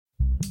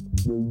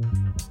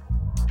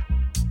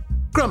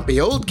Grumpy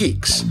Old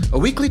Geeks, a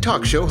weekly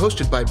talk show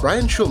hosted by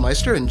Brian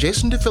Schulmeister and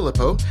Jason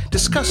DeFilippo,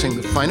 discussing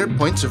the finer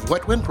points of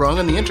what went wrong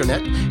on the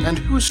internet and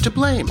who's to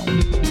blame.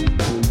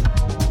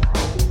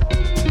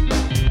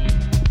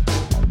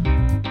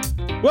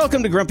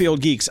 Welcome to Grumpy Old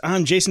Geeks.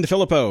 I'm Jason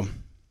DeFilippo.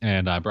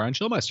 And I'm Brian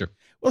Schulmeister.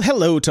 Well,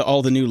 hello to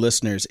all the new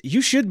listeners.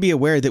 You should be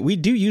aware that we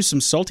do use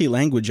some salty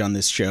language on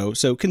this show,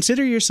 so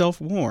consider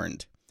yourself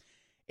warned.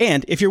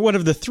 And if you're one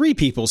of the 3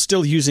 people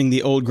still using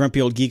the old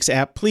Grumpy Old Geeks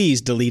app, please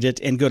delete it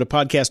and go to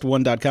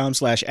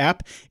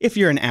podcast1.com/app if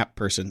you're an app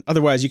person.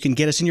 Otherwise, you can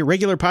get us in your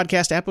regular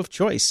podcast app of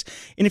choice.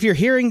 And if you're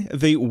hearing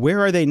the Where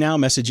Are They Now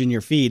message in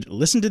your feed,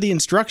 listen to the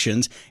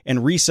instructions and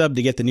resub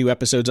to get the new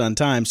episodes on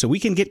time so we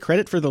can get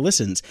credit for the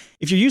listens.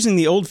 If you're using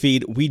the old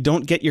feed, we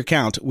don't get your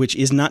count, which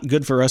is not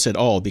good for us at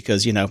all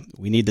because, you know,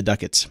 we need the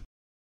ducats.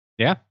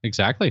 Yeah,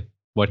 exactly.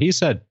 What he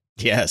said.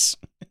 Yes.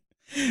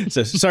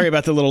 So sorry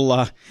about the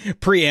little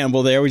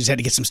preamble there. We just had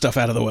to get some stuff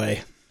out of the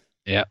way.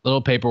 Yeah,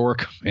 little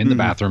paperwork in the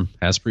bathroom,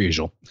 as per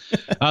usual.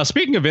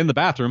 Speaking of in the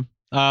bathroom,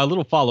 a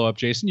little follow-up,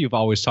 Jason. You've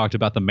always talked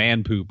about the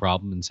man poo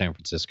problem in San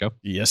Francisco.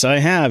 Yes, I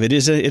have. It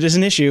is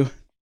an issue.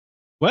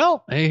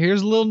 Well, hey,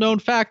 here's a little known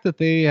fact that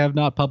they have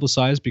not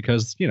publicized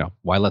because, you know,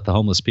 why let the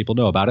homeless people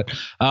know about it?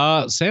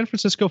 San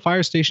Francisco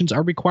fire stations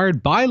are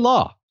required by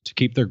law to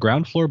keep their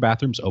ground floor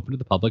bathrooms open to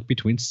the public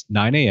between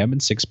 9 a.m.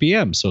 and 6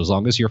 p.m. So as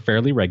long as you're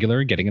fairly regular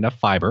and getting enough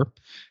fiber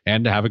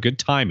and have a good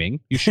timing,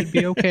 you should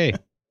be okay.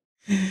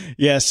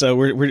 Yeah, so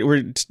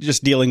we're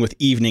just dealing with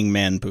evening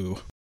man poo.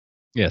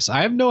 Yes,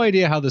 I have no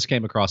idea how this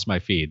came across my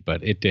feed,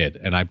 but it did,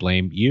 and I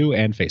blame you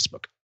and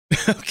Facebook.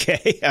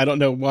 Okay, I don't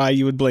know why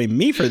you would blame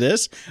me for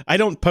this. I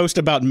don't post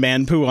about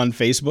man poo on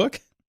Facebook.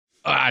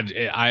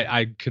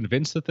 I'm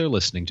convinced that they're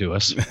listening to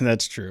us.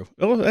 That's true.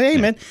 Oh, hey,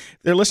 man.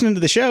 They're listening to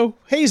the show.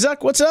 Hey,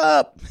 Zuck, what's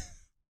up?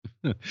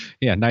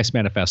 Yeah, nice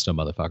manifesto,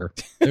 motherfucker.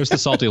 There's the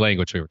salty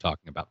language we were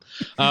talking about.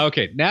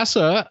 Okay,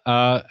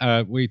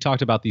 NASA, we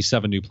talked about these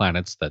 7 new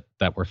planets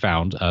that were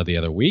found the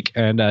other week,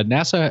 and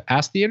NASA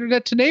asked the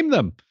internet to name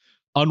them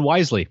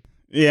unwisely.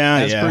 Yeah,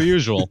 as per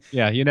usual.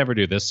 Yeah, you never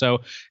do this.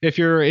 So if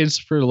you're in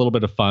for a little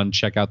bit of fun,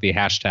 check out the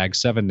hashtag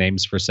 7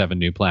 names for 7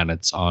 new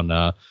planets on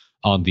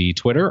the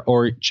Twitter,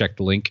 or check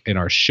the link in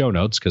our show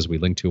notes because we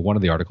linked to one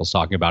of the articles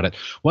talking about it.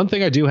 One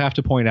thing I do have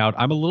to point out,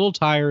 I'm a little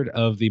tired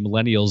of the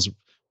millennials'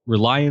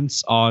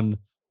 reliance on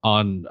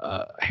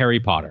Harry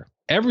Potter.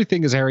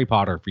 Everything is Harry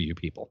Potter for you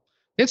people.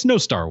 It's no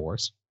Star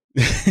Wars.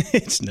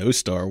 It's no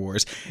Star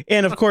Wars.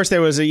 And of course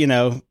there was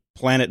a,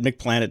 Planet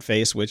McPlanet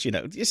face, which,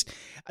 just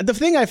the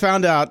thing I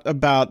found out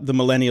about the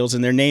millennials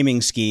and their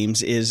naming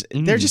schemes is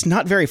they're just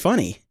not very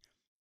funny.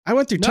 I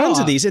went through tons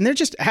of these and they're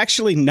just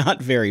actually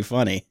not very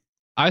funny.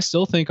 I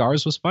still think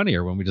ours was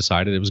funnier when we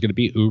decided it was going to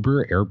be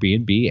Uber,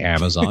 Airbnb,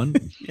 Amazon.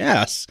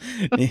 Yes.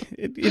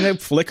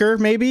 Flickr,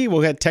 maybe.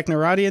 We'll get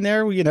Technorati in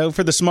there.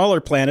 For the smaller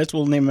planets,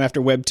 we'll name them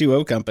after Web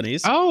 2.0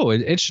 companies. Oh,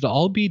 it should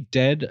all be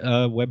dead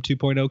Web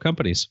 2.0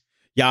 companies.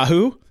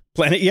 Yahoo?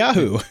 Planet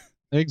Yahoo.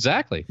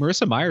 Exactly.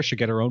 Marissa Meyer should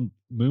get her own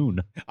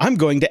moon. I'm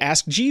going to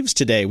ask Jeeves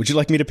today. Would you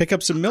like me to pick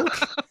up some milk?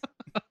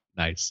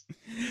 Nice.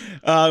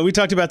 We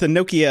talked about the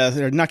Nokia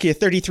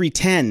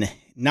 3310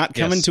 not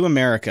coming to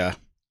America.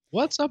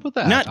 What's up with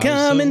that? Not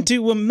coming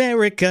to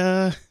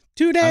America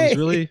today. I was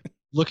really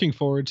looking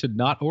forward to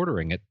not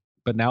ordering it,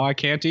 but now I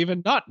can't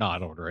even not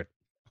order it.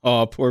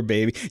 Oh, poor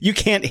baby. You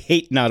can't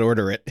hate not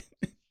order it.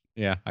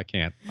 Yeah, I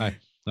can't.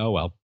 Oh,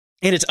 well.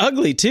 And it's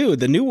ugly, too.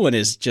 The new one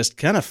is just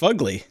kind of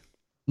fugly.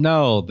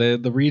 No, the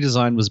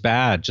redesign was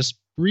bad. Just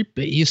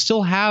you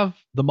still have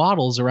the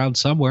models around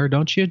somewhere,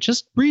 don't you?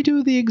 Just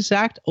redo the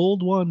exact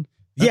old one.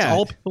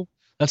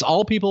 That's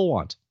all people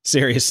want.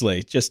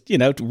 Seriously, just,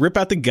 rip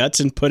out the guts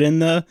and put in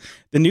the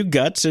new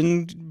guts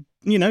and,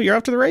 you're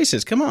off to the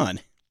races. Come on.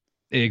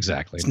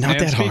 Exactly. It's not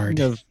that hard.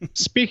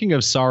 Speaking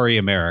of sorry,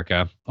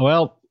 America.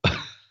 Well,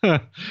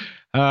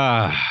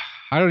 I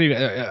don't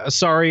even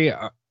sorry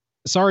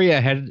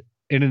ahead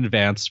in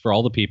advance for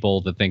all the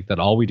people that think that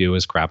all we do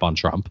is crap on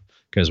Trump,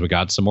 because we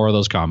got some more of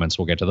those comments.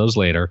 We'll get to those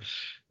later.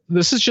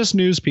 This is just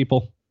news,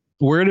 people.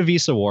 We're in a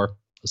visa war.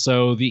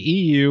 So the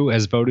EU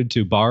has voted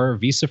to bar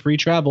visa-free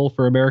travel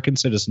for American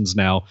citizens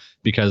now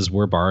because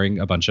we're barring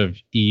a bunch of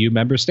EU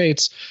member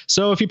states.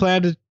 So if you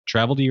plan to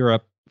travel to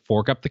Europe,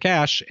 fork up the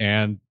cash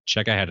and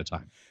check ahead of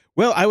time.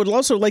 Well, I would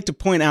also like to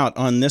point out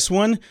on this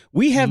one,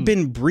 we have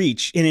been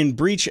in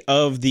breach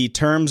of the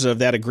terms of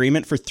that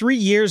agreement for 3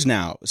 years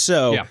now.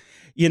 So,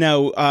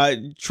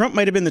 Trump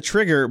might have been the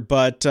trigger,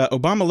 but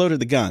Obama loaded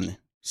the gun.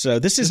 So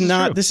this is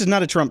not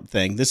a Trump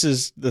thing. This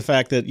is the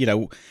fact that,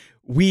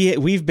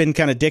 we've been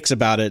kind of dicks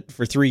about it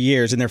for 3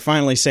 years, and they're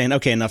finally saying,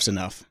 okay, enough's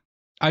enough.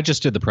 I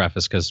just did the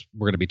preface because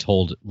we're going to be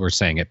told we're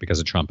saying it because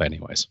of Trump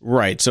anyways.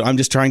 Right. So I'm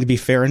just trying to be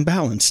fair and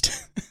balanced.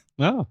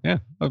 Oh, yeah.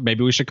 Well,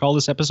 maybe we should call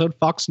this episode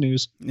Fox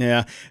News.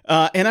 Yeah.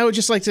 And I would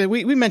just like to,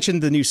 we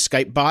mentioned the new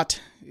Skype bot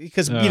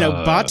because,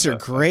 bots are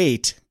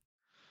great.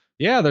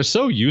 Yeah, they're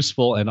so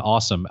useful and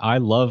awesome. I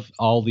love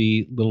all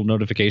the little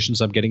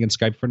notifications I'm getting in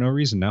Skype for no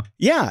reason now.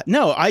 Yeah,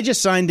 no, I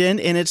just signed in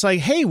and it's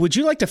like, hey, would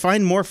you like to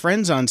find more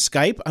friends on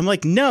Skype? I'm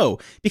like, no,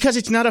 because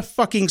it's not a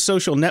fucking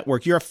social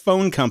network. You're a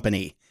phone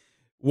company.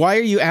 Why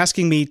are you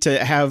asking me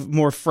to have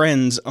more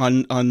friends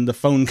on the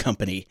phone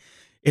company?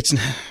 It's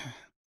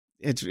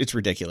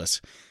ridiculous.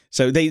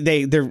 So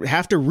they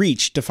have to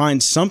reach to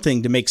find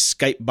something to make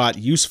Skypebot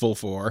useful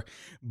for.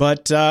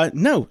 But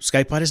no,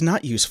 Skypebot is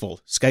not useful.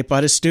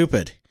 Skypebot is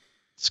stupid.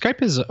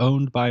 Skype is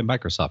owned by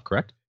Microsoft,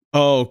 correct?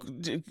 Oh,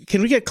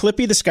 can we get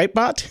Clippy the Skype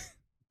bot?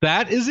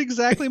 That is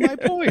exactly my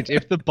point.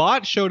 If the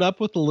bot showed up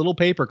with a little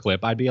paperclip,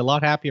 I'd be a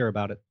lot happier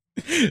about it.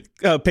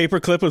 A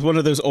paperclip with one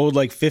of those old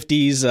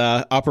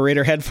 50s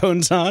operator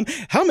headphones on.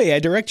 How may I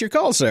direct your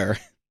call, sir?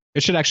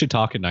 It should actually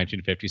talk in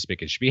 1950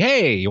 speak. It should be,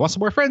 hey, you want some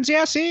more friends?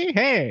 Yeah, see?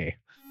 Hey.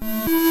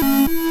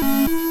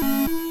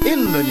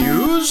 In the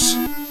news...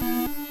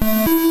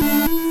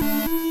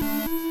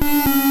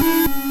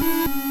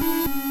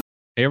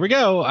 Here we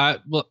go.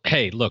 Well,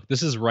 hey, look,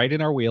 this is right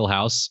in our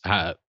wheelhouse.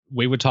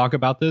 We would talk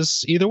about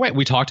this either way.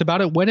 We talked about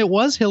it when it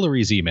was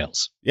Hillary's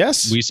emails.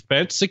 Yes. We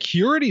spent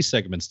security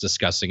segments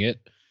discussing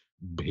it.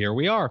 Here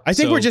we are. I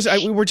think we're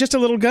just a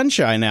little gun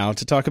shy now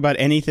to talk about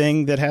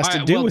anything that has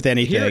to do with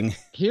anything.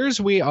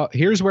 Here's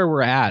where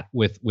we're at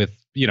with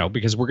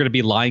because we're going to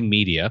be lying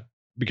media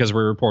because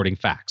we're reporting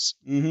facts.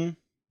 Mm-hmm.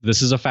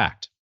 This is a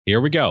fact.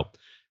 Here we go.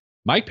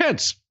 Mike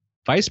Pence,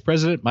 Vice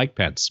President Mike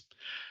Pence.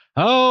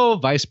 Oh,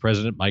 Vice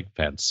President Mike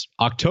Pence,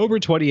 October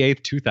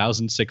 28th,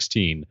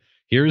 2016.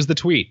 Here's the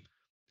tweet.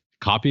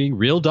 Copying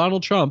real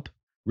Donald Trump.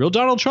 Real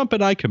Donald Trump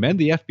and I commend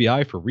the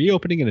FBI for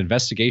reopening an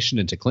investigation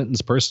into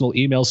Clinton's personal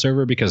email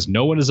server because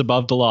no one is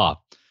above the law.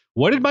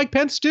 What did Mike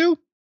Pence do?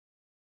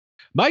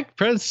 Mike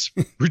Pence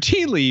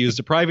routinely used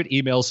a private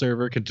email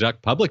server to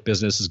conduct public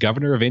business as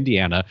governor of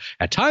Indiana,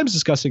 at times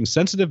discussing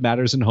sensitive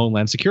matters and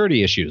homeland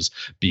security issues.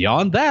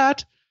 Beyond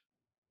that,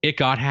 it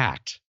got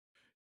hacked.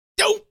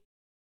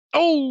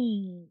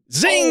 Oh,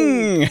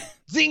 zing,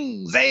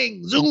 zing,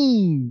 zang,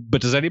 zoom. But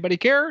does anybody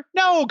care?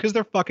 No, because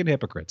they're fucking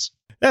hypocrites.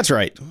 That's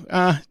right.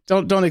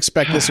 Don't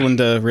expect this one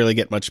to really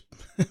get much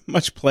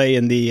play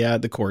in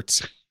the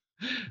courts.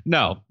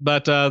 No,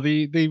 but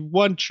the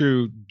one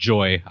true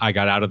joy I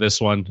got out of this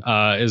one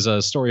is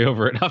a story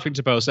over at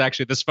Huffington Post.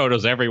 Actually, this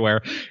photo's everywhere.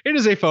 It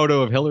is a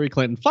photo of Hillary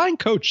Clinton, flying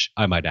coach,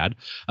 I might add,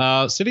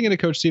 sitting in a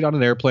coach seat on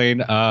an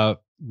airplane,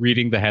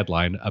 reading the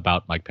headline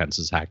about Mike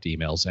Pence's hacked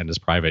emails and his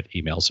private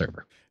email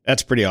server.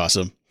 That's pretty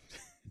awesome.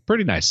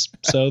 Pretty nice.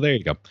 So there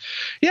you go.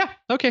 Yeah.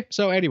 Okay.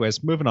 So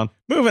anyways, moving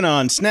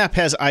on. Snap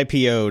has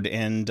IPO'd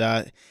and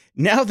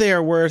now they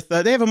are worth,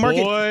 they have a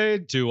market. Boy,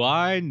 do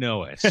I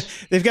know it.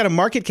 They've got a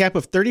market cap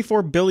of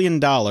 $34 billion,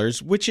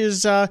 which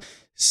is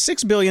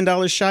 $6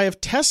 billion shy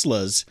of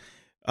Tesla's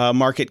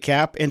market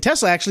cap. And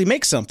Tesla actually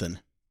makes something.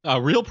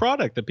 A real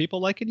product that people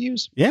like and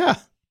use. Yeah.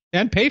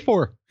 And pay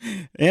for.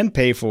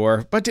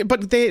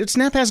 But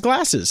Snap has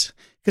glasses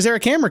because they're a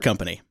camera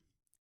company.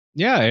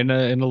 Yeah, in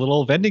a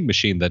little vending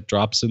machine that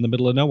drops in the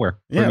middle of nowhere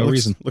for no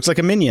reason. Looks like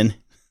a minion.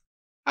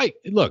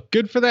 Look,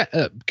 good for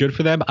that. Good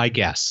for them, I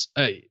guess.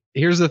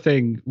 Here's the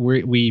thing: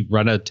 we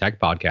run a tech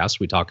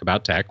podcast. We talk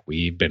about tech.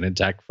 We've been in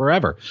tech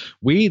forever.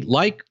 We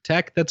like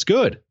tech that's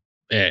good.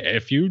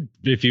 If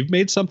you've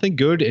made something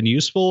good and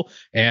useful,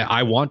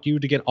 I want you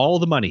to get all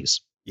the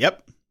monies.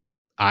 Yep.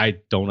 I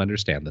don't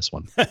understand this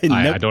one. Nope.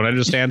 I don't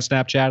understand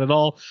Snapchat at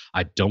all.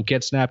 I don't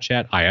get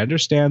Snapchat. I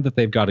understand that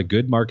they've got a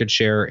good market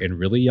share in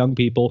really young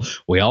people.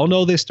 We all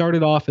know they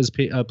started off as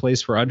a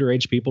place for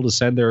underage people to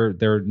send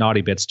their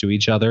naughty bits to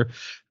each other.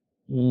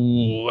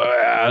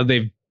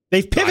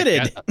 They've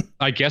pivoted.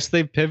 I guess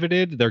they've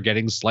pivoted. They're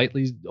getting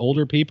slightly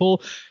older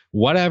people.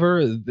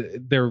 Whatever.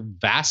 They're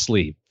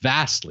vastly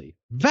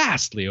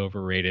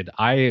overrated.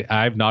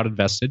 I've not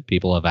invested.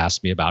 People have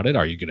asked me about it.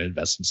 Are you going to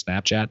invest in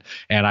Snapchat?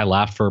 And I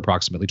laughed for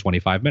approximately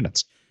 25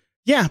 minutes.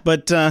 Yeah,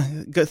 but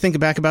think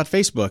back about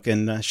Facebook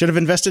and should have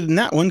invested in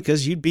that one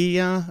because you'd be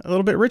a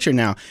little bit richer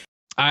now.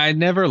 I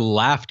never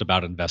laughed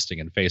about investing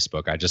in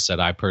Facebook. I just said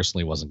I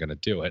personally wasn't going to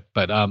do it.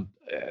 But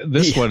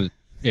this one,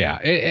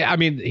 yeah. I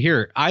mean,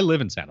 here, I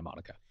live in Santa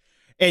Monica.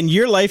 And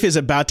your life is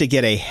about to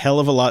get a hell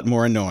of a lot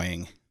more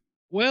annoying.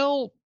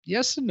 Well,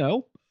 yes and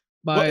no.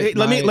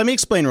 Let me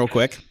explain real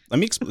quick. Let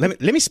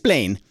me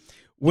explain.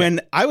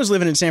 When I was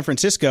living in San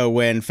Francisco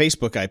when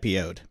Facebook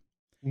IPO'd,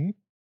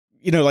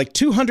 like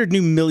 200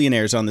 new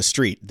millionaires on the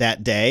street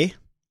that day.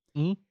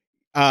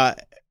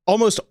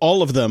 Almost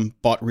all of them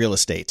bought real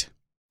estate.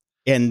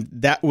 And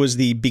that was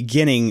the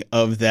beginning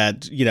of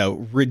that,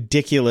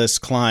 ridiculous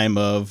climb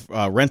of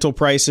rental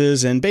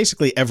prices and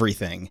basically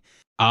everything.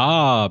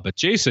 But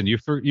Jason, you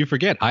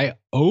forget I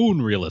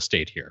own real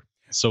estate here.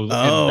 So in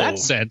that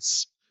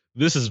sense,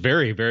 this is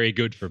very, very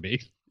good for me.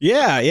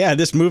 Yeah.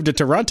 This move to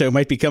Toronto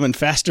might be coming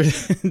faster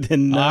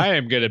than... I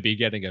am going to be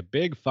getting a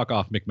big fuck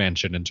off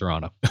McMansion in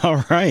Toronto.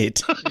 All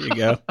right. There you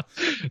go.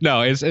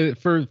 No, it's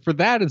for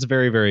that, it's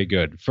very, very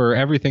good. For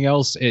everything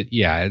else,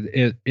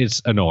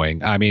 it's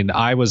annoying. I mean,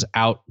 I was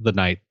out the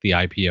night the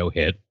IPO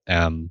hit.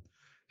 And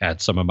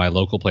at some of my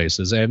local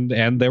places, and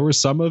there were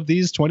some of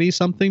these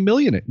 20-something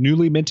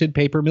newly minted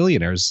paper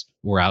millionaires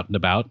were out and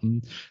about,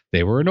 and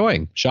they were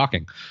annoying,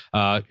 shocking.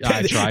 I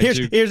tried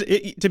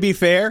to be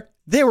fair,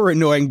 they were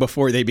annoying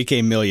before they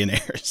became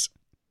millionaires.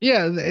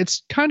 Yeah,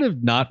 it's kind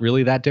of not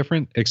really that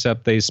different,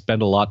 except they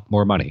spend a lot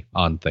more money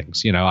on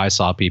things. I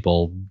saw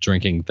people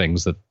drinking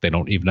things that they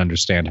don't even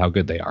understand how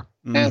good they are.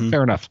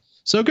 Fair enough.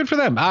 So good for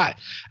them.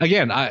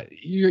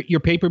 Your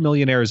paper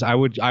millionaires, I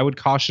would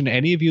caution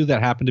any of you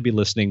that happen to be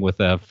listening with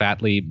a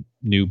fatly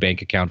new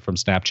bank account from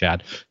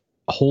Snapchat,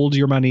 hold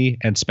your money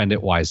and spend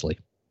it wisely.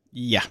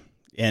 Yeah.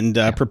 And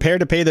prepare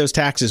to pay those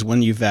taxes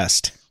when you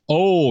vest.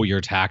 Oh,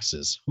 your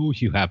taxes. Ooh,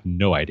 you have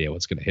no idea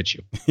what's going to hit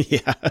you.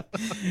 Yeah.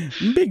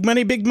 Big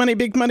money, big money,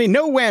 big money.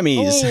 No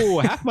whammies. Oh,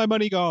 half my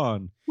money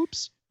gone.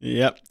 Whoops.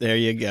 Yep. There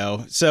you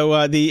go.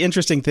 So the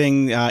interesting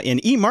thing in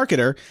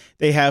eMarketer,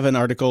 they have an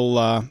article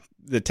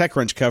the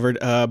TechCrunch covered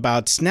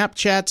about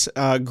Snapchat's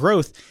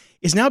growth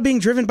is now being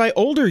driven by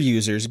older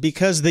users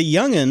because the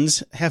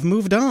youngins have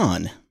moved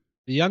on.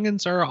 The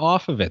youngins are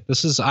off of it.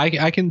 This is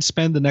I can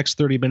spend the next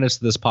 30 minutes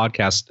of this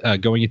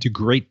podcast going into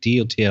great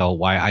detail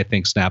why I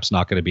think Snap's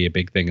not going to be a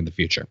big thing in the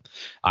future.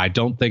 I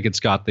don't think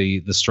it's got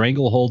the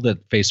stranglehold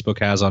that Facebook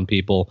has on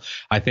people.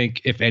 I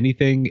think, if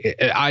anything,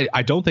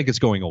 I don't think it's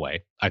going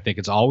away. I think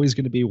it's always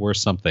going to be worth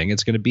something.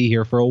 It's going to be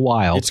here for a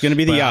while. It's going to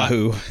be the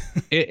Yahoo.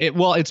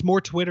 Well, it's more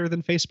Twitter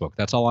than Facebook.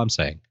 That's all I'm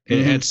saying.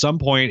 At some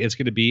point, it's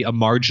going to be a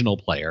marginal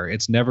player.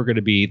 It's never going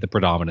to be the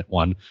predominant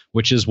one,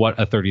 which is what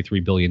a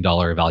 $33 billion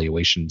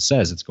evaluation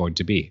says it's going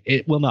to be.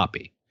 It will not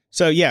be.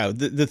 So, yeah,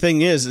 the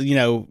thing is,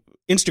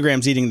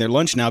 Instagram's eating their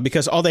lunch now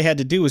because all they had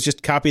to do was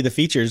just copy the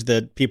features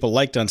that people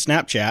liked on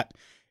Snapchat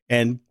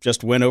and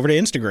just went over to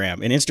Instagram.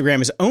 And Instagram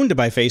is owned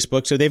by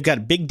Facebook, so they've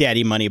got big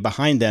daddy money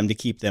behind them to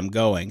keep them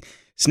going.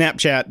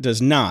 Snapchat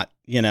does not,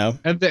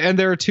 And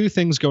there are two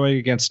things going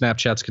against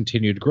Snapchat's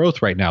continued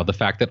growth right now. The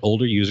fact that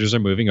older users are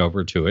moving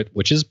over to it,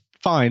 which is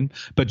fine.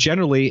 But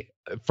generally,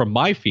 from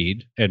my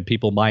feed and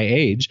people my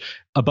age,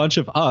 a bunch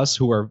of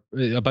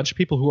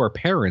people who are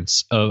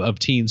parents of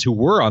teens who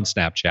were on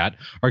Snapchat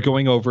are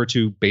going over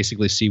to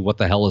basically see what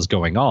the hell is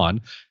going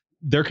on.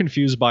 They're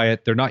confused by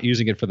it. They're not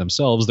using it for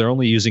themselves. They're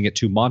only using it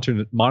to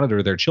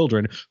monitor their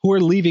children who are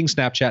leaving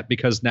Snapchat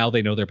because now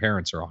they know their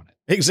parents are on it.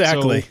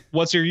 Exactly. So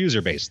what's your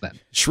user base then?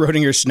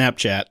 Schrodinger's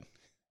Snapchat.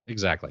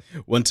 Exactly.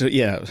 I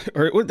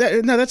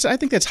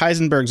think that's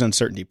Heisenberg's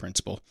uncertainty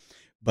principle.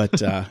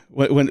 But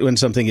when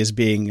something is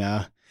being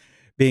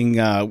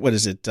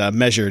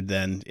measured,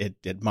 then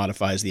it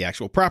modifies the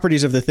actual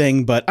properties of the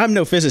thing. But I'm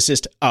no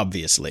physicist,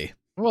 obviously.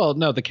 Well,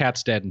 no, the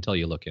cat's dead until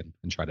you look in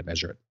and try to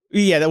measure it.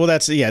 Yeah,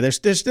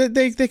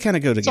 they kind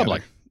of go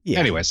together. Yeah.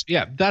 Anyways,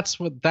 that's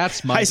my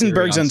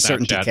Heisenberg's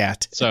uncertainty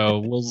cat. So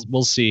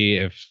we'll see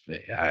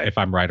if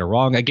I'm right or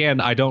wrong.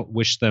 Again, I don't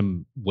wish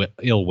them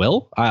ill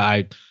will.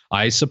 I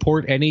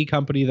support any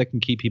company that can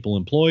keep people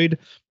employed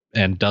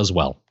and does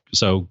well.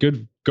 So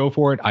good, go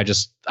for it. I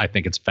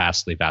think it's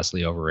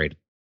vastly overrated.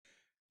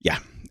 Yeah.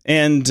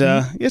 And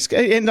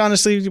and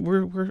honestly,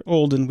 we're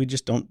old and we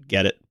just don't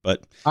get it.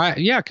 But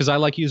because I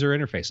like user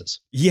interfaces.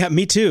 Yeah,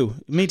 me too,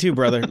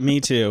 brother. Me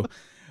too.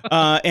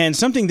 And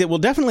something that will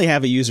definitely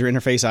have a user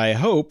interface, I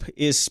hope,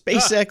 is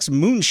SpaceX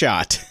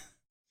Moonshot.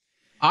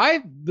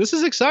 This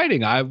is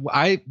exciting.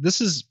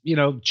 This is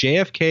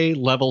JFK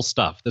level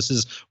stuff. This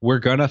is, we're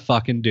gonna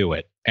fucking do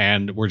it,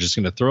 and we're just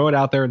gonna throw it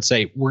out there and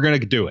say we're gonna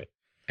do it,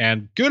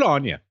 and good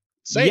on you.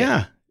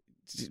 Yeah.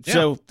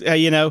 So,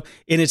 and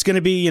it's going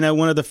to be,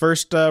 one of the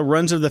first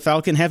runs of the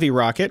Falcon Heavy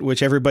rocket,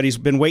 which everybody's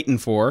been waiting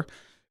for.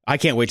 I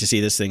can't wait to see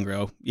this thing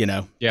grow,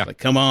 Yeah. Like,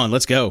 come on,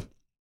 let's go.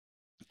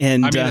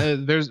 And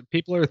there's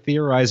people are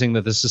theorizing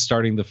that this is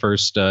starting the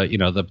first,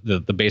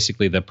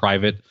 basically the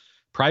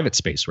private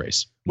space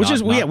race.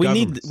 Which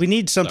we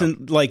need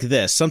something like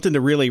this, something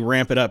to really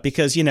ramp it up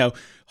because,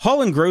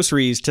 hauling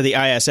groceries to the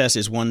ISS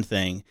is one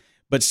thing.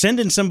 But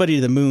sending somebody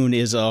to the moon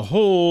is a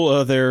whole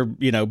other,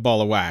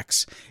 ball of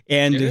wax.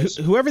 And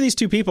whoever these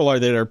two people are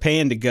that are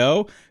paying to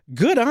go,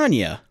 good on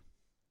you.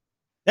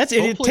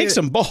 It takes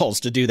some balls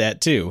to do that,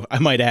 too, I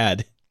might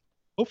add.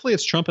 Hopefully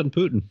it's Trump and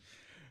Putin.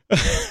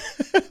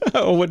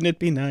 Oh, wouldn't it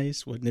be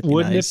nice? Wouldn't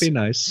it be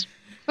nice?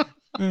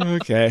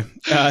 Okay.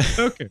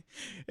 Okay.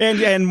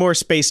 And more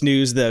space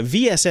news. The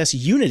VSS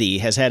Unity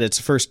has had its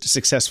first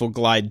successful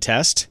glide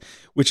test,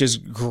 which is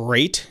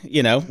great.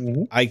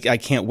 I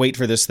can't wait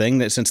for this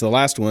thing since the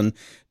last one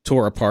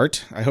tore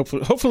apart.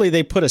 Hopefully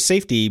they put a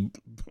safety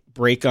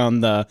brake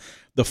on the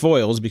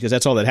foils because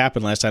that's all that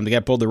happened last time. The guy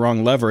pulled the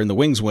wrong lever and the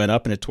wings went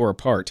up and it tore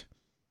apart.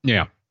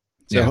 Yeah.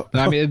 So,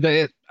 I mean,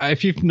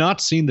 if you've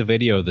not seen the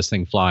video of this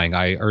thing flying,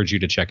 I urge you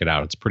to check it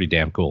out. It's pretty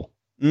damn cool.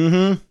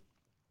 Mm-hmm.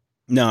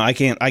 No, I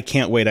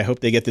can't wait. I hope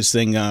they get this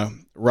thing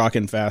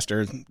rocking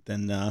faster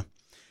than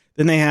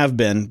they have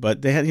been.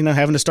 But they had,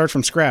 having to start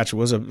from scratch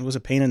was a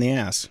pain in the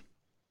ass.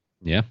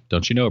 Yeah,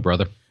 don't you know,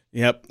 brother?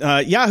 Yep.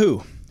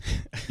 Yahoo.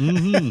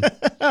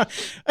 Mm-hmm.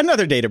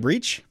 Another data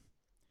breach.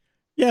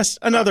 Yes,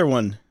 another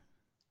one.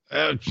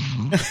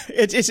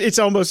 It's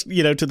almost,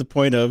 to the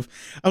point of,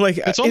 I'm like,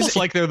 it's almost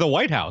like they're the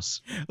White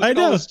House. I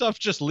know. All the stuff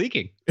just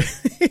leaking.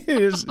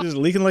 It's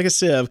leaking like a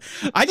sieve.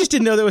 I just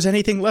didn't know there was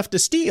anything left to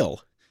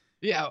steal.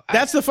 Yeah.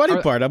 That's the funny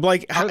part. I'm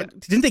like,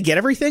 didn't they get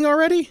everything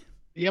already?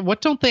 Yeah.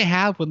 What don't they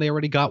have when they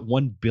already got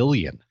 1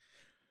 billion?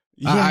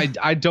 Yeah.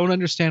 I don't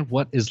understand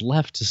what is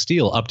left to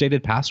steal.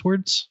 Updated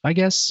passwords, I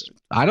guess.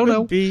 I don't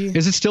know.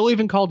 Is it still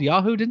even called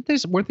Yahoo?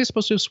 Weren't they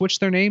supposed to have switched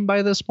their name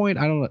by this point?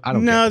 I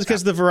don't. No, it's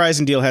because the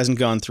Verizon deal hasn't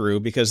gone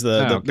through because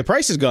the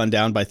price has gone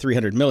down by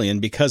 $300 million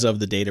because of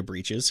the data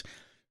breaches.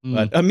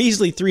 But a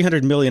measly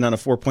 $300 million on a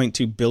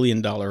 $4.2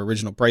 billion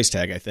original price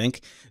tag, I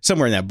think,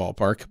 somewhere in that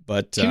ballpark.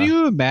 But can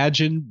you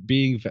imagine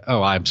being?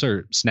 Oh, I'm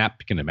sure Snap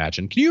can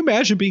imagine. Can you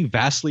imagine being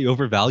vastly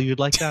overvalued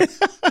like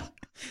that?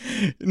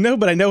 No,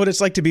 but I know what it's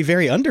like to be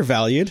very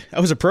undervalued. I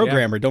was a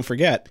programmer, don't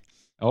forget.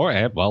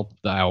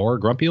 Or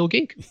grumpy old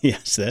geek.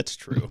 Yes, that's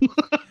true.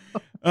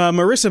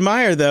 Marissa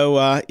Mayer,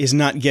 though, is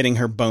not getting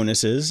her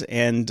bonuses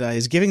and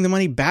is giving the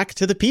money back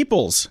to the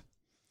peoples.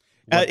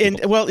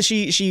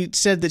 She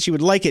said that she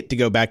would like it to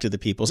go back to the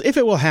peoples. If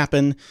it will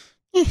happen,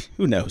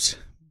 who knows?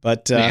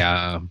 But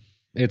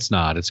it's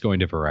not. It's going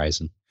to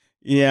Verizon.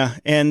 Yeah,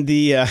 and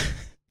the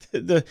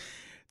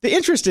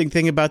interesting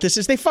thing about this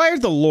is they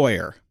fired the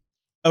lawyer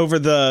over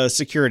the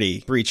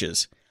security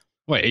breaches.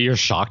 Wait, you're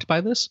shocked by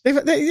this?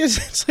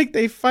 It's like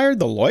they fired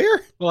the lawyer?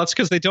 Well, that's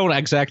because they don't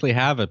exactly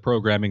have a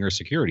programming or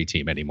security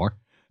team anymore.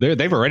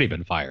 They've already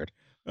been fired.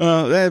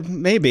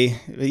 Maybe.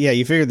 Yeah,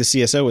 you figured the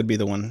CSO would be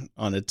the one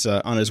on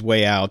his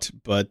way out,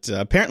 but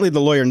apparently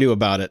the lawyer knew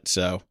about it,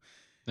 so.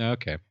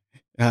 Okay.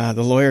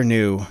 The lawyer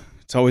knew.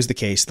 It's always the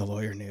case, the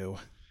lawyer knew.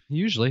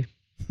 Usually.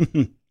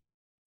 And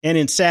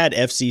in sad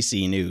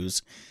FCC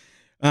news,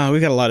 we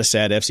got a lot of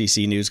sad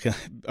FCC news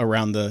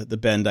around the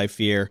bend, I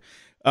fear.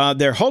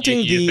 They're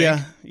halting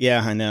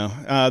yeah, I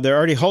know. They're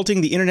already halting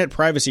the internet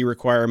privacy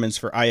requirements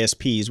for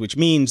ISPs, which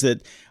means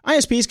that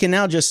ISPs can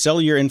now just sell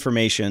your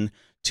information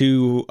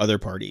to other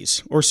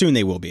parties, or soon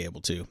they will be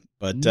able to.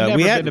 But never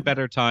been a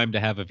better time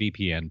to have a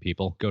VPN,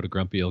 people. Go to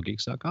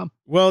grumpyoldgeeks.com.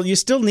 Well, you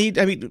still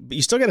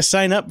got to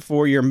sign up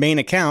for your main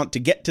account to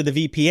get to the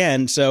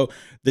VPN. So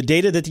the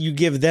data that you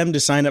give them to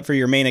sign up for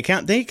your main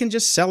account, they can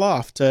just sell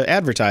off to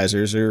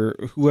advertisers or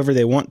whoever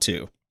they want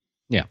to.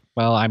 Yeah.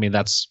 Well, I mean,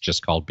 that's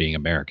just called being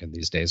American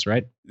these days,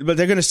 right? But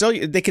they're going to sell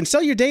you. They can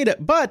sell your data,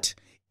 but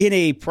in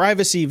a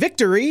privacy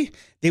victory,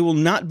 they will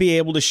not be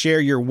able to share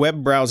your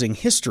web browsing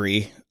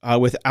history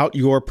without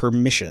your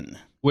permission.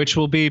 Which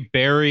will be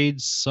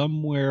buried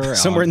somewhere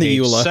in the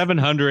EULA.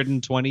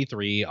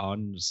 723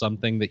 on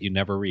something that you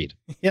never read.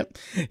 Yep.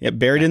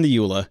 Buried in the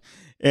EULA.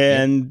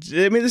 And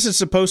I mean, this is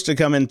supposed to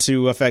come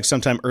into effect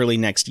sometime early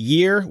next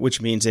year,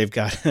 which means they've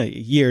got a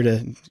year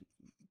to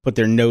put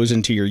their nose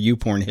into your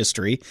YouPorn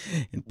history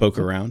and poke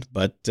around.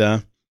 But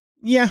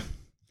yeah,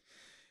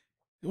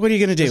 what are you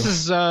going to do? This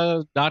is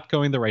not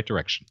going the right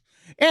direction.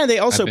 And they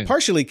also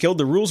partially killed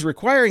the rules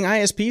requiring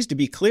ISPs to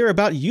be clear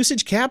about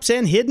usage caps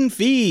and hidden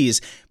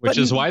fees. Which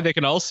is why they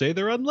can all say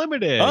they're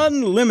unlimited.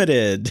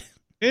 Unlimited.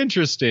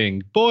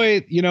 Interesting.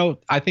 Boy,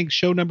 I think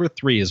show number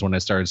 3 is when I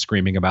started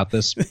screaming about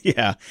this.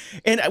 Yeah.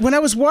 And when I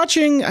was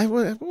watching,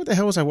 what the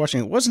hell was I watching?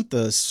 It wasn't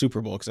the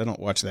Super Bowl because I don't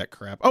watch that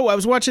crap. Oh, I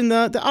was watching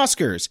the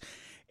Oscars.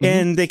 Mm-hmm.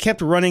 And they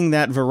kept running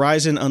that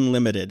Verizon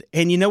Unlimited.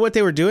 And you know what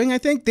they were doing, I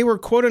think? They were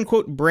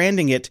quote-unquote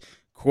branding it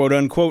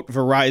quote-unquote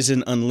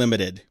Verizon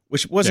Unlimited,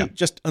 which wasn't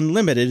just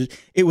unlimited.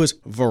 It was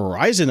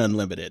Verizon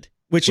Unlimited,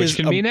 which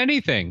can mean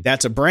anything.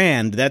 That's a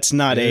brand. That's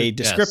not a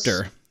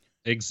descriptor. Yes,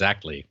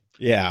 exactly.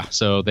 Yeah.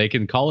 So they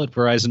can call it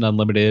Verizon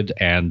Unlimited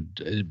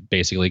and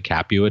basically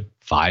cap you at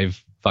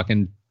 5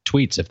 fucking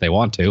tweets if they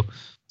want to.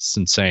 It's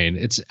insane.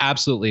 It's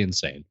absolutely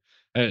insane.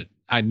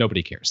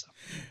 Nobody cares, though.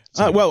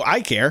 Well,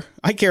 I care.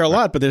 I care a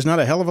lot, but there's not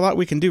a hell of a lot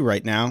we can do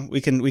right now.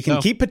 We can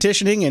keep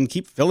petitioning and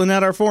keep filling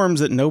out our forms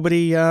that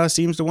nobody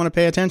seems to want to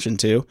pay attention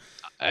to.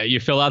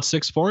 You fill out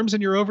 6 forms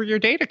and you're over your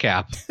data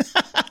cap.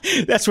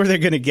 That's where they're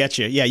going to get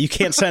you. Yeah, you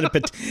can't sign a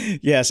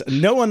yes,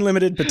 no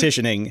unlimited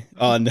petitioning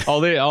on.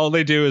 All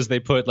they do is they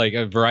put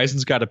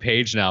Verizon's got a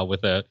page now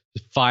with a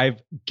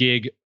 5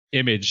 gig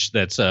image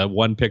that's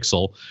 1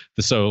 pixel.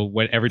 So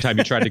every time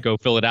you try to go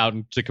fill it out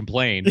and to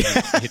complain, you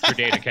hit your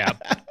data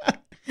cap.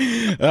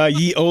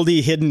 Ye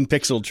oldie hidden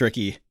pixel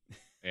tricky.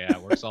 Yeah,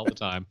 it works all the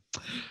time.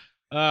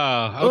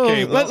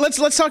 Okay.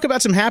 Let's talk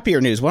about some happier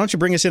news. Why don't you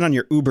bring us in on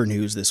your Uber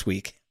news this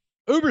week?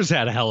 Uber's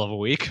had a hell of a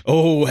week.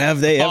 Oh,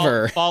 have they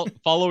ever?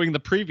 Following the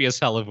previous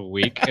hell of a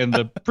week and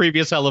the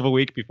previous hell of a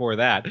week before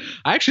that.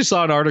 I actually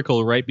saw an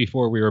article right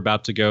before we were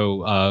about to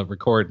go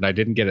record, and I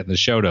didn't get it in the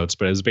show notes,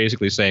 but it was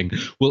basically saying,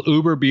 will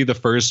Uber be the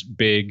first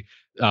big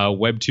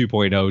Web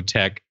 2.0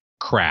 tech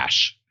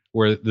crash,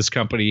 where this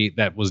company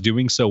that was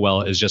doing so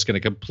well is just going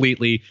to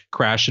completely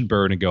crash and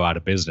burn and go out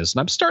of business? And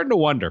I'm starting to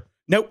wonder.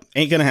 Nope,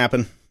 ain't going to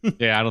happen.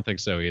 Yeah, I don't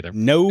think so either.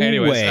 No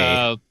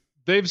way.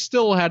 They've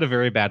still had a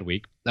very bad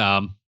week.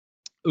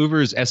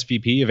 Uber's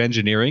SVP of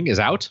engineering is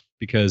out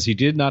because he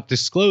did not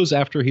disclose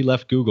after he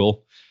left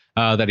Google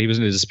that he was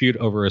in a dispute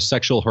over a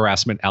sexual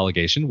harassment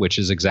allegation, which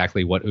is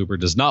exactly what Uber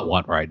does not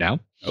want right now.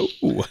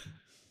 Oh,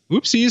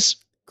 oopsies.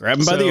 Grab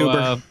him by the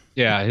Uber.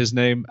 Yeah, his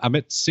name,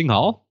 Amit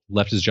Singhal,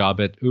 left his job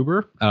at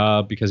Uber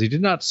because he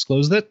did not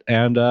disclose it.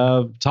 And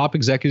top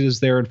executives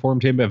there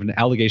informed him of an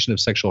allegation of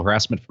sexual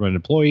harassment from an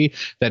employee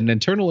that an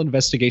internal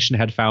investigation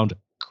had found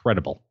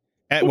credible.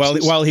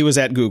 While he was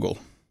at Google.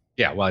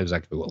 Yeah, while he was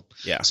at Google.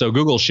 Yeah. So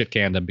Google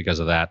shit-canned him because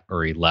of that,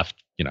 or he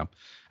left,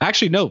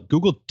 Actually, no,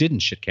 Google didn't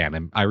shit-can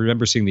him. I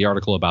remember seeing the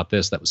article about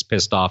this that was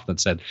pissed off that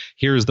said,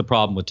 here's the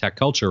problem with tech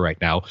culture right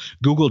now.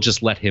 Google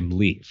just let him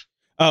leave.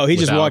 Oh, he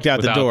just walked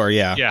out the door.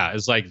 Yeah. Yeah.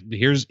 It's like,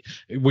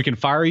 we can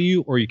fire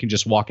you or you can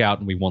just walk out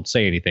and we won't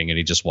say anything. And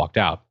he just walked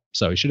out.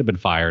 So he should have been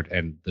fired.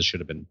 And this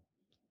should have been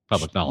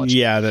public knowledge.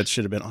 Yeah, that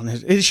should have been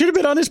it should have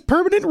been on his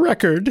permanent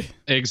record.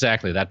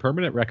 Exactly. That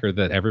permanent record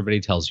that everybody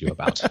tells you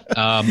about.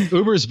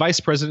 Uber's vice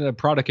president of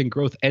product and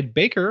growth, Ed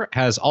Baker,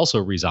 has also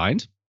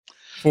resigned.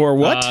 For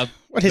what?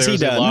 What has he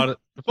done?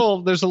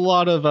 There's a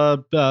lot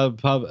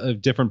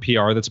of different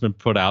PR that's been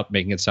put out,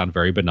 making it sound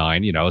very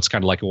benign. It's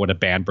kind of like when a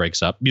band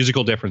breaks up,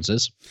 musical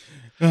differences.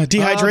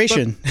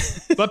 Dehydration.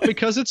 But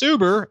because it's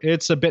Uber,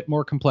 it's a bit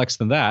more complex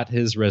than that.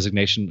 His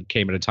resignation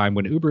came at a time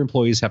when Uber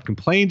employees have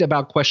complained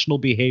about questionable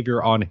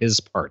behavior on his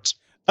part.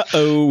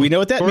 Uh-oh, we know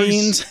what that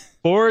means.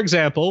 For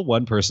example,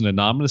 one person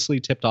anonymously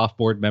tipped off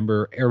board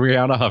member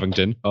Arianna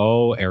Huffington.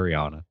 Oh,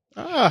 Arianna.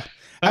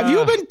 Have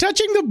you been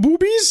touching the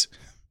boobies?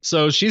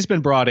 So she's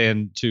been brought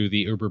in to the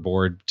Uber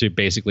board to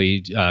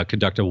basically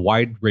conduct a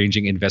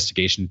wide-ranging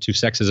investigation to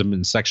sexism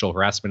and sexual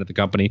harassment at the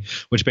company,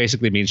 which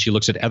basically means she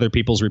looks at other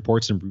people's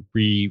reports and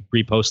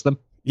reposts them.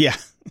 Yeah.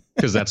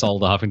 Because that's all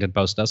the Huffington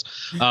Post does.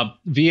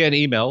 Via an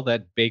email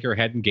that Baker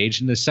had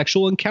engaged in a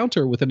sexual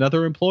encounter with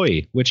another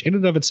employee, which in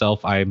and of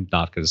itself, I'm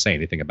not going to say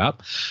anything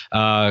about.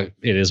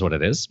 It is what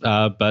it is.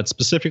 But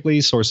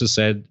specifically, sources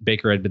said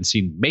Baker had been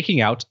seen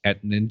making out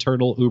at an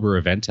internal Uber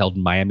event held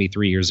in Miami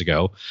 3 years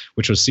ago,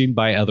 which was seen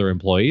by other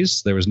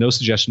employees. There was no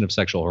suggestion of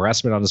sexual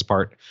harassment on his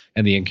part,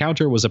 and the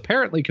encounter was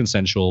apparently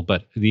consensual,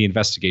 but the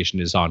investigation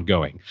is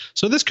ongoing.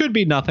 So this could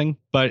be nothing,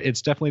 but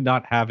it's definitely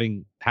not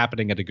happening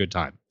at a good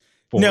time.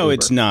 No, Uber.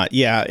 It's not.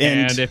 Yeah.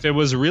 And if it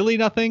was really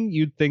nothing,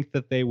 you'd think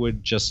that they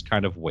would just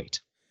kind of wait.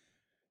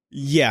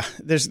 Yeah,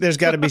 there's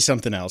got to be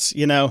something else.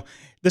 The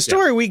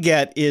story we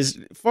get is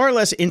far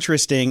less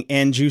interesting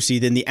and juicy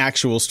than the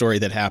actual story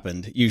that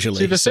happened,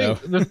 usually. See,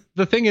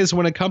 the thing is,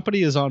 when a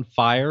company is on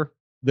fire,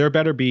 there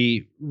better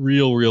be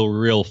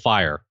real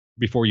fire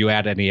before you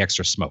add any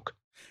extra smoke.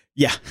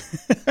 Yeah.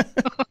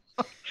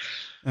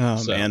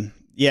 Man.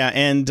 Yeah,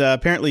 and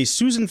apparently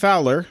Susan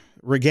Fowler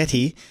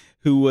Rigetti,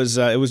 who was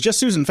it was just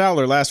Susan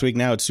Fowler last week.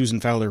 Now it's Susan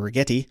Fowler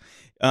Rigetti.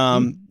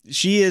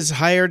 She has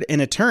hired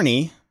an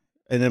attorney,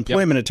 an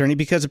employment attorney,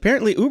 because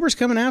apparently Uber's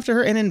coming after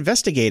her and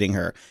investigating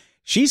her.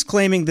 She's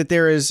claiming that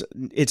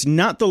it's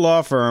not the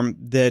law firm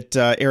that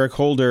Eric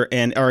Holder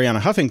and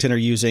Arianna Huffington are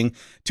using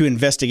to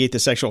investigate the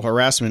sexual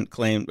harassment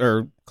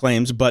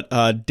claims, but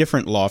a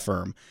different law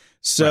firm.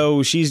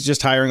 So she's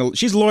just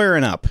she's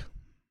lawyering up.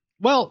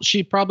 Well,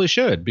 she probably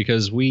should,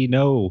 because we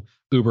know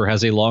Uber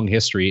has a long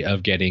history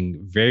of getting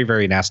very,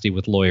 very nasty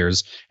with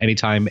lawyers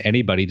anytime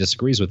anybody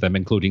disagrees with them,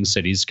 including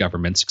cities,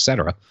 governments,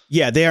 etc.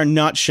 Yeah, they are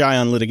not shy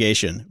on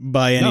litigation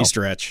by any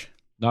stretch.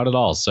 Not at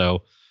all.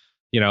 So,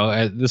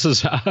 this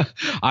is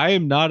I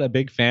am not a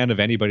big fan of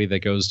anybody that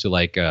goes to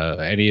like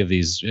any of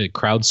these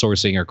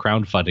crowdsourcing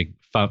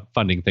or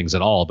funding things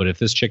at all. But if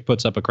this chick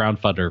puts up a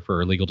crowdfunder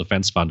for a legal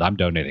defense fund, I'm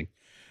donating.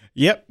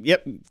 Yep.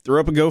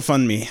 Throw up a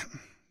GoFundMe.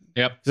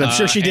 Yep. I'm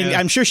sure she didn't.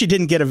 I'm sure she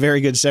didn't get a very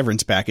good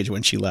severance package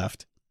when she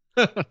left.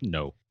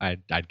 No,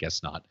 I'd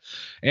guess not.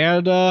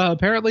 And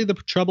apparently the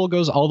trouble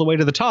goes all the way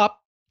to the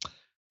top.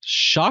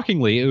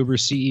 Shockingly, Uber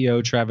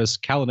CEO Travis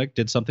Kalanick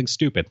did something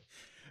stupid.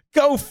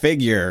 Go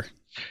figure.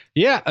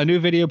 Yeah, a new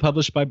video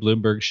published by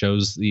Bloomberg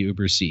shows the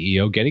Uber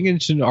CEO getting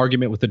into an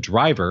argument with the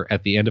driver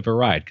at the end of a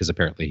ride, because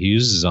apparently he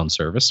uses his own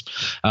service.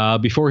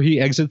 Before he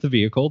exits the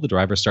vehicle, the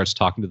driver starts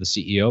talking to the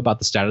CEO about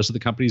the status of the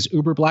company's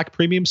Uber Black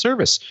premium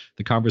service.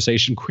 The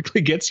conversation quickly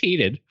gets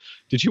heated.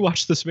 Did you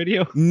watch this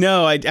video?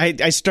 No,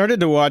 I started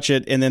to watch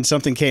it, and then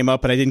something came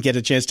up, and I didn't get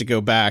a chance to go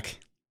back.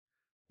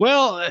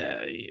 Well,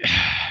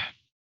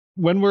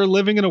 when we're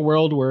living in a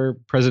world where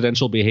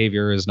presidential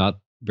behavior is not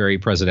very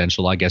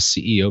presidential, I guess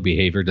CEO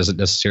behavior doesn't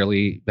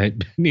necessarily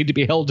need to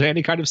be held to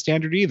any kind of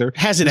standard either.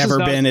 Has it ever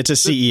been? It's a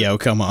CEO.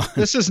 Come on.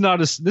 This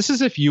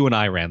is if you and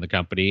I ran the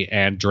company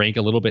and drank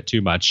a little bit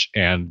too much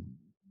and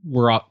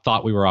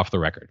thought we were off the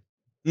record.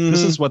 Mm-hmm.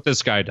 This is what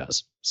this guy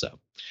does. So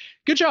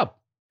good job.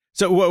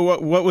 So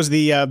what was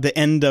the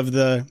end of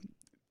the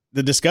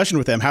discussion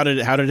with them? How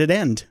did it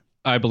end?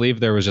 I believe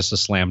there was just a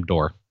slammed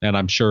door, and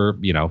I'm sure,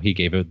 he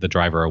gave the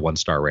driver a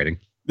 1-star rating.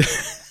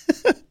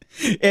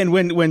 And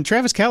when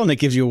Travis Kalanick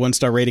gives you a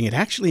 1-star rating, it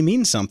actually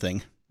means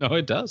something. Oh,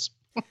 it does.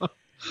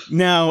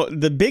 Now,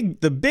 the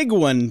big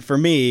one for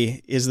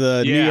me is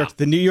the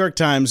New York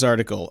Times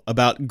article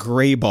about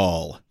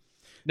Grayball.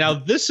 Now,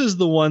 this is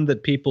the one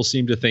that people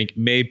seem to think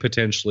may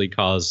potentially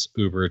cause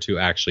Uber to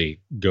actually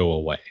go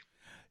away.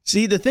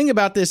 See, the thing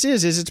about this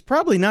is it's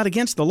probably not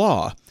against the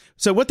law.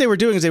 So what they were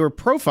doing is they were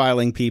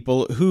profiling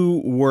people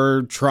who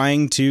were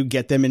trying to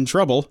get them in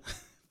trouble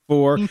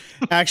for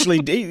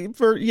actually,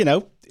 for,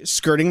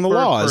 skirting the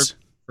laws.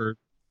 For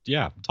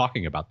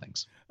talking about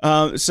things.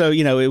 So,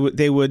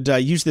 they would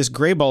use this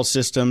gray ball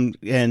system,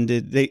 and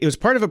it was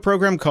part of a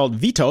program called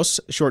VITOS,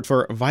 short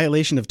for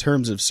Violation of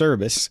Terms of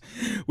Service,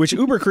 which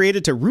Uber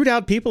created to root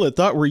out people it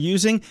thought were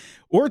using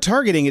or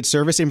targeting its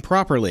service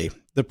improperly.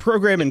 The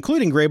program,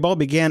 including gray ball,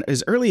 began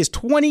as early as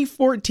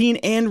 2014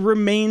 and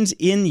remains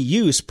in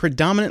use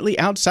predominantly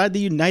outside the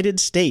United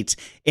States,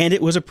 and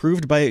it was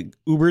approved by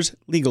Uber's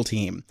legal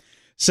team.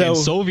 So and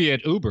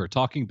Soviet Uber,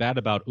 talking bad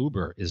about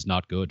Uber is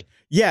not good.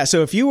 Yeah,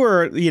 so if you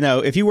were,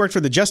 if you worked for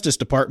the Justice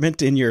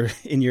Department in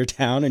your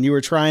town and you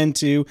were trying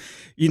to,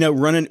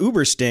 run an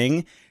Uber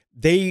sting,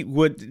 they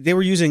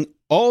were using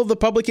all the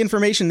public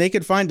information they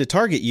could find to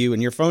target you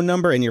and your phone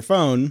number and your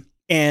phone,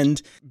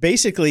 and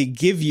basically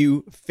give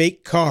you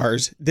fake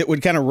cars that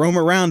would kind of roam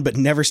around but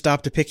never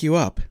stop to pick you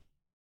up.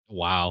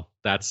 Wow,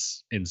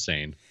 that's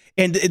insane.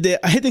 And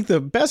I think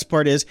the best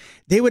part is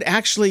they would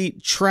actually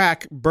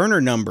track burner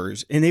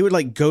numbers, and they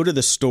would go to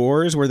the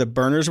stores where the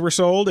burners were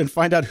sold and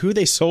find out who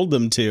they sold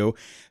them to.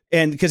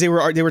 And because they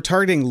were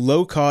targeting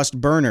low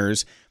cost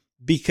burners,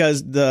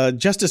 because the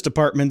justice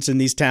departments in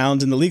these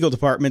towns and the legal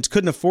departments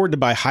couldn't afford to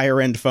buy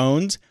higher end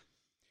phones.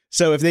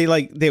 So if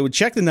they would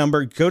check the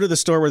number, go to the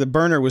store where the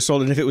burner was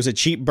sold, and if it was a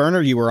cheap burner,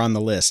 you were on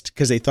the list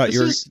because they thought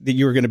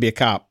you were going to be a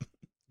cop.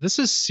 This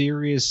is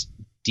serious,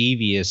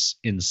 devious,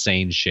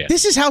 insane shit.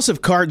 This is House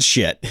of Cards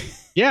shit.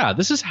 Yeah,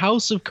 this is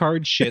House of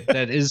Cards shit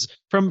that is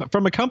from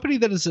a company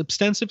that is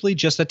ostensibly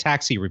just a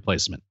taxi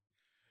replacement.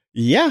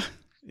 Yeah.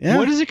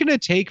 What is it going to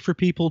take for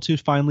people to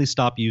finally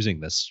stop using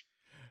this?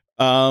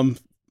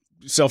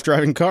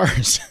 Self-driving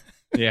cars.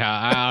 Yeah,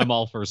 I'm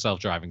all for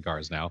self-driving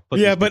cars now.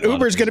 But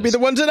Uber's going to be the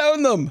ones that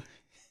own them.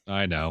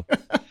 I know.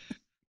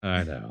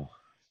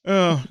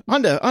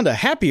 On to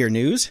happier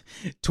news.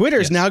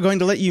 Twitter is now going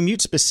to let you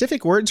mute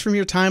specific words from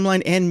your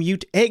timeline and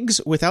mute eggs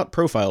without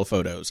profile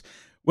photos.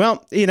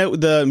 Well,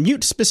 the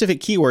mute specific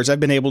keywords I've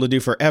been able to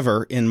do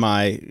forever in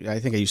I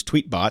think I use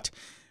Tweetbot.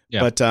 Yeah.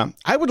 But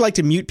I would like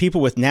to mute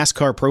people with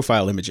NASCAR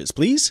profile images,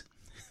 please.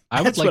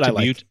 I would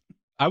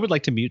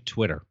like to mute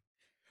Twitter.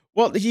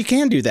 Well, you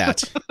can do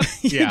that.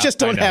 You just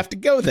don't have to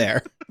go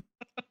there.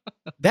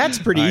 That's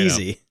pretty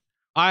easy.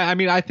 I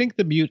mean, I think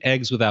the mute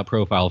eggs without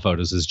profile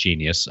photos is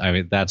genius. I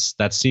mean,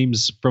 that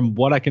seems, from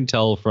what I can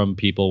tell from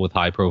people with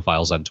high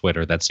profiles on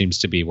Twitter, that seems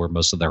to be where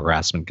most of the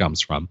harassment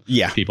comes from.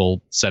 Yeah.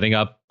 People setting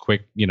up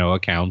quick,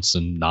 accounts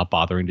and not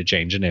bothering to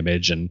change an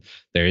image. And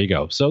there you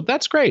go. So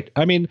that's great.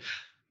 I mean,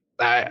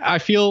 I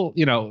feel,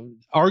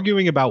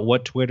 arguing about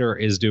what Twitter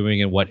is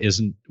doing and what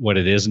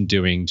it isn't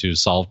doing to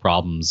solve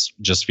problems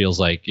just feels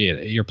like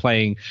you're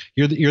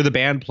the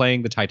band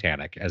playing the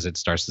Titanic as it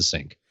starts to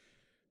sink.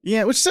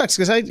 Yeah, which sucks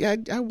because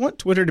I want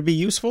Twitter to be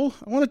useful.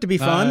 I want it to be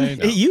fun.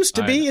 It used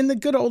to be in the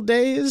good old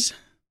days.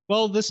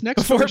 Well, this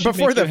next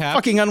before the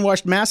fucking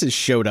unwashed masses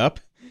showed up.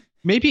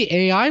 Maybe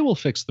AI will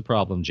fix the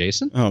problem,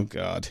 Jason. Oh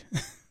God.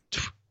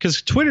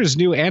 Because Twitter's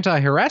new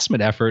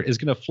anti-harassment effort is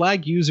going to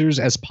flag users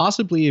as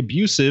possibly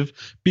abusive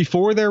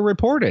before they're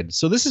reported.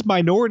 So this is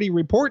Minority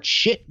Report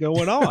shit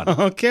going on.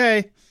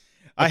 Okay.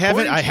 I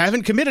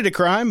haven't committed a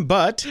crime,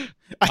 but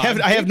I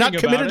have not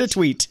committed a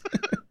tweet.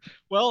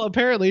 Well,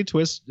 apparently,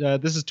 this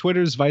is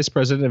Twitter's vice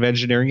president of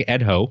engineering,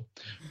 Ed Ho,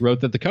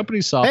 wrote that the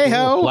company's software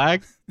will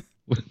flag.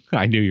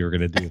 I knew you were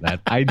going to do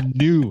that. I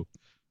knew.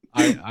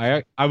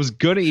 I was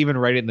going to even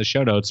write it in the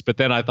show notes, but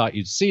then I thought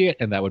you'd see it,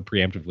 and that would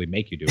preemptively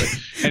make you do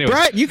it. Anyway,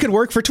 Brett, you can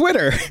work for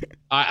Twitter.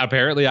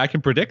 Apparently, I can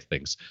predict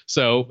things.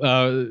 So,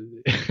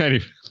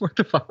 anyway, where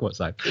the fuck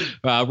was I?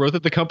 Wrote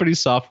that the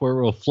company's software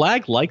will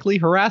flag likely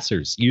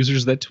harassers,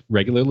 users that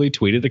regularly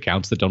tweeted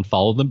accounts that don't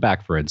follow them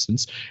back, for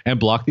instance, and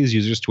block these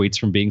users' tweets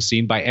from being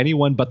seen by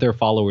anyone but their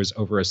followers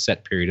over a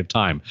set period of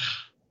time.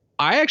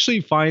 I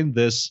actually find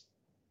this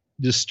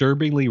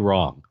disturbingly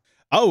wrong.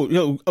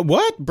 Oh,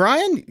 what?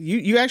 Brian,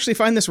 you actually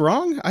find this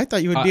wrong? I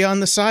thought you would be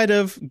on the side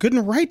of good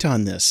and right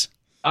on this.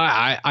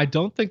 I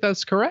don't think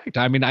that's correct.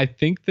 I mean, I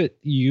think that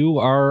you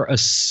are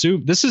this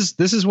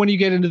is when you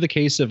get into the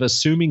case of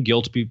assuming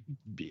guilt.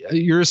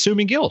 You're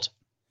assuming guilt,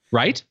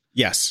 right?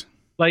 Yes.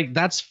 Like,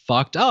 that's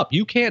fucked up.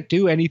 You can't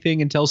do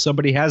anything until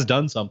somebody has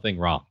done something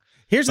wrong.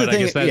 Here's the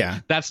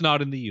thing. That's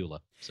not in the EULA.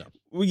 So.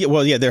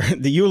 Well, yeah, the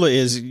EULA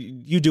is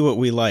you do what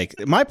we like.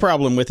 My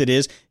problem with it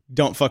is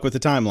don't fuck with the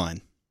timeline.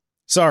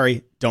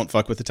 Sorry, don't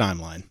fuck with the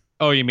timeline.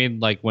 Oh, you mean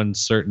like when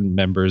certain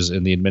members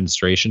in the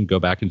administration go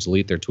back and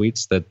delete their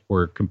tweets that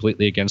were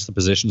completely against the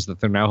positions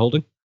that they're now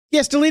holding?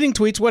 Yes, deleting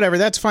tweets, whatever,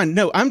 that's fine.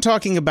 No, I'm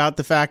talking about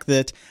the fact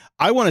that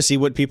I want to see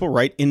what people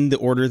write in the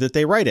order that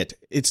they write it.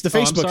 It's the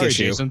Facebook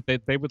issue. Jason.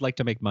 They would like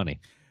to make money.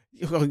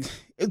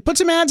 Put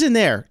some ads in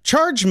there.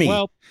 Charge me.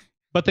 Well,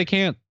 but they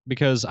can't,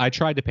 because I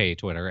tried to pay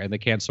Twitter and they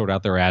can't sort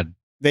out their ad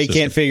They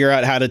system. Can't figure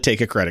out how to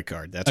take a credit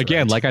card. That's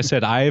Again, right. Like I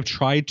said, I have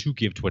tried to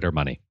give Twitter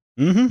money.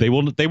 Mm-hmm.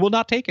 They will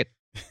not take it.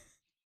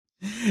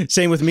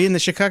 Same with me in the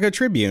Chicago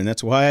Tribune.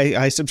 That's why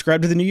I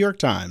subscribe to the New York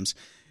Times.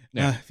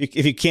 Yeah.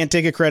 If you can't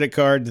take a credit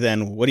card,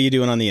 then what are you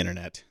doing on the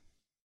internet?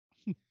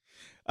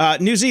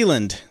 New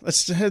Zealand.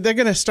 They're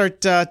going to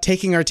start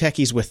taking our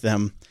techies with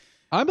them.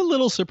 I'm a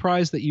little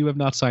surprised that you have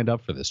not signed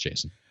up for this,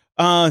 Jason.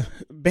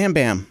 Bam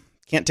Bam.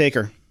 Can't take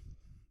her.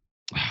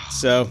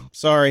 So,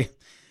 sorry.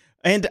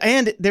 And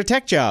they're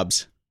tech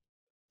jobs.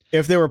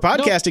 If there were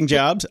podcasting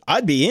jobs,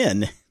 I'd be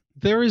in.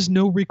 There is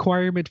no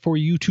requirement for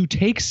you to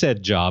take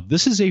said job.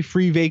 This is a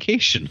free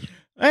vacation.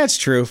 That's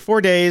true.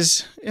 4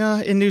 days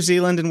in New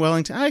Zealand and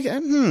Wellington.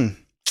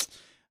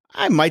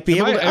 I might be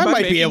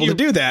able to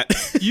do that.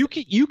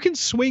 You can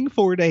swing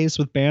 4 days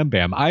with Bam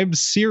Bam. I'm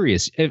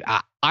serious.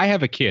 I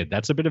have a kid.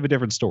 That's a bit of a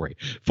different story.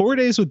 4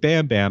 days with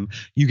Bam Bam,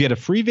 you get a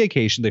free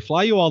vacation. They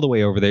fly you all the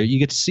way over there. You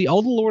get to see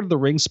all the Lord of the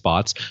Rings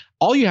spots.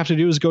 All you have to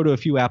do is go to a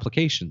few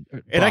applications.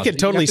 And I can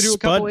totally do a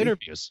couple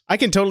interviews. I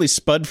can totally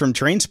spud from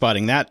Train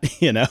Spotting that,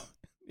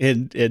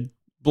 and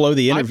blow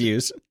the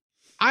interviews.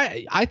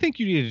 I think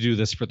you need to do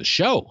this for the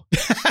show.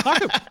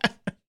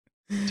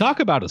 Talk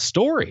about a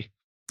story.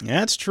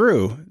 That's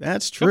true.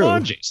 Come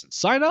on, Jason,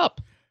 sign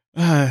up.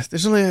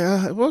 There's only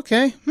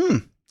okay.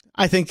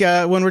 I think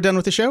when we're done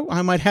with the show,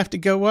 I might have to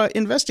go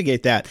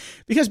investigate that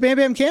because Bam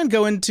Bam can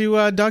go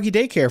into doggy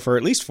daycare for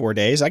at least 4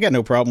 days. I got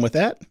no problem with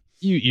that.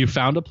 You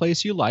found a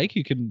place you like.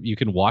 You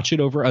can watch it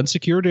over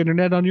unsecured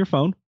internet on your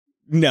phone.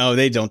 No,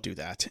 they don't do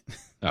that.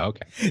 Oh,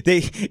 okay.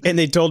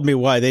 They told me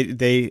why.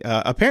 They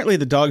apparently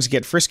the dogs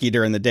get frisky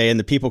during the day, and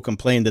the people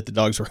complained that the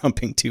dogs were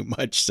humping too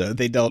much, so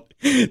they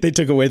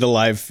took away the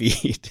live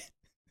feed.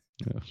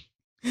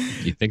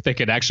 You think they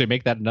could actually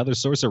make that another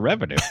source of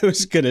revenue? I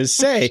was gonna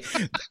say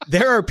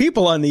there are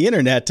people on the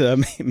internet,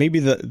 maybe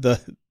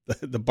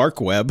the bark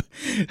web,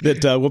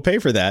 that will pay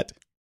for that.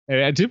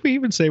 Did we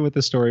even say what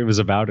this story was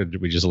about, or did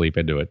we just leap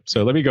into it?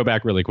 So let me go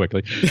back really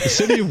quickly. The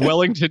city of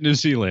Wellington, New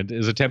Zealand,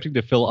 is attempting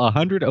to fill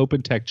 100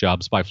 open tech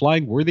jobs by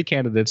flying worthy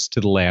candidates to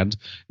the land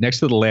next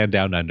to the land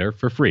down under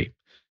for free.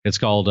 It's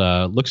called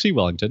Look See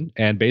Wellington,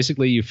 and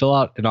basically you fill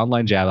out an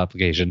online job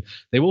application.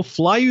 They will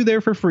fly you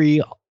there for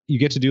free. You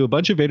get to do a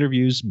bunch of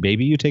interviews.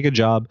 Maybe you take a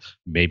job.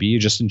 Maybe you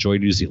just enjoy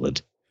New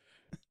Zealand.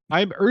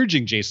 I'm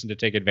urging Jason to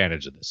take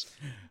advantage of this.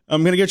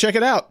 I'm going to go check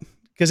it out.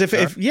 Because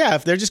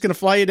if they're just going to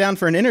fly you down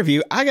for an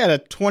interview, I got a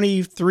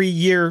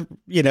 23-year,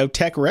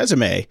 tech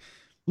resume.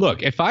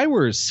 Look, if I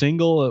were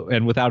single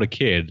and without a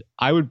kid,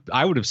 I would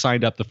have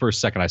signed up the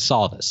first second I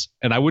saw this,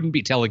 and I wouldn't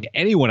be telling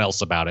anyone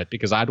else about it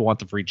because I'd want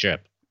the free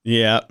trip.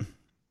 Yeah.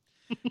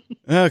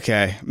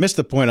 Okay. Missed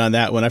the point on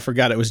that one. I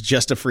forgot it was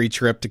just a free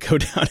trip to go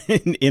down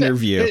and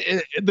interview.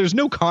 There's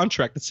no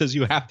contract that says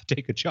you have to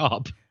take a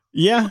job.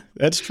 Yeah,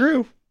 that's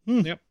true.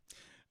 Yep.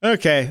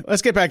 Okay,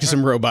 let's get back to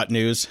some robot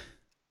news.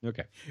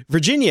 Okay.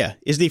 Virginia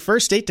is the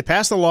first state to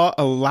pass a law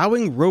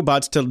allowing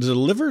robots to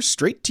deliver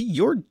straight to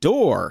your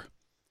door.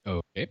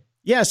 Okay.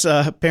 Yes,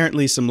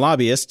 apparently some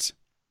lobbyists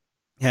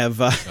have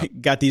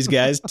got these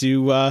guys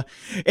to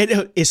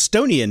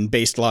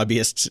Estonian-based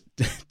lobbyists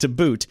to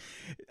boot.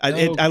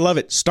 I love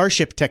it.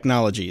 Starship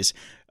Technologies.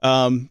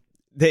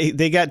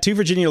 They got 2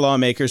 Virginia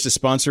lawmakers to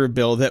sponsor a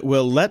bill that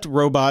will let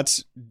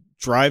robots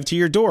drive to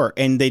your door,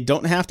 and they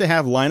don't have to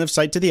have line of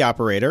sight to the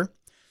operator.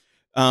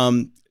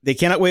 They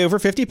cannot weigh over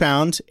 50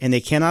 pounds, and they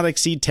cannot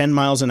exceed 10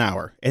 miles an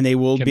hour. And they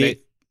will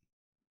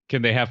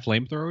Can they have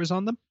flamethrowers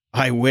on them?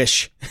 I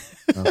wish.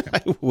 Okay.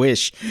 I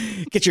wish.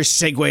 Get your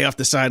Segway off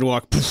the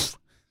sidewalk. Poof.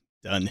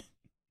 Done.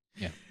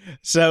 Yeah.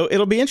 So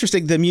it'll be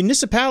interesting. The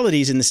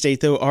municipalities in the state,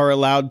 though, are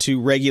allowed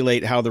to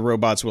regulate how the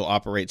robots will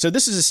operate. So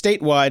this is a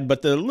statewide,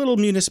 but the little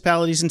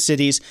municipalities and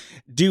cities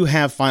do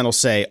have final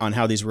say on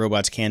how these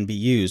robots can be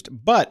used.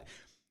 But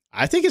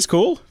I think it's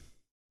cool.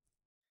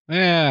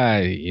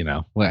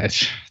 The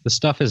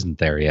stuff isn't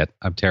there yet.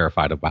 I'm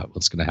terrified about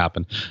what's going to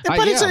happen.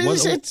 But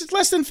it's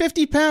less than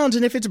 50 pounds,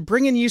 and if it's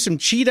bringing you some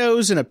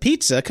Cheetos and a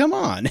pizza, come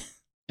on.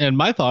 And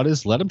my thought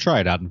is, let them try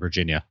it out in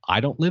Virginia.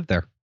 I don't live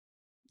there.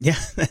 Yeah,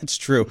 that's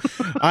true.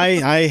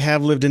 I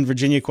have lived in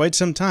Virginia quite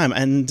some time,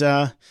 and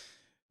the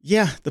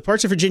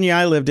parts of Virginia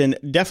I lived in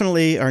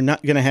definitely are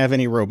not going to have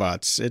any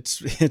robots.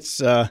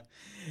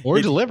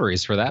 Or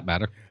deliveries, for that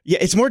matter. Yeah,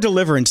 it's more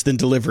deliverance than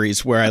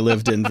deliveries where I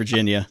lived in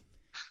Virginia.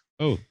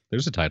 Oh,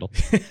 there's a title.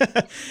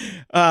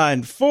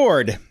 And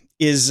Ford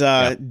is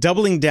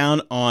doubling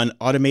down on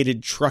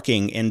automated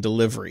trucking and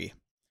delivery.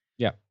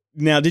 Yeah.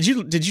 Now, did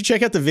you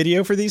check out the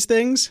video for these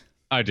things?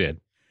 I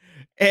did.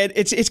 And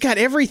it's got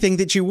everything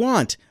that you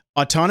want.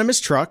 Autonomous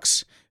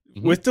trucks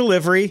with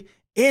delivery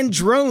and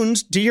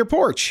drones to your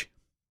porch.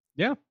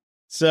 Yeah.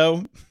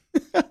 So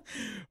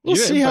we'll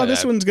see how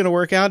this one's going to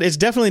work out. It's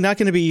definitely not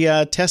going to be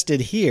tested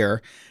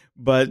here,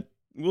 but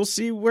we'll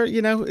see where,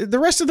 the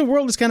rest of the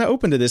world is kind of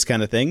open to this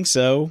kind of thing.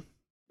 So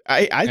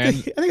I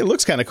think it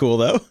looks kind of cool,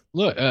 though.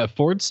 Look,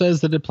 Ford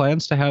says that it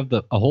plans to have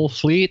a whole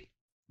fleet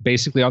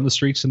basically on the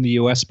streets in the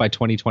U.S. by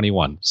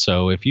 2021.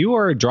 So if you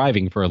are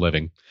driving for a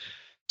living,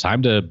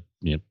 time to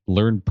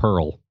learn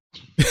Perl.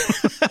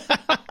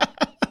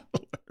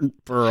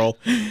 Perl.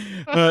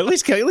 At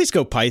least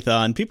go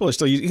Python. People are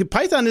still using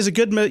Python. Is a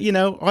good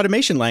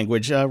automation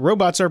language.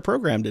 Robots are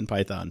programmed in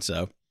Python.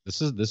 So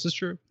this is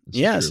true.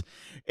 Yes. Is true.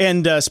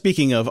 And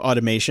speaking of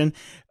automation,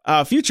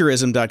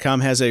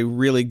 Futurism.com has a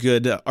really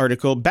good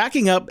article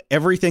backing up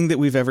everything that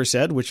we've ever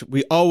said, which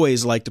we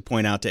always like to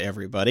point out to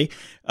everybody.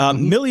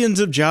 Millions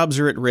of jobs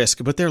are at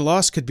risk, but their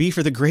loss could be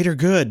for the greater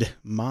good.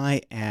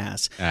 My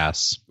ass.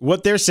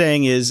 What they're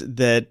saying is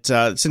that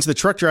since the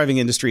truck driving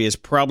industry is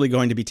probably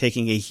going to be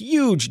taking a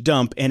huge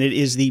dump, and it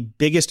is the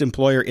biggest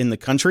employer in the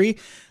country,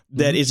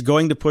 that is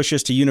going to push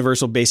us to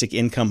universal basic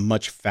income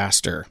much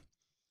faster.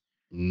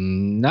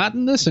 Not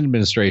in this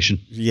administration.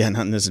 Yeah,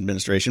 not in this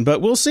administration, but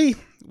we'll see.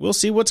 We'll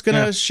see what's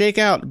going to shake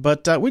out.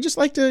 But we just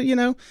like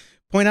to,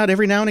 point out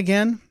every now and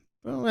again.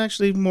 Well,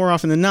 actually, more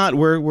often than not,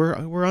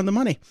 we're on the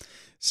money.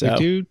 So we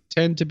do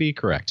tend to be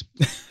correct.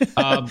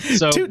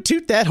 So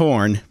toot that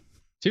horn.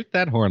 Toot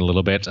that horn a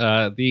little bit.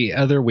 The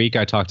other week,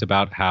 I talked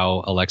about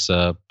how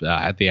Alexa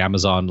at the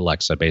Amazon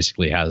Alexa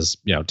basically has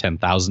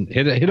 10,000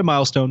 hit a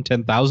milestone,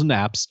 10,000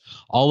 apps,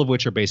 all of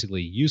which are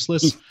basically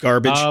useless,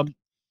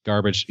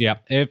 Garbage. Yeah.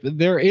 If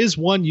there is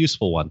one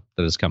useful one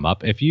that has come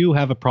up, if you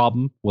have a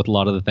problem with a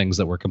lot of the things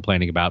that we're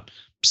complaining about,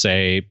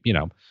 say,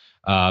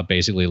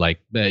 basically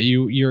like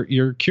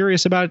you're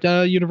curious about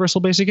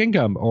universal basic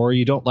income, or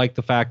you don't like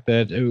the fact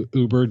that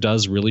Uber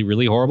does really,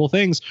 really horrible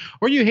things,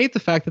 or you hate the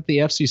fact that the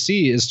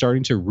FCC is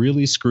starting to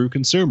really screw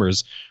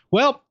consumers.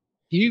 Well,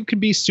 you can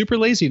be super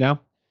lazy now.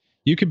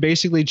 You can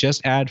basically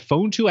just add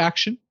phone to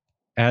action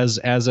as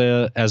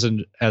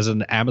an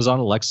Amazon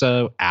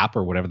Alexa app,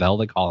 or whatever the hell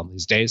they call them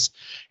these days,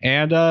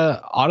 and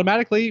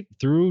automatically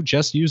through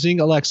just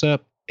using Alexa,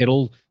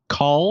 it'll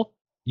call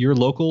your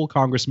local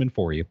congressman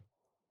for you.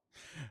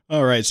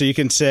 All right, so you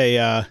can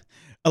say,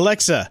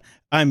 Alexa,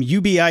 I'm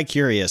UBI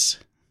curious.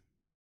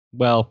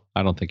 Well,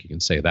 I don't think you can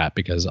say that,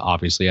 because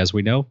obviously, as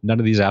we know, none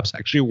of these apps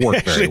actually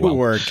work very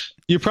well.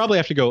 You probably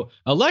have to go,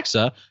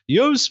 Alexa,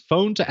 use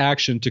phone to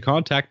action to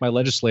contact my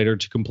legislator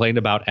to complain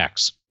about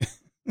X.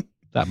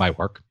 That might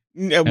work.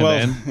 Yeah,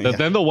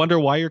 then they'll wonder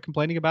why you're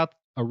complaining about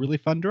a really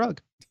fun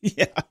drug.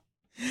 Yeah.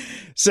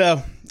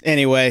 So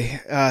anyway,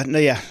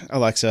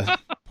 Alexa,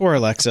 poor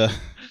Alexa.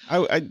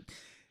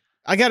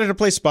 I got her to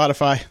play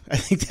Spotify. I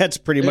think that's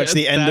pretty much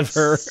the end of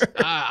her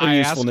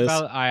usefulness.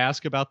 I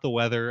ask about the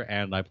weather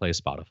and I play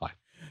Spotify.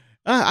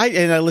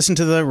 I listen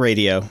to the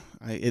radio.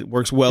 It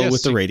works well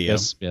with the radio.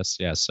 Yes.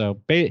 So,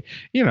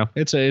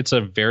 it's a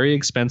very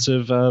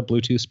expensive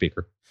Bluetooth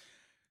speaker.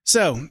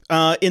 So,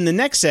 in the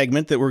next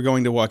segment that we're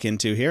going to walk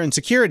into here, in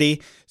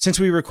security, since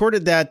we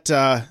recorded that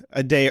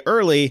a day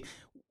early,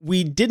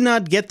 we did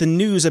not get the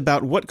news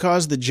about what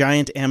caused the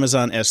giant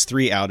Amazon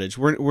S3 outage.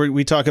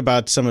 We talk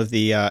about some of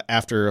the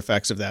after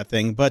effects of that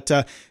thing, but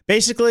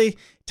basically,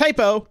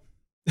 typo.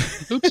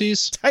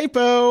 Oopsies.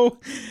 Typo.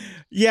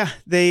 Yeah,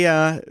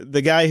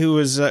 the guy who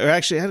was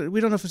actually,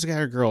 we don't know if it's a guy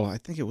or a girl. I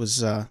think it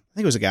was a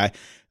guy.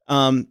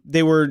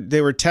 They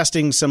were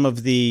testing some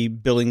of the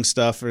billing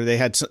stuff, or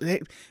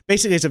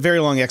basically it's a very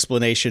long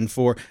explanation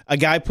for a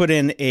guy put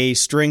in a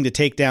string to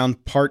take down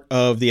part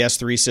of the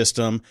S3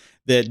 system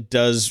that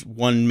does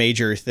one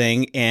major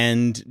thing,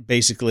 and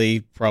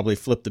basically probably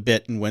flipped the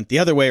bit and went the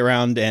other way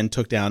around and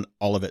took down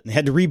all of it and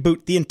had to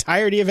reboot the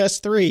entirety of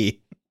S3.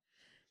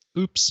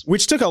 Oops.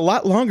 Which took a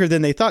lot longer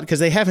than they thought, because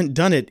they haven't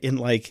done it in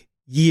like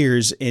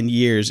years and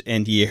years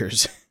and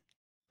years.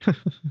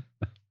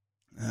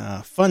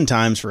 Fun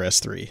times for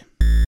S3.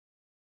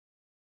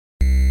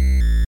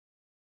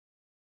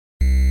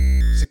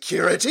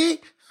 Security?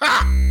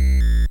 Ha!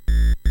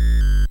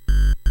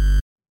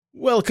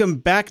 Welcome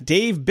back,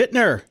 Dave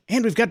Bittner.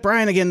 And we've got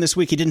Brian again this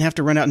week. He didn't have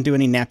to run out and do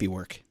any nappy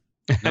work.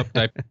 Nope,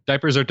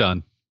 diapers are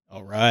done.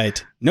 All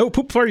right. No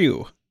poop for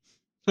you.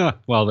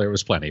 Well, there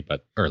was plenty,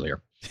 but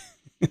earlier.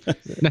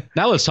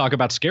 Now let's talk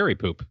about scary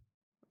poop.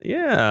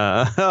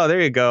 Yeah. Oh,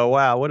 there you go.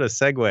 Wow. What a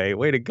segue.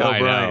 Way to go, I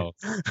Brian. Know.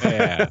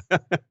 Yeah.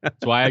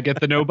 That's why I get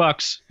the no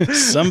bucks.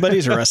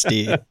 Somebody's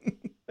rusty.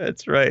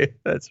 That's right.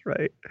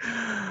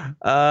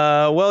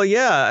 Well,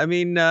 yeah. I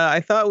mean,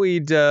 I thought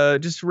we'd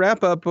just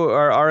wrap up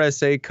our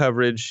RSA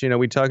coverage.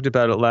 We talked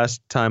about it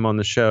last time on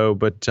the show,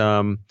 but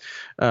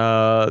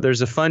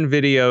there's a fun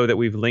video that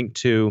we've linked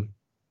to.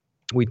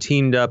 We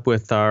teamed up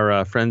with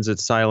our friends at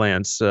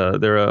Cylance.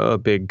 They're a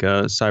big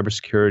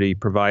cybersecurity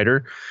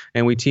provider,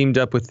 and we teamed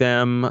up with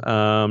them.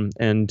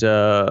 And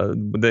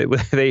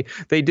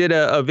they did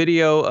a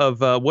video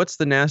of what's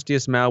the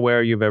nastiest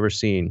malware you've ever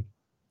seen.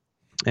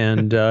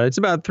 And it's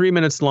about 3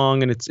 minutes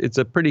long, and it's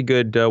a pretty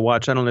good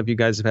watch. I don't know if you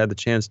guys have had the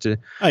chance to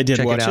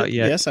check watch it out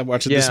yet. Yes, I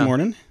watched it this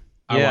morning.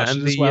 I watched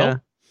it as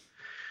well.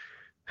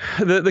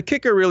 The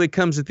kicker really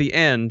comes at the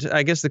end.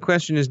 I guess the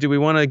question is, do we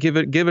want to give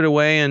it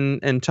away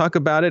and talk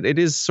about it? It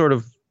is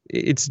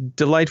it's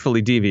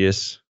delightfully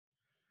devious.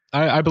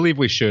 I believe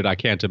we should. I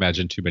can't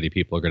imagine too many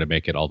people are going to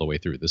make it all the way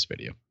through this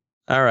video.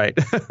 All right.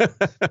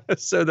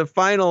 So the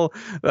final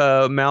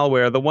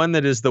malware, the one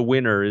that is the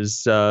winner,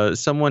 is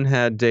someone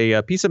had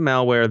a piece of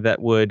malware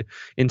that would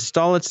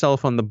install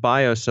itself on the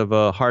BIOS of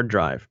a hard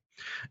drive.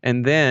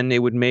 and then it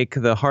would make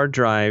the hard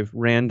drive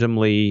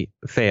randomly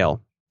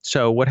fail.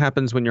 So what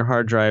happens when your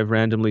hard drive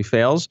randomly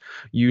fails?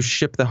 You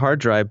ship the hard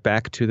drive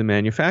back to the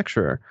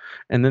manufacturer,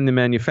 and then the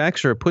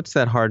manufacturer puts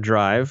that hard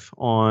drive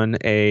on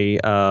a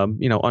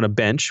on a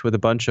bench with a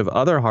bunch of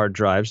other hard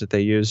drives that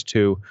they use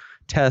to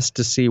test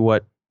to see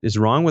what is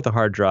wrong with the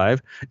hard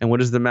drive. And what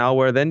does the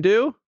malware then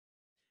do?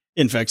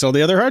 Infects all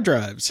the other hard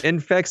drives.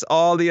 Infects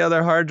all the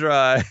other hard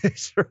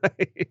drives.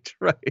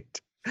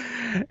 Right.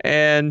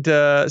 And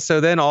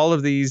so then all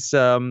of these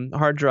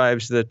hard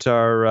drives that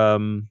are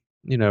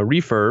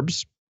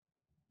refurbs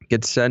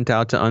get sent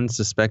out to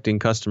unsuspecting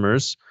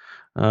customers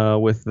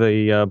with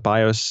the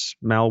BIOS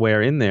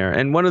malware in there.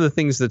 And one of the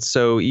things that's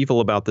so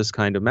evil about this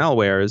kind of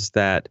malware is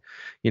that,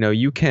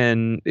 you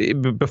can,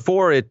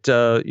 before it,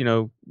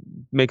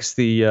 makes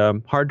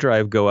the hard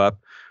drive go up,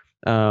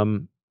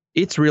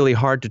 it's really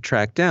hard to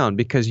track down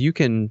because you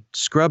can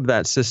scrub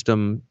that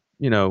system,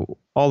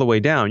 all the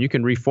way down. You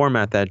can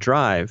reformat that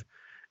drive,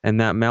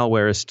 and that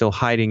malware is still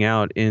hiding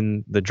out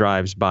in the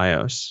drive's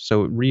BIOS.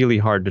 So really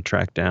hard to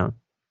track down.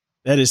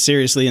 That is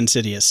seriously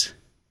insidious.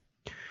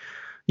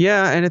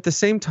 Yeah, and at the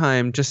same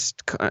time,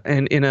 just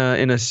and in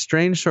a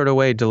strange sort of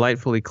way,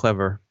 delightfully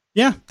clever.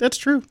 Yeah, that's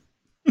true.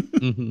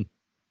 Mm-hmm.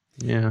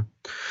 Yeah.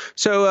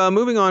 So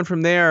moving on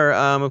from there,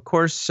 of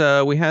course,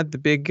 we had the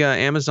big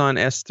Amazon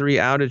S3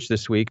 outage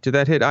this week. Did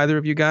that hit either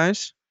of you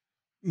guys?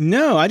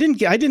 No, I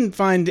didn't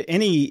find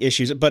any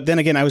issues. But then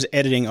again, I was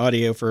editing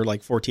audio for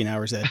like 14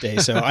 hours that day,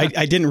 so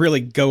I didn't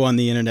really go on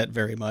the internet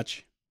very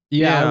much.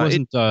 Yeah, I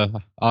wasn't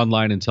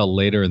online until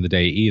later in the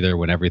day either,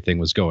 when everything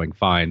was going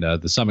fine.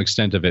 The some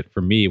extent of it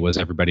for me was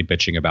everybody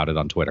bitching about it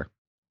on Twitter.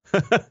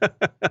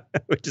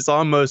 Which is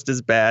almost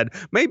as bad,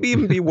 maybe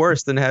even be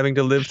worse than having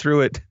to live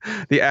through it,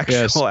 the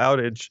actual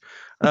outage.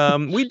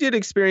 We did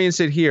experience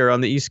it here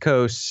on the East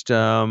Coast.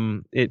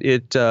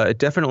 It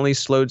definitely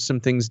slowed some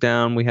things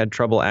down. We had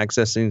trouble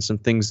accessing some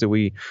things that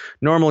we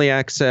normally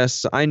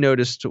access. I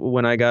noticed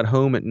when I got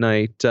home at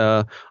night,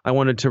 I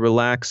wanted to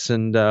relax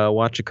and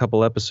watch a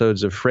couple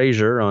episodes of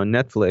Frasier on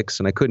Netflix,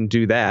 and I couldn't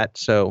do that.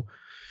 So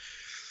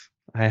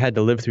I had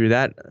to live through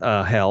that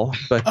hell.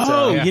 But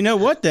you know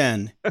what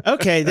then?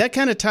 Okay, that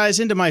kind of ties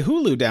into my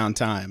Hulu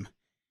downtime.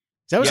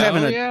 I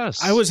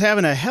was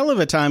having a hell of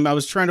a time. I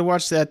was trying to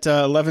watch that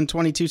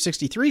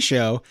 11/22/63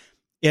 show,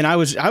 and I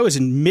was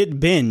in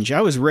mid binge.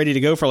 I was ready to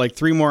go for like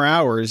 3 more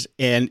hours,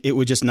 and it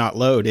would just not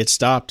load. It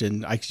stopped,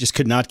 and I just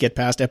could not get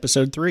past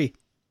episode 3.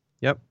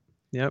 Yep.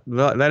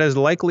 That is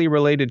likely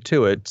related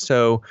to it.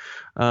 So,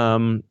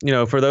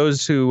 for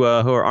those who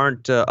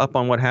aren't up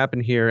on what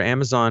happened here,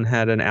 Amazon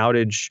had an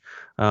outage,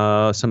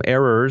 some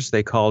errors,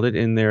 they called it,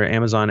 in their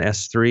Amazon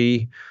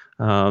S3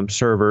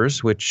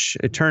 servers, which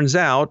it turns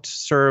out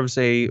serves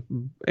a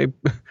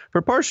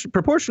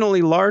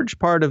proportionally large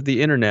part of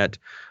the internet,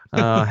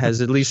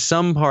 has at least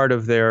some part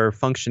of their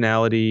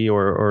functionality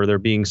or they're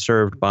being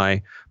served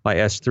by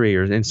S3,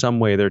 or in some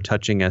way they're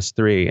touching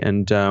S3.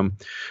 And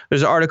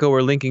there's an article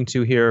we're linking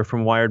to here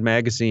from Wired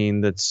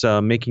Magazine that's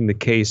making the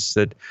case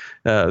that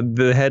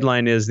the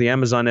headline is "The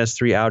Amazon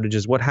S3 outage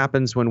is what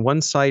happens when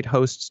one site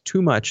hosts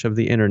too much of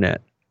the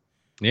internet."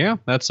 Yeah,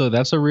 that's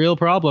a real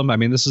problem. I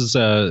mean, this is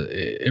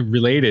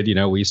related.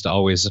 We used to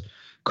always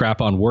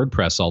crap on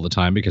WordPress all the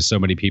time because so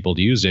many people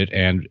use it,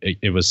 and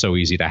it was so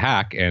easy to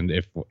hack. And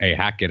if a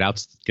hack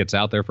gets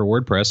out there for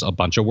WordPress, a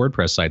bunch of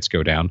WordPress sites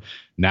go down.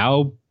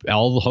 Now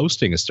all the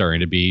hosting is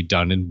starting to be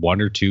done in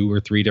 1 or 2 or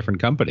 3 different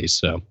companies.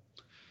 So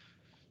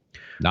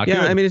not good.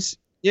 I mean, it's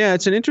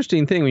an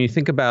interesting thing when you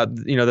think about,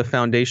 the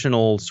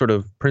foundational sort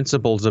of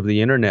principles of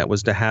the internet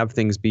was to have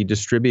things be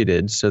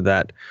distributed so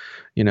that,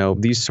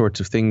 these sorts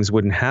of things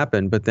wouldn't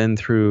happen. But then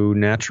through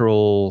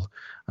natural,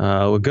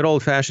 good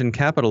old fashioned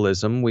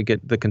capitalism, we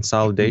get the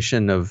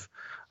consolidation of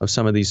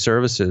some of these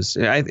services.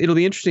 It'll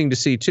be interesting to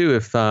see too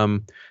if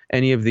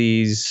any of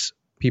these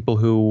people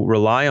who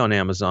rely on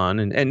Amazon,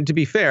 and to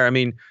be fair, I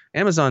mean,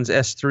 Amazon's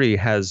S3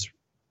 has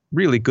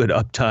really good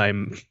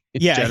uptime.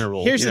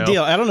 General, here's the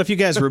deal. I don't know if you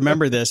guys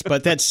remember this,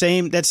 but that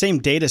same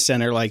data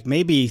center, like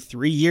maybe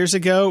 3 years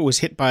ago, was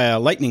hit by a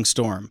lightning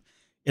storm,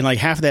 and like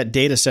half of that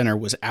data center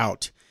was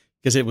out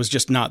because it was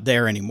just not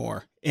there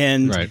anymore.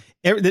 And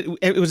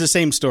it was the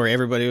same story.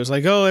 Everybody was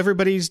like, "Oh,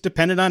 everybody's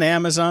dependent on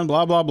Amazon."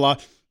 Blah blah blah.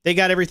 They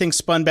got everything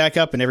spun back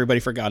up, and everybody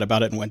forgot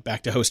about it and went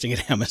back to hosting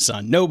at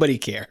Amazon. Nobody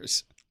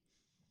cares.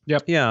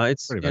 Yep. Yeah,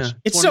 it's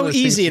so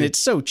easy and it's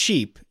so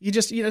cheap. You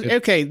just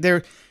okay,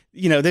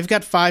 they've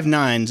got 5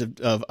 nines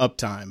of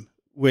uptime,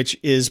 which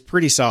is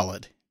pretty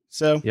solid.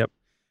 So yep.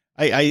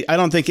 I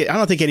don't think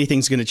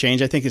anything's going to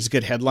change. I think it's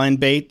good headline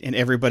bait, and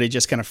everybody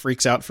just kind of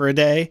freaks out for a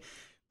day.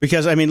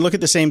 Because, I mean, look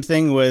at the same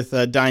thing with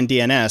Dyn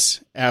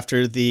DNS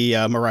after the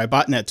Mirai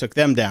botnet took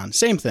them down.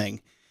 Same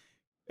thing.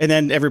 And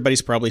then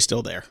everybody's probably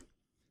still there.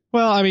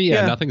 Well, I mean,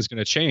 nothing's going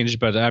to change.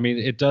 But, I mean,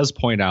 it does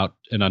point out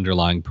an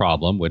underlying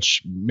problem,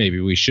 which maybe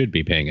we should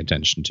be paying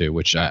attention to,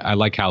 which I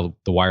like how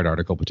the Wired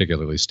article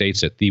particularly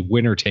states it. The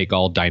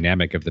winner-take-all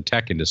dynamic of the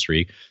tech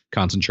industry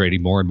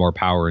concentrating more and more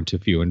power into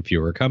fewer and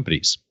fewer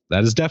companies.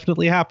 That is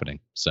definitely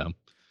happening. So,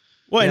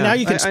 Well, and now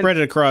you can spread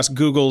it across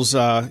Google's,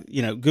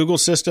 Google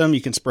system.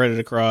 You can spread it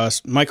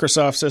across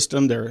Microsoft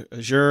system, their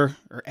Azure,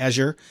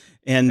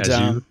 and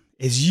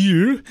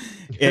Azure,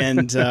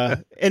 and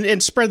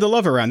spread the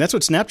love around. That's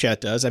what Snapchat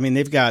does. I mean,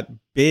 they've got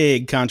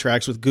big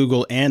contracts with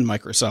Google and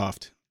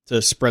Microsoft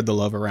to spread the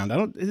love around.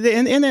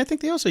 And I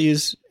think they also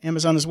use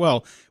Amazon as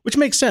well, which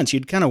makes sense.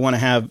 You'd kind of want to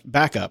have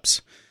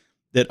backups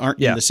that aren't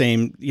in the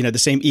same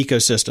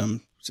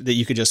ecosystem, so that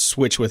you could just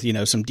switch with,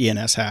 some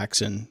DNS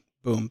hacks and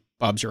boom,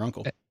 Bob's your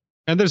uncle.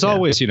 And there's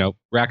always,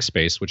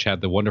 Rackspace, which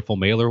had the wonderful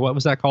mailer. What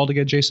was that called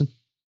again, Jason?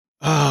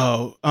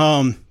 Oh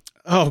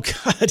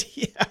God,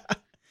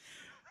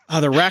 yeah.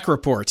 The Rack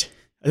Report.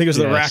 I think it was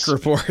the Rack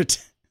Report.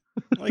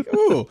 Like,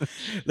 ooh,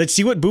 let's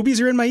see what boobies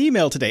are in my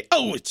email today.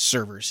 Oh, it's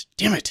servers.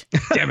 Damn it.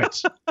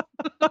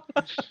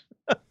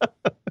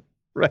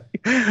 Right.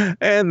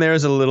 And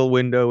there's a little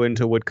window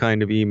into what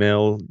kind of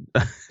email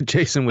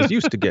Jason was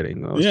used to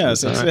getting.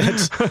 Yes.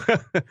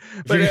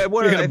 But you're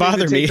going to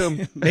bother me.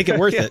 Make it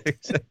worth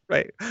it.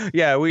 Right.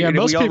 Yeah.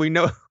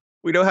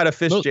 We know how to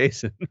fish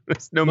Jason.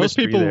 There's no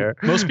mystery there.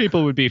 Most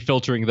people would be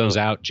filtering those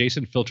out.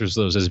 Jason filters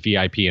those as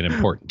VIP and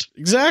important.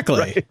 Exactly.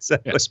 Right,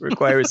 exactly. Yes.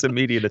 Requires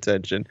immediate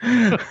attention.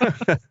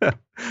 But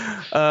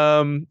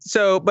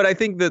I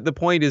think that the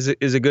point is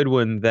a good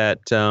one,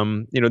 that,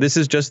 this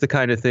is just the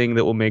kind of thing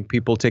that will make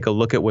people take a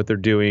look at what they're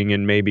doing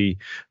and maybe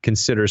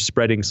consider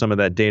spreading some of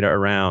that data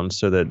around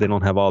so that they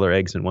don't have all their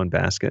eggs in one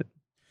basket.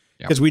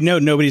 Because we know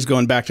nobody's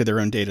going back to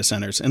their own data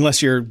centers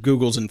unless you're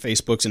Googles and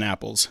Facebooks and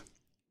Apples.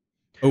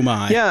 Oh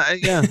my. Yeah.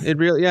 It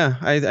really,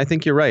 I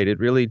think you're right. It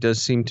really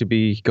does seem to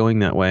be going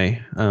that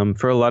way,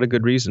 for a lot of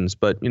good reasons.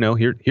 But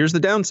here's the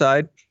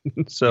downside.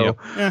 So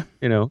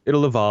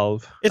it'll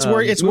evolve.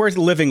 It's worth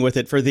living with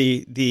it for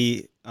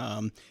the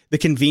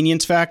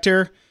convenience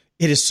factor.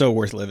 It is so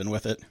worth living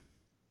with it.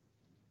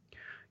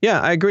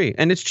 Yeah, I agree,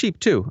 and it's cheap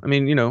too. I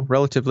mean,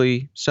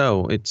 relatively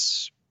so.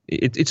 It's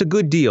a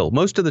good deal.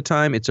 Most of the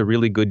time, it's a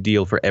really good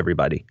deal for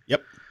everybody.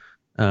 Yep.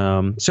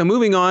 So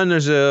moving on,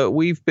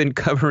 we've been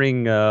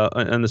covering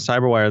on the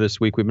Cyberwire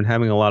this week. We've been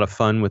having a lot of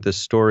fun with this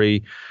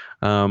story.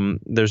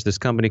 There's this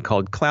company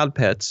called Cloud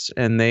Pets,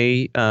 and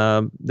they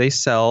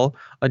sell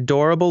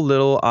adorable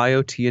little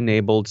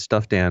IoT-enabled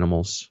stuffed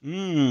animals.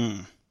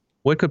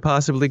 What could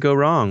possibly go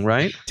wrong,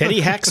 right? Teddy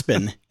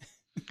Hackspin.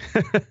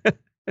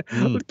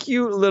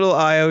 Cute little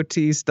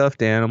IoT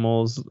stuffed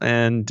animals,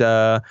 and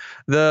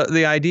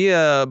the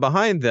idea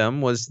behind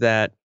them was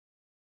that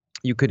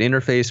you could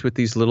interface with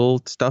these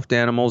little stuffed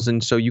animals,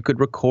 and so you could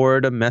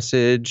record a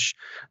message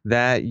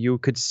that you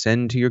could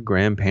send to your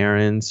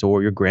grandparents,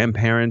 or your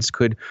grandparents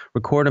could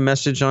record a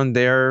message on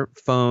their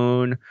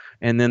phone,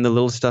 and then the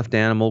little stuffed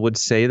animal would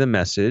say the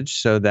message,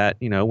 so that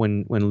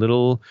when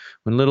little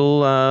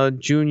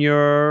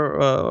Junior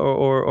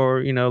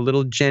or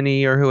little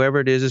Jenny or whoever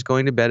it is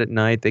going to bed at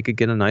night, they could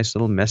get a nice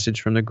little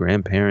message from their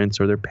grandparents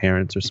or their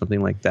parents or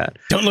something like that.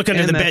 Don't look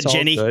under the bed,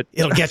 Jenny. Good.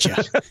 It'll get you.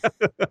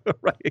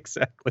 Right.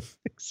 Exactly.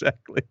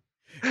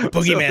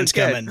 Boogeyman's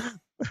coming.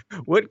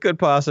 What could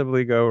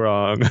possibly go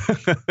wrong?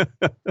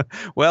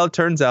 Well, it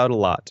turns out a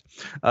lot.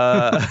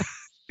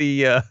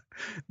 The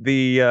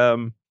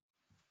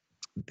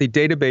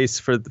database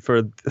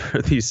for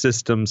these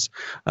systems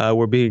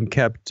were being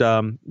kept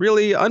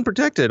really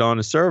unprotected on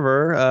a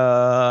server.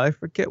 I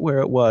forget where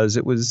it was.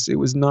 It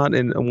was not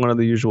in one of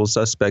the usual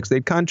suspects.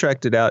 They'd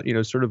contracted out,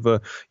 sort of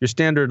your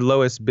standard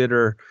lowest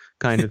bidder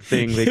kind of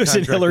thing. It was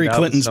in Hillary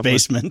Clinton's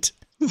basement.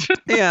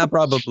 Yeah,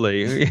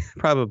 probably.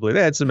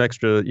 They had some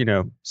extra,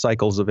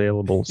 cycles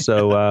available.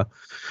 So,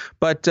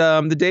 but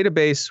the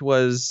database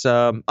was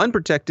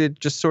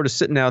unprotected, just sort of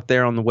sitting out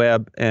there on the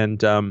web.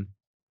 And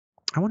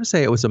I want to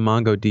say it was a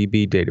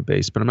MongoDB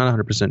database, but I'm not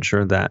 100% sure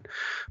of that.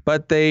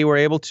 But they were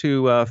able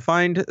to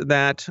find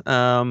that,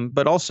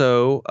 but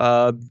also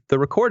the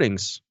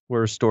recordings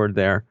were stored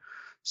there.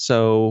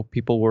 So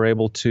people were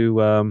able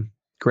to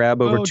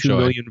grab over 2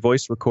 million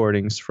voice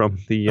recordings from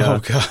the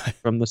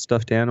from the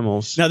stuffed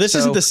animals. Now, this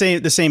isn't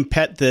the same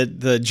pet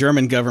that the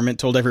German government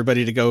told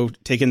everybody to go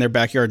take in their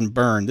backyard and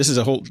burn. This is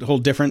a whole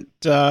different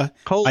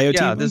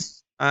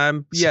IoT.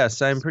 Yeah,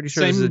 I'm pretty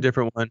sure this is a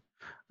different one.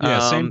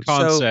 Yeah, same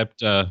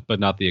concept, but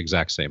not the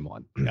exact same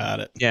one.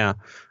 Got it. Yeah.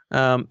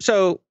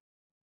 So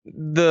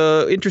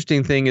the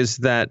interesting thing is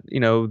that,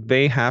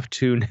 they have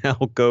to now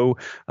go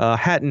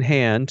hat in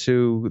hand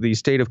to the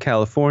state of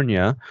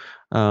California,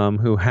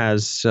 who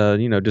has,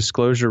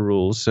 disclosure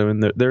rules. So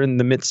they're in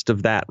the midst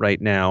of that right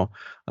now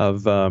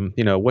of,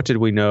 what did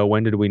we know?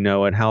 When did we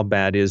know it? How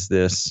bad is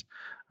this?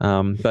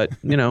 But,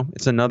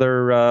 it's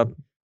another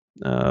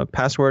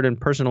password and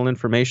personal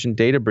information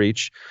data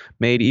breach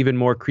made even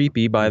more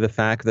creepy by the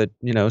fact that,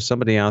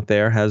 somebody out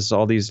there has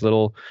all these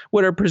little,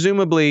 what are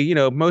presumably,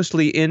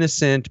 mostly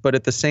innocent, but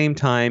at the same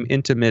time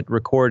intimate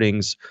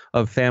recordings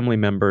of family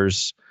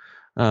members.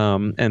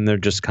 And they're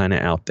just kind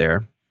of out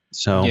there.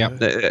 So,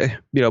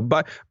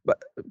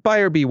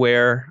 buyer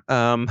beware.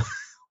 When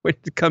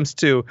it comes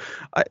to,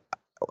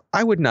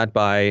 I would not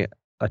buy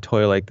a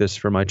toy like this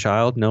for my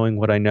child, knowing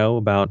what I know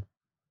about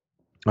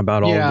all of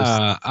this.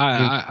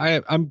 Yeah,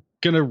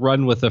 gonna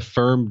run with a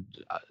firm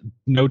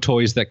no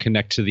toys that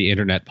connect to the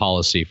internet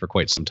policy for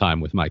quite some time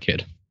with my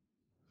kid.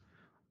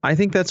 I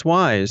think that's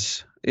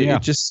wise. Yeah.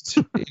 It just,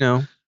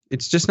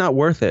 it's just not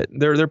worth it.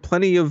 There are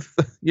plenty of,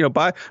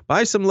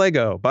 buy some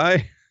Lego,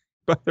 but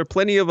there are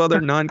plenty of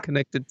other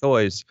non-connected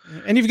toys.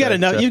 And you've got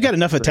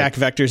enough attack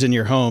vectors in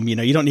your home.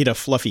 You don't need a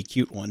fluffy,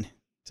 cute one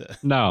to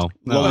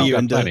blow you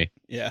into. Plenty.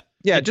 Yeah.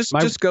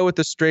 Just go with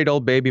the straight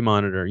old baby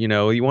monitor.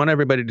 You want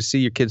everybody to see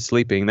your kids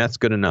sleeping. That's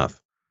good enough.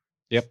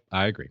 Yep,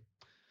 I agree.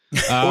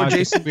 Or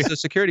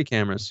Jason's security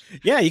cameras.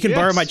 Yeah, you can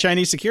borrow my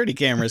Chinese security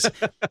cameras.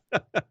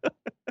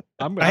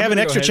 I have an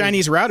extra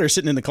Chinese router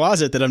sitting in the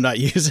closet that I'm not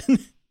using.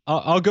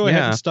 I'll go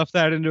ahead and stuff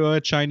that into a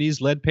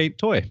Chinese lead paint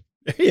toy.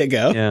 There you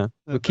go. Yeah,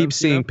 we'll keep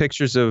seeing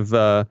pictures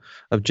of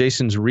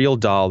Jason's real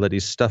doll that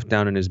he's stuffed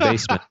down in his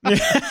basement.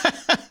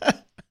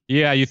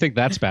 Yeah, you think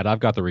that's bad?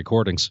 I've got the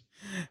recordings.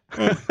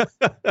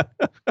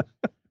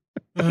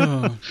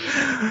 Oh.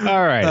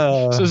 All right.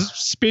 So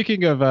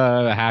speaking of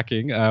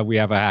hacking, we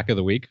have a hack of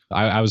the week.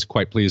 I was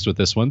quite pleased with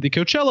this one. The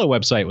Coachella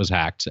website was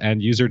hacked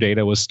and user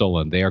data was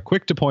stolen. They are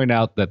quick to point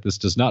out that this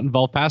does not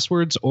involve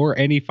passwords or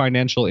any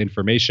financial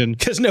information.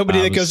 Because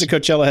nobody that goes to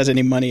Coachella has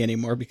any money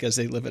anymore because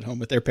they live at home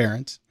with their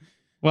parents.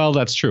 Well,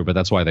 that's true, but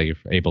that's why they're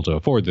able to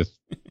afford the,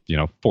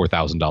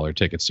 $4,000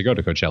 tickets to go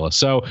to Coachella.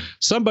 So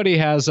somebody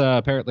has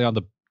apparently on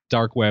the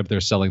dark web, they're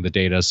selling the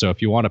data. So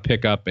if you want to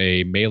pick up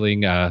a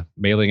mailing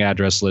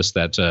address list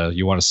that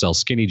you want to sell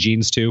skinny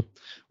jeans to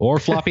or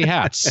floppy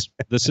hats,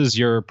 this is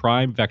your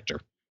prime vector.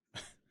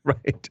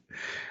 Right.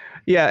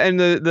 Yeah, and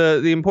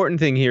the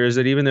important thing here is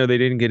that even though they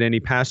didn't get any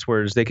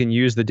passwords, they can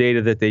use the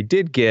data that they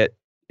did get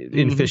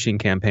in phishing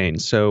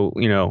campaigns. So,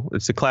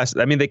 it's a class.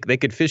 I mean, they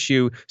could phish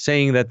you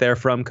saying that they're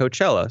from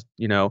Coachella.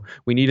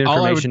 We need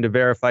information to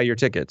verify your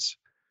tickets.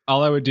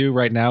 All I would do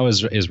right now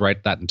is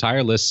write that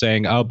entire list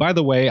saying, oh, by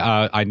the way,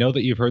 I know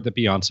that you've heard that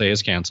Beyonce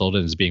is canceled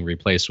and is being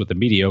replaced with the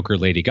mediocre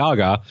Lady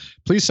Gaga.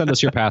 Please send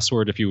us your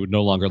password if you would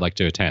no longer like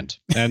to attend.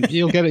 And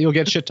you'll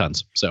get shit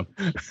tons. So,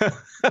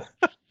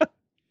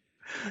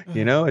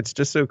 it's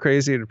just so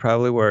crazy. It'd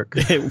probably work.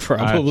 It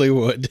probably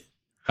would.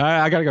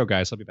 I got to go,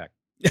 guys. I'll be back.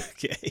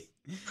 Okay.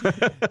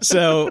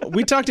 So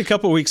we talked a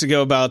couple weeks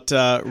ago about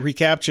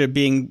reCAPTCHA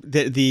being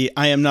the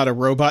I am not a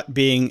robot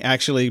being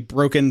actually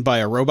broken by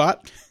a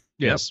robot.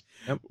 Yes.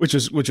 Yep. Which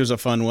was a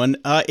fun one.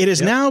 It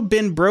has now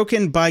been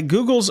broken by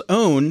Google's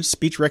own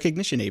speech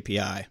recognition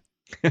API.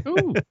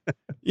 Ooh.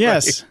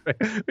 Yes.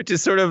 Right. Which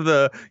is sort of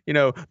the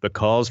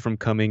calls from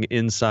coming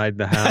inside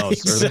the house.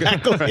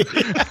 Exactly.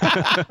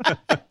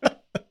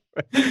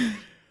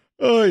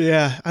 Oh,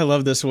 yeah. I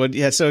love this one.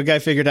 Yeah. So a guy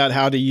figured out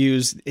how to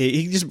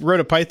he just wrote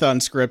a Python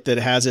script that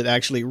has it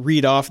actually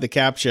read off the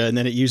CAPTCHA, and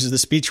then it uses the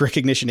speech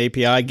recognition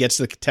API, gets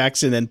the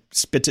text, and then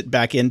spits it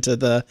back into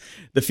the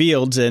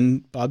fields.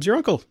 And Bob's your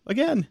uncle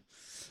again.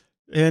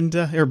 And,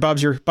 or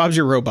Bob's your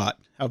robot.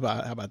 How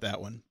about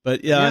that one?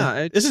 But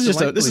this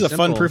is a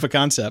fun proof of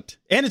concept,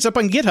 and it's up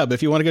on GitHub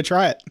if you want to go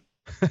try it.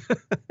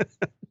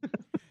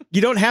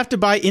 You don't have to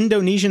buy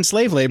Indonesian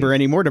slave labor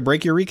anymore to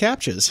break your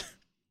reCAPTCHAs.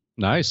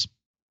 Nice.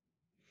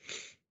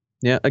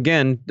 Yeah,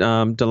 again,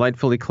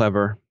 delightfully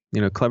clever.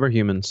 Clever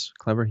humans.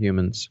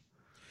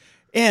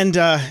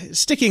 And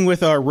sticking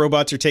with our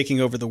robots are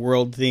taking over the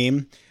world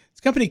theme,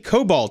 the company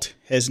Cobalt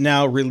has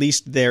now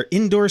released their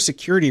indoor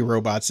security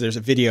robots. There's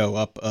a video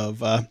up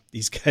of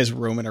these guys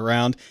roaming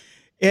around.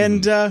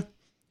 And I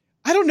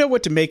don't know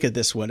what to make of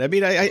this one. I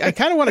mean, I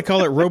kind of want to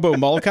call it Robo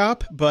Mall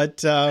Cop,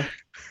 but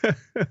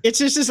it's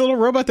just this little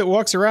robot that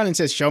walks around and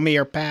says, show me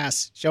your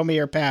pass. Show me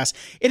your pass.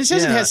 And it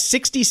says it has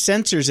 60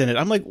 sensors in it.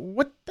 I'm like,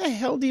 what the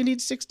hell do you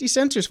need 60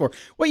 sensors for?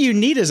 What you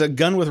need is a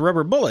gun with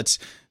rubber bullets.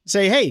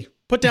 Say, hey,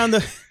 put down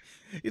the...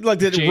 like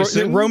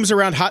that roams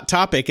around Hot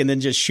Topic and then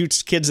just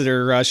shoots kids that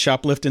are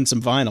shoplifting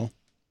some vinyl.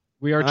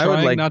 We are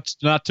trying not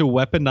to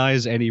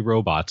weaponize any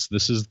robots.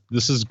 This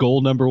is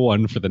goal number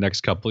 1 for the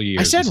next couple of years.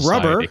 I said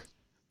rubber.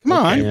 Come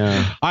on.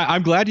 Yeah.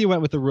 I'm glad you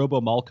went with the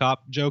Robo Mall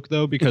Cop joke,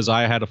 though, because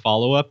I had a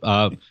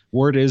follow-up.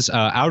 Word is,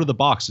 out of the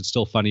box, it's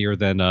still funnier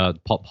than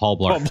Paul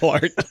Blart. Paul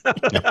Blart.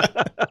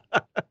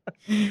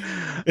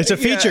 It's a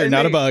feature,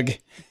 not a bug.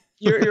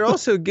 You're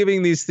also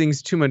giving these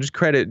things too much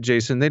credit,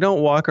 Jason. They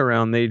don't walk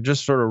around. They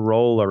just sort of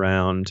roll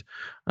around.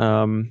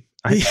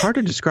 It's hard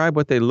to describe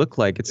what they look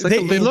like. It's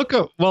like they look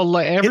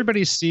like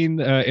everybody's seen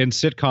in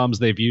sitcoms.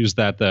 They've used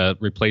the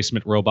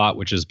replacement robot,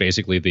 which is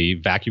basically the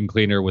vacuum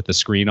cleaner with the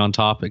screen on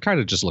top. It kind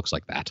of just looks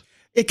like that.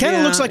 It kind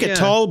of looks like a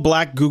tall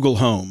black Google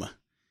Home.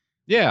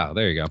 Yeah,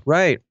 there you go.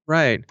 Right.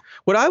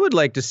 What I would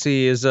like to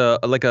see is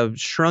a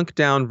shrunk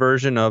down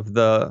version of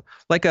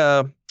like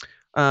the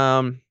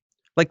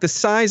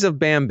size of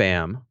Bam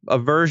Bam, a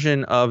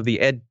version of the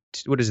Ed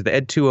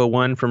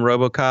 201 from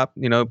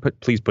RoboCop,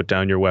 please put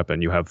down your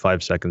weapon. You have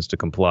 5 seconds to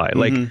comply.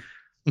 Like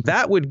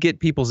that would get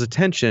people's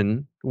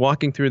attention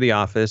walking through the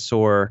office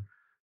or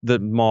the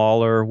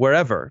mall or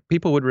wherever.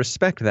 People would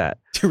respect that.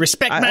 To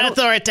respect my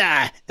authority.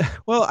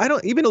 Well, I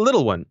don't, even a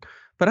little one,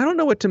 but I don't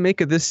know what to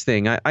make of this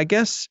thing. I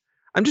guess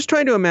I'm just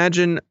trying to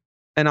imagine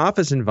an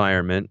office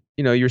environment.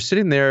 You're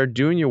sitting there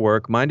doing your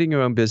work, minding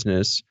your own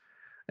business.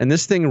 and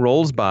this thing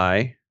rolls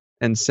by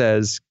and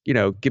says,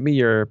 give me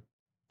your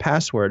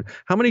password.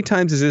 How many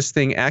times is this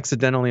thing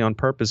accidentally on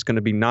purpose going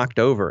to be knocked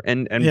over?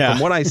 And from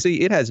what I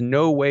see, it has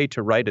no way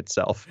to right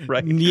itself,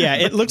 right? Yeah,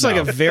 it looks like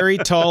a very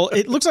tall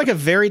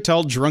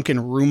drunken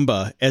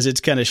Roomba as it's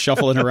kind of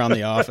shuffling around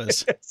the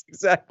office. Yes,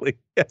 exactly.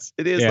 Yes,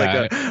 it is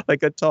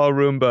like a tall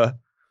Roomba.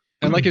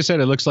 And like you said,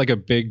 it looks like a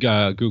big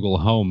Google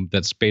Home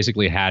that's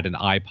basically had an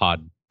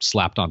iPod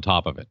slapped on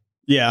top of it.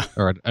 Yeah.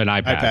 Or an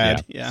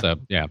iPad. Yeah. So,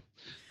 yeah.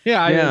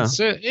 Yeah.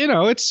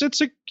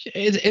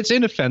 It's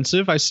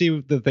inoffensive. I see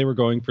that they were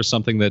going for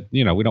something that,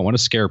 we don't want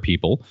to scare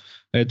people.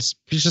 It's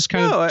just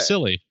kind of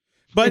silly.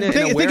 But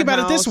think about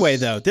it this way,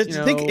 though.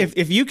 Think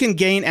if you can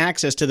gain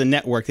access to the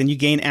network, then you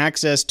gain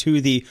access to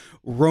the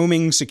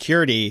roaming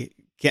security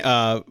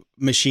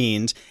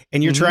machines,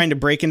 and you're trying to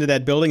break into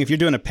that building. If you're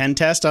doing a pen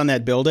test on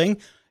that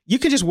building, you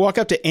can just walk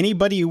up to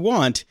anybody you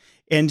want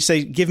and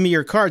say, give me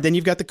your card. Then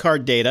you've got the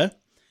card data.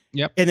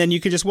 Yep. And then you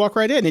can just walk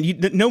right in, and you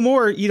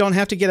don't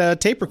have to get a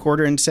tape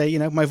recorder and say,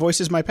 my voice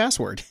is my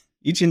password.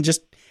 You can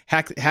just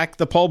hack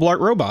the Paul Blart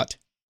robot.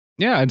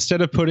 Yeah.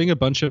 Instead of putting a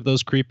bunch of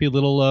those creepy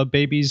little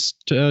babies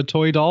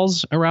toy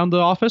dolls around the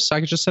office, I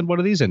could just send one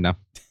of these in now.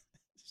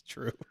 It's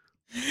true.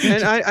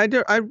 And I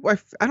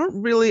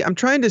don't really, I'm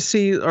trying to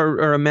see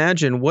or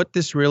imagine what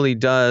this really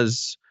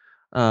does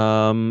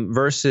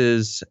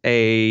versus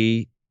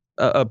a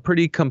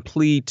pretty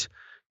complete,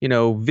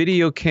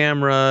 video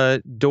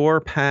camera, door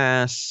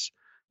pass,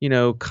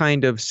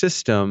 kind of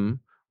system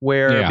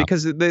where,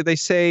 because they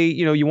say,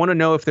 you want to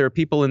know if there are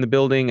people in the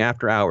building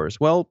after hours.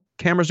 Well,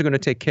 cameras are going to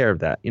take care of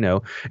that,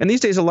 and these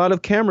days, a lot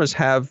of cameras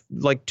have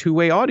like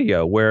two-way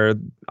audio where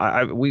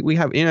we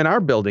have in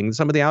our building,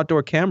 some of the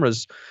outdoor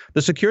cameras,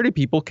 the security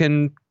people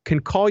can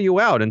call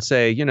you out and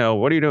say,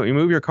 what are you doing? You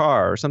move your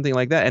car or something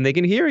like that. And they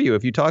can hear you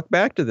if you talk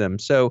back to them.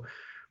 So,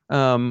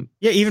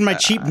 even my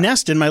cheap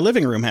Nest in my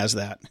living room has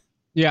that.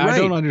 Yeah, right. I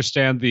don't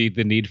understand the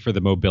need for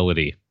the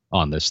mobility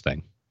on this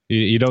thing.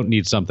 You don't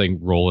need something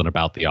rolling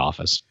about the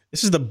office.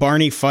 This is the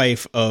Barney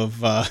Fife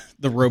of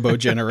the Robo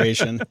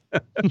generation.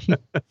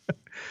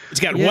 It's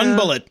got one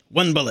bullet.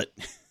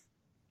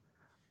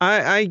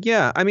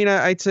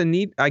 It's a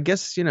neat. I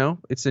guess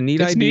it's a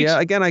neat idea. Neat.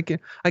 Again,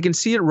 I can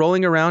see it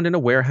rolling around in a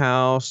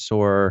warehouse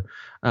or,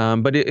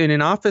 but in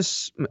an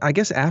office. I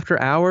guess after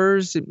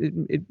hours,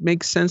 it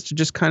makes sense to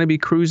just kind of be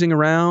cruising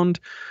around.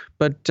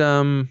 But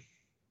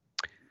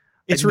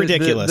it's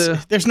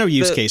ridiculous. There's no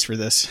use case for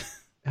this.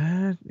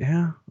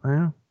 Yeah.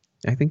 Well,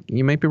 I think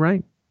you might be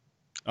right.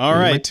 All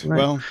right.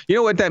 Well, you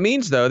know what that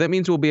means, though? That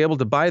means we'll be able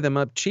to buy them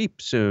up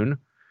cheap soon.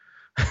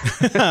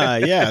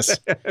 Yes.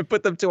 And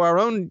put them to our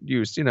own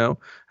use, have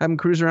them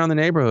cruise around the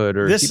neighborhood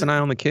or keep an eye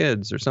on the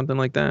kids or something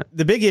like that.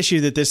 The big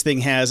issue that this thing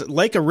has,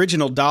 like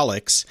original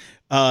Daleks,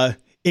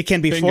 it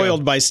can be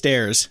foiled by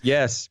stairs.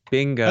 Yes.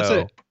 Bingo. That's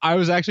it. I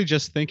was actually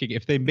just thinking,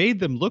 if they made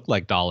them look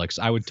like Daleks,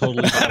 I would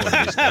totally buy one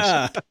of these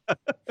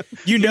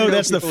things.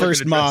 That's the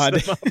first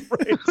mod.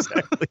 Right,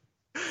 exactly.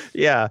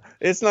 Yeah,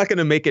 it's not going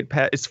to make it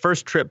its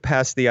first trip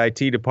past the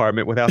IT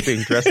department without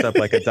being dressed up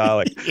like a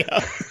Dalek.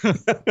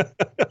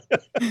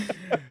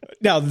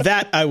 Now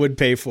that I would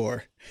pay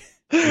for.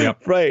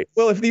 Yep. Right.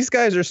 Well, if these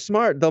guys are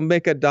smart, they'll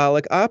make a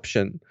Dalek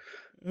option.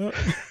 I'm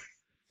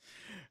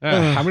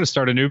going to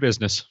start a new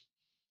business.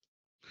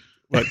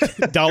 What?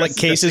 Dalek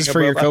cases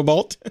for your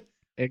Cobalt?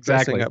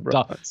 Exactly.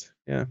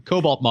 Yeah.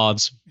 Cobalt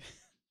mods.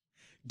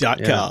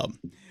 .com.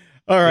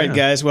 All right,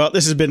 guys. Well,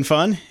 this has been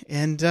fun,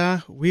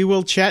 and we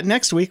will chat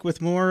next week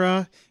with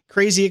more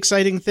crazy,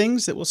 exciting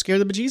things that will scare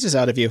the bejesus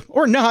out of you,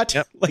 or not,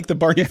 like the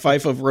Barney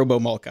Fife of Robo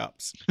Mall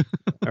Cops.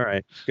 All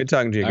right. Good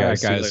talking to you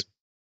guys. All right, guys.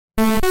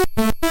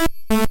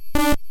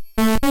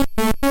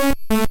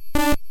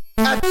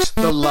 At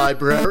the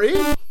library.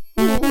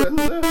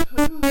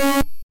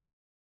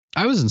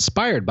 I was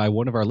inspired by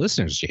one of our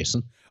listeners,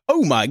 Jason.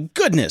 Oh, my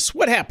goodness.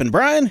 What happened,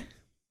 Brian?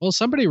 Well,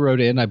 somebody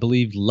wrote in, I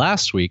believe,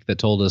 last week that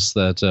told us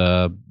that,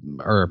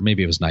 or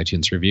maybe it was an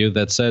iTunes review,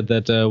 that said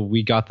that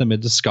we got them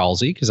into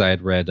Scalzi because I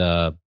had read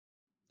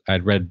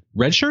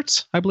Red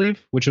Shirts, I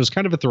believe, which was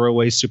kind of a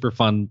throwaway, super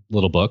fun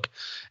little book.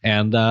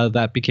 And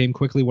that became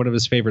quickly one of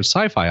his favorite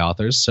sci-fi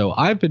authors. So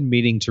I've been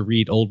meaning to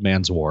read Old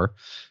Man's War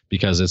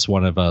because it's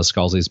one of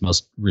Scalzi's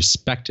most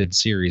respected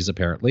series,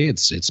 apparently.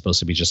 It's supposed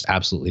to be just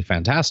absolutely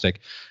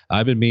fantastic.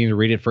 I've been meaning to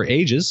read it for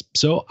ages,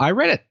 so I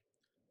read it.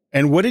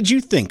 And what did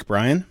you think,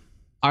 Brian?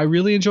 I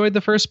really enjoyed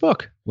the first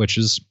book, which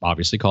is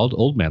obviously called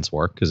Old Man's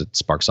War because it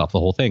sparks off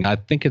the whole thing. I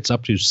think it's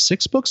up to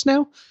 6 books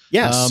now.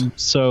 Yes.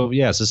 It's a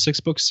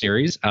 6-book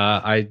series.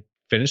 I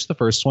finished the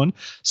first one.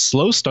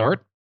 Slow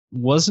start.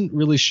 Wasn't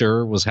really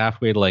sure. Was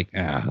halfway to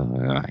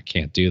I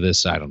can't do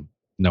this. I don't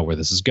know where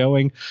this is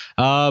going.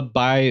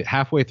 By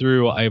halfway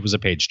through, it was a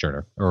page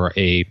turner or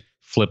a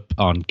flip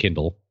on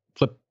Kindle.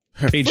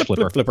 Page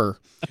flipper.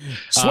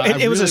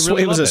 It was a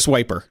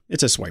swiper.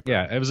 It's a swiper.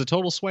 Yeah, it was a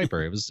total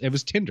swiper. It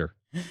was Tinder.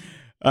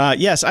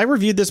 Yes, I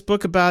reviewed this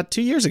book about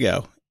 2 years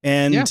ago,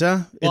 And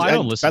I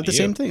don't listen about to the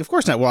same you. thing. Of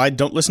course not. Well, I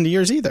don't listen to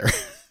yours either.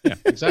 Yeah,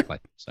 exactly.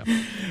 So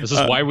this is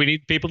why we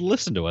need people to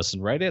listen to us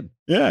and write in.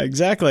 Yeah,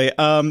 exactly.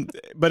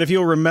 But if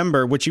you'll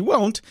remember, which you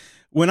won't,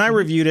 when I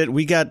reviewed it,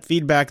 we got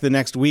feedback the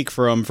next week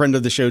from friend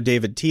of the show,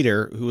 David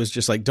Teeter, who was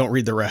just like, don't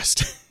read the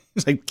rest.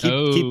 It's like,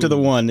 keep to the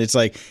one. It's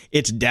like,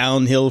 it's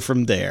downhill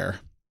from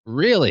there.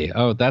 Really?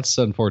 Oh, that's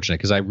unfortunate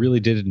because I really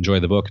did enjoy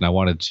the book and I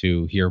wanted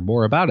to hear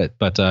more about it.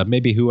 But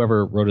maybe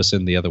whoever wrote us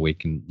in the other week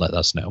can let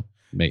us know.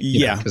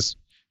 Because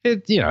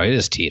it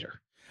is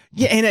Teeter.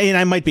 Yeah, and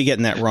I might be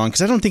getting that wrong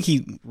because I don't think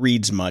he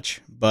reads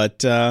much,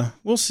 but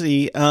we'll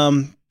see.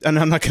 And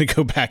I'm not going to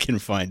go back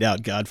and find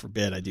out. God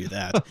forbid I do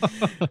that.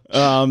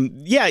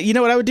 Yeah, you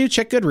know what I would do?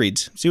 Check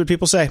Goodreads. See what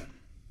people say.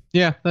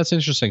 Yeah, that's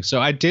interesting.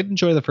 So I did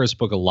enjoy the first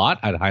book a lot.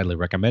 I'd highly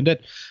recommend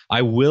it.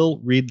 I will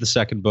read the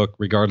second book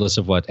regardless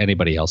of what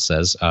anybody else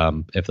says.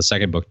 If the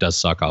second book does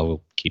suck, I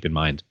will keep in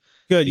mind.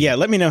 Good. Yeah,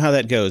 let me know how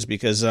that goes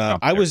because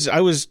I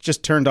was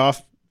just turned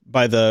off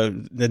by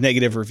the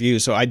negative review,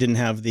 so I didn't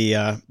have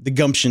the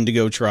gumption to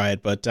go try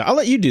it, but I'll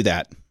let you do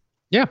that.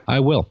 Yeah, I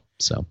will.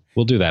 So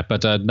we'll do that,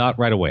 but not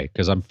right away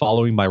because I'm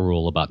following my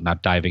rule about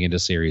not diving into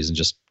series and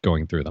just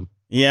going through them.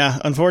 Yeah,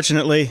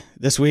 unfortunately,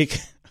 this week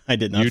I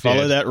did not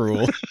follow that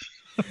rule.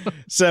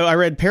 So I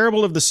read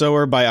Parable of the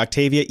Sower by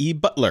Octavia E.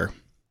 Butler.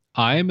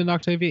 I'm an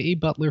Octavia E.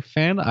 Butler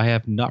fan. I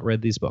have not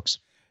read these books.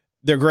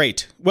 They're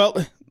great.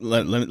 Well,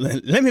 let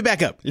me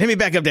back up. Let me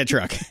back up that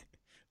truck.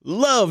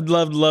 Loved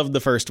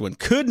the first one.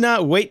 Could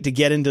not wait to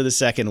get into the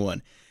second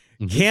one.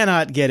 Mm-hmm.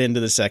 Cannot get into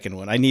the second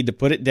one. I need to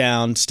put it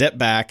down, step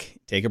back,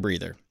 take a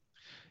breather.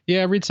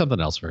 Yeah, read something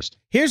else first.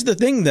 Here's the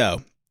thing,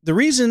 though. The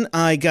reason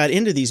I got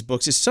into these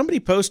books is somebody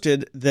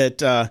posted that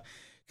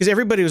because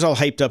everybody was all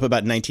hyped up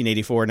about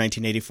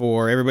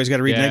 1984. Everybody's got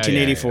to read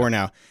 1984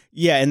 now.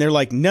 Yeah, and they're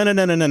like,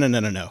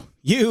 no.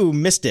 You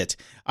missed it.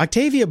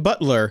 Octavia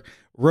Butler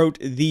wrote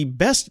the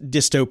best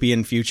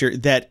dystopian future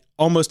that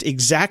almost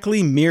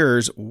exactly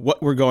mirrors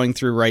what we're going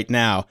through right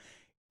now.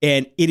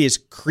 And it is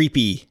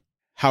creepy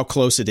how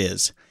close it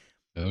is.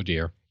 Oh,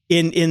 dear.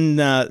 In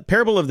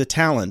Parable of the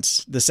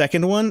Talents, the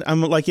second one,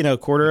 I'm like, a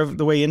quarter of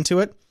the way into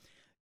it.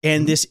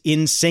 And this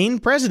insane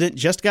president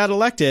just got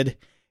elected.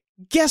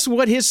 Guess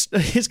what his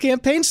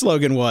campaign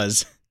slogan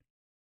was?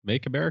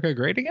 Make America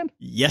Great Again?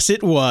 Yes,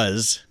 it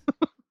was.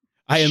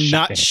 I am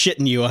not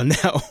shitting you on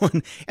that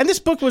one. And this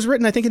book was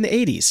written, I think, in the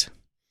 80s.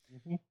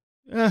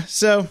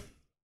 So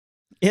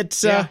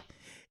it's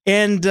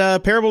and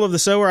Parable of the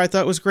Sower I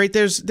thought was great.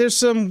 There's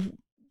some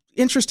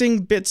interesting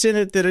bits in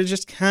it that are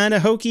just kind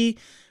of hokey,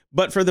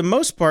 but for the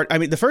most part, I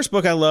mean, the first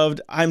book I loved.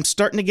 I'm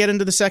starting to get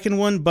into the second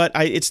one, but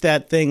it's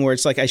that thing where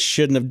it's like I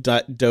shouldn't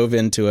have dove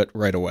into it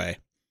right away.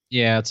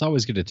 Yeah, it's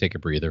always good to take a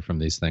breather from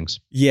these things.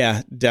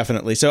 Yeah,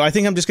 definitely. So I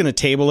think I'm just going to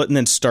table it and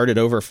then start it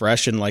over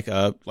fresh in like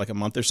a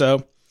month or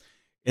so.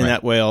 And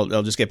that way I'll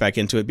just get back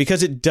into it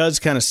because it does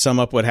kind of sum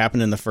up what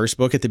happened in the first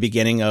book at the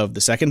beginning of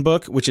the second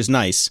book, which is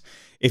nice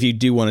if you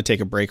do want to take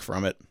a break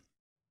from it.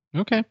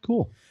 Okay,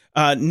 cool.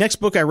 Next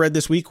book I read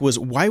this week was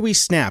Why We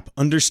Snap,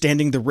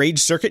 Understanding the Rage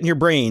Circuit in Your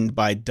Brain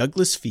by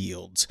Douglas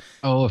Fields.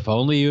 Oh, if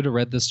only you'd have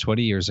read this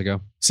 20 years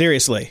ago.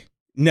 Seriously.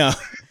 No.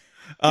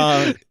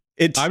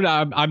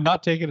 I'm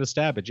not taking a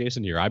stab at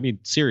Jason here. I mean,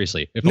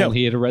 seriously, if only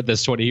he had read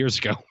this 20 years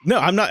ago. No,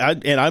 I'm not.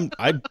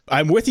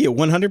 I'm with you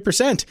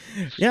 100%.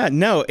 Yeah,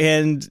 no.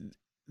 And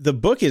the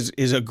book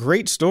is a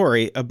great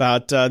story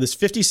about this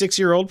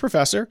 56-year-old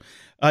professor.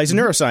 He's a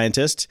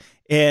neuroscientist,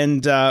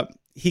 and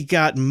he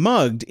got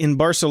mugged in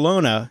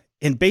Barcelona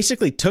and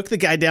basically took the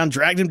guy down,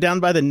 dragged him down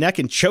by the neck,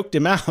 and choked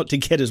him out to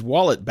get his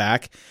wallet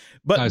back.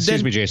 But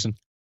excuse me, Jason.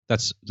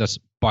 That's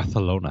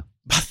Barcelona.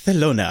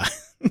 Barcelona.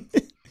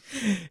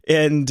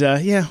 And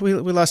we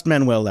lost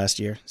Manuel last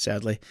year,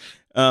 sadly.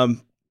 And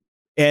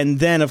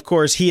then, of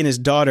course, he and his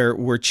daughter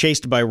were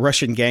chased by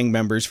Russian gang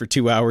members for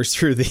 2 hours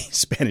through the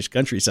Spanish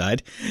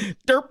countryside.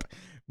 Derp.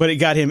 But it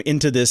got him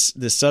into this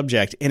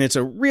subject, and it's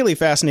a really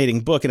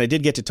fascinating book. And I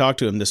did get to talk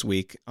to him this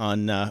week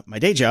on my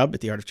day job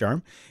at The Art of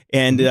Charm,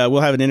 and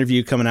we'll have an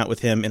interview coming out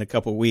with him in a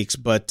couple of weeks.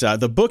 But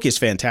the book is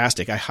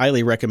fantastic. I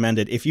highly recommend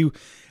it.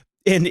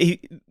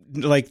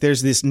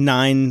 There's this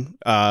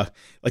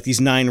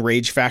these 9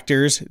 rage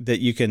factors that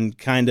you can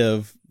kind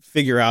of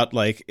figure out.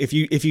 Like if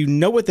you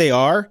know what they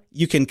are,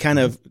 you can kind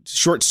of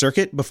short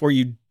circuit before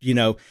you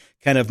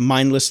kind of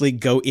mindlessly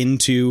go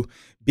into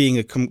being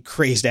a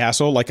crazed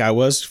asshole like I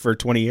was for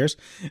 20 years.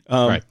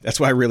 Right. That's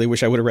why I really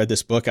wish I would have read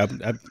this book.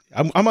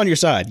 I'm on your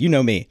side. You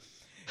know me.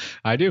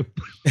 I do.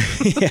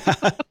 Yeah.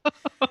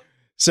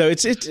 So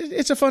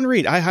it's a fun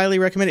read. I highly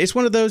recommend it. It's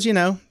one of those,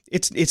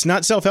 it's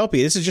not self-helpy.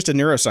 This is just a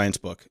neuroscience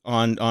book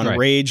on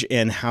rage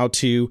and how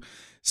to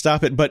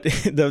stop it. But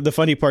the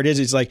funny part is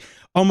it's like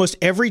almost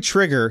every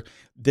trigger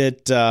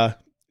that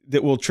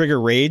will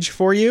trigger rage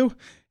for you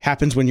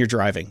happens when you're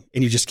driving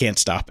and you just can't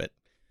stop it.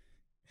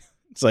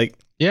 It's like,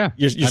 yeah,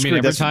 you're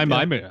every time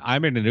I'm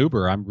in an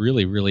Uber, I'm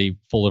really, really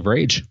full of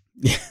rage.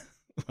 Yeah.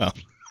 Well,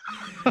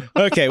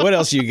 okay. What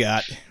else you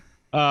got?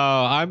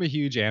 I'm a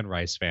huge Anne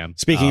Rice fan.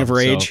 Speaking of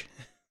rage.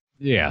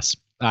 Yes.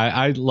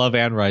 I love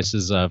Anne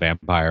Rice's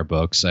vampire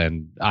books,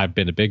 and I've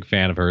been a big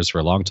fan of hers for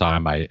a long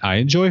time. I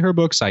enjoy her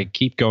books. I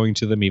keep going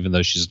to them, even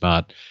though she's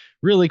not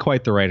really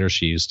quite the writer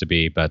she used to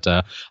be. But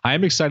I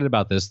am excited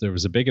about this. There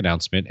was a big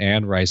announcement.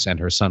 Anne Rice and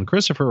her son,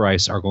 Christopher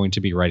Rice, are going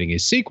to be writing a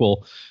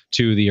sequel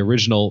to the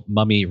original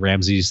Mummy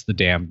Ramses the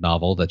Damned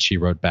novel that she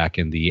wrote back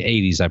in the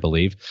 80s, I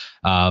believe.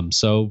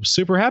 So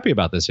super happy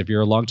about this. If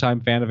you're a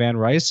longtime fan of Anne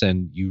Rice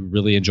and you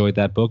really enjoyed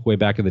that book way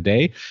back in the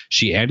day,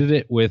 she ended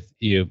it with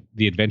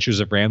The Adventures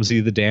of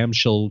Ramses the Damned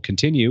shall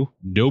continue.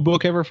 No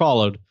book ever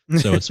followed,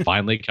 so it's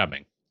finally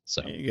coming.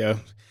 So there you go.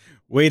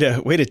 Way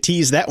to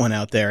tease that one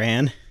out there,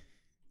 Anne.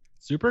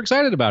 Super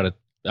excited about it.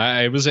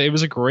 It was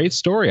a great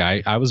story.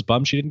 I was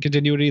bummed she didn't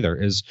continue it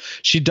either.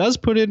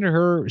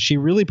 She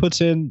really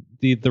puts in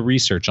the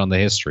research on the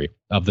history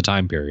of the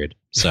time period.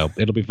 So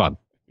it'll be fun.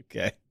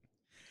 Okay.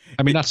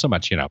 I mean, not so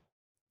much,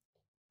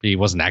 he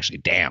wasn't actually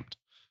damned.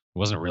 It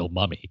wasn't a real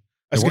mummy.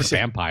 There weren't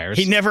vampires.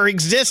 He never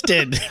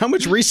existed. How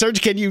much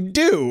research can you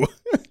do?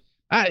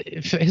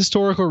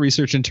 Historical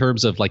research in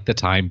terms of like the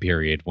time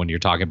period when you're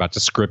talking about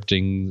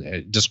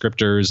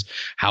descriptors,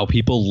 how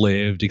people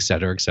lived, et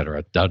cetera, et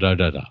cetera. Da da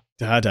da da.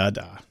 Da da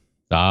da.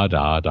 Da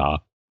da da.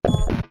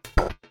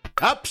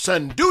 Ups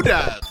and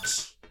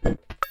doodads.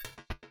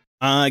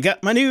 I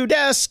got my new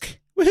desk.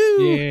 Woohoo!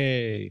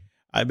 Yay!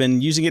 I've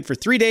been using it for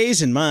 3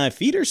 days and my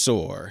feet are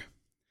sore.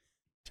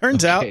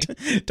 Turns out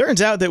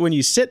that when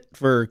you sit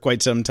for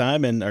quite some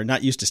time and are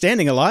not used to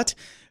standing a lot,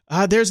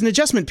 there's an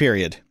adjustment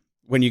period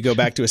when you go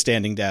back to a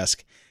standing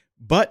desk.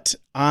 But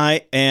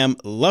I am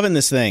loving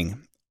this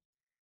thing.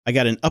 I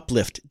got an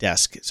uplift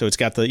desk. So it's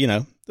got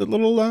the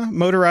little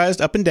motorized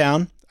up and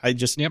down.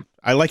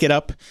 I like it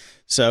up.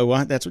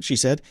 So that's what she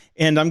said.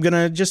 And I'm going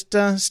to just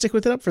stick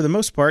with it up for the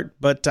most part.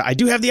 But I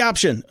do have the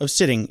option of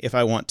sitting if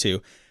I want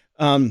to.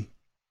 I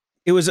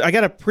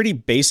got a pretty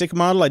basic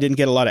model. I didn't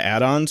get a lot of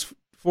add-ons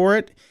for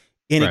it.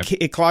 And right.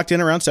 it clocked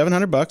in around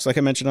 $700, like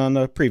I mentioned on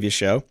the previous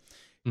show.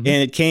 Mm-hmm.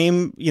 And it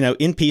came,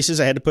 in pieces.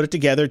 I had to put it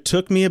together. It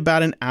took me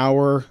about an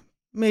hour,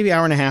 maybe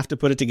hour and a half to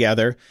put it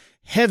together.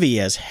 Heavy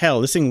as hell.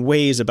 This thing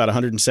weighs about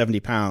 170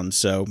 pounds.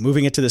 So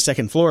moving it to the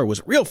second floor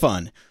was real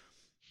fun.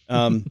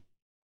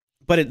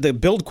 But the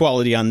build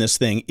quality on this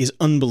thing is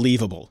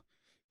unbelievable.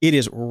 It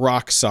is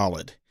rock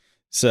solid.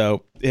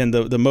 So, and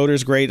the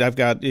motor's great. I've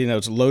got,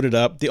 it's loaded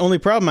up. The only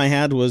problem I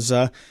had was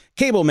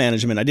cable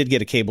management. I did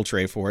get a cable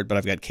tray for it, but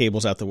I've got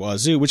cables out the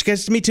wazoo, which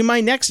gets me to my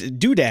next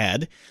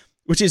doodad,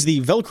 which is the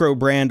Velcro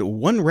brand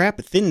One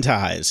Wrap Thin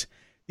Ties.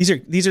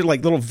 These are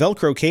like little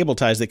Velcro cable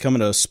ties that come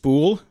in a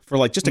spool for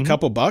like just a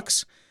couple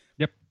bucks.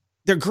 Yep.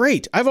 They're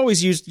great. I've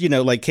always used,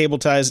 like cable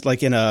ties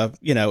like in a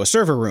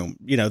server room,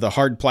 the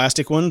hard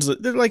plastic ones.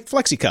 They're like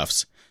flexi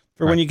cuffs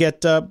for when you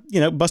get,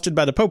 busted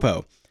by the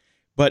popo.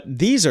 But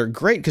these are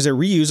great because they're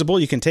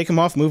reusable. You can take them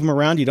off, move them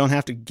around. You don't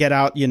have to get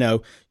out,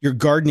 your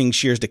gardening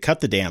shears to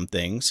cut the damn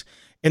things.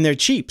 And they're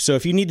cheap. So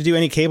if you need to do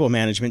any cable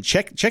management,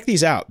 check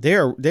these out. They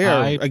are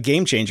a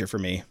game changer for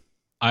me.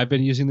 I've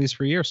been using these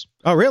for years.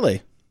 Oh,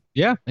 really?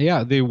 Yeah.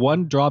 The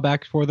one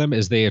drawback for them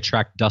is they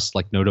attract dust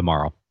like no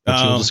tomorrow,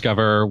 which you'll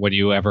discover when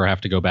you ever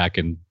have to go back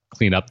and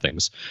clean up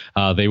things.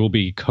 They will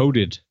be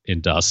coated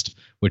in dust,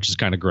 which is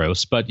kind of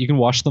gross, but you can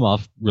wash them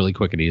off really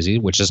quick and easy,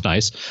 which is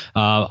nice.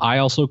 I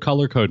also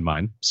color code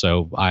mine.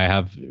 So I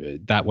have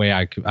that way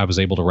I was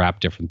able to wrap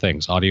different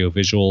things, audio,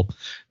 visual,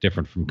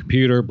 different from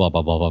computer, blah,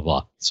 blah, blah, blah,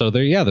 blah. So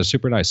they're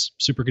super nice,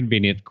 super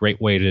convenient,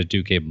 great way to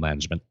do cable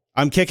management.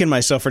 I'm kicking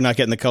myself for not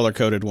getting the color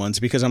coded ones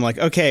because I'm like,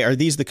 okay, are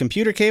these the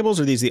computer cables?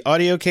 Are these the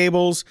audio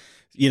cables?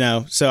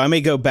 So I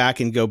may go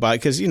back and go buy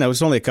because,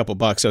 it's only a couple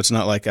bucks. So it's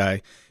not like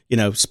I,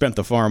 spent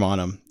the farm on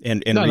them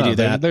and redo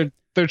that.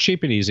 They're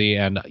cheap and easy.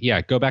 And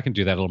go back and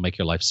do that. It'll make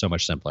your life so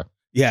much simpler.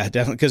 Yeah,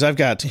 definitely. Because I've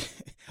got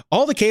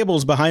all the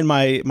cables behind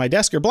my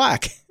desk are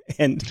black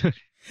and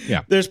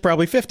there's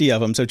probably 50 of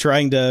them. So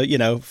trying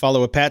to,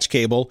 follow a patch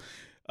cable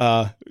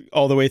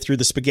all the way through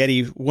the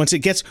spaghetti. Once it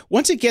gets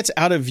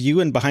out of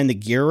view and behind the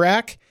gear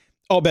rack,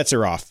 all bets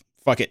are off.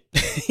 Fuck it.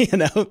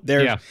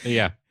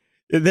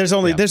 There's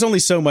only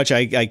so much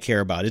I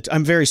care about it.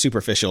 I'm very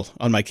superficial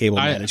on my cable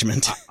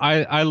management.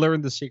 I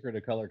learned the secret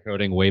of color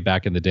coding way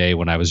back in the day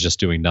when I was just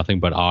doing nothing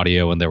but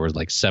audio, and there was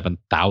like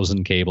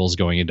 7,000 cables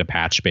going into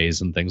patch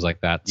bays and things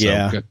like that.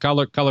 So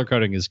color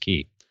coding is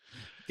key.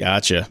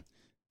 Gotcha.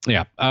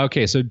 Yeah.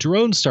 Okay. So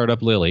drone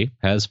startup Lily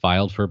has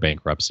filed for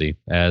bankruptcy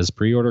as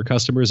pre-order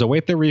customers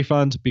await their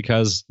refund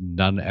because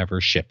none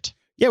ever shipped.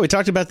 Yeah, we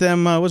talked about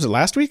them, was it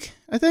last week,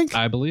 I think?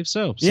 I believe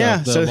so.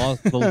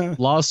 The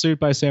lawsuit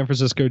by San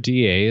Francisco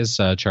DA has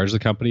charged the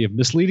company of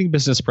misleading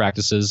business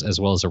practices as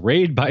well as a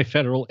raid by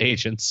federal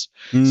agents.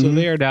 Mm-hmm. So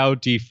they are now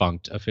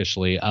defunct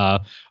officially.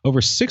 Over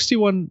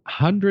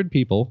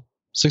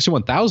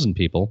 61,000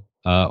 people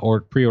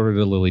or pre-ordered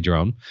a Lily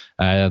drone.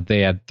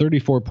 They had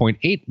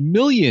 $34.8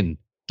 million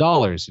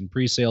in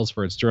pre-sales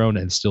for its drone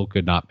and still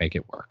could not make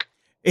it work.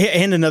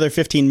 And another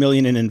 $15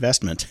 million in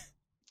investment.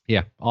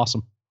 Yeah,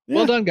 awesome. Yeah.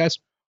 Well done, guys.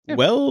 Yeah.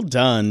 Well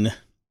done.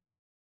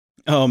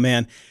 Oh,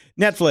 man.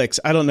 Netflix,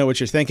 I don't know what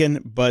you're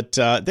thinking, but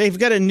they've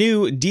got a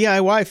new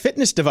DIY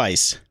fitness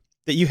device.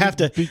 that you have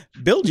to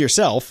build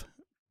yourself.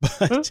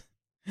 But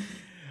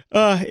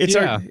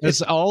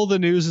it's all the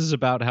news is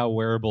about how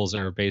wearables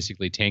are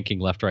basically tanking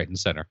left, right, and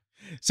center.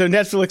 So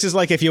Netflix is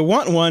like, if you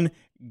want one,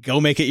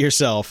 go make it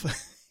yourself.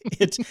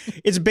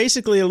 It's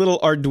basically a little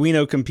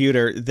Arduino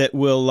computer that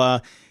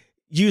will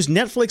use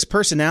Netflix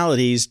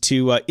personalities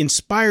to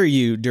inspire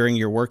you during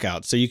your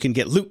workout. So you can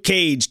get Luke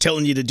Cage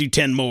telling you to do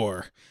 10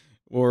 more.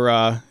 Or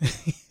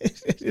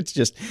it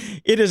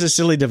is a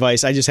silly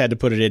device. I just had to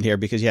put it in here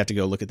because you have to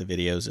go look at the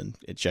videos and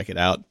check it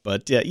out.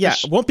 But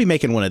won't be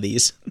making one of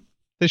these.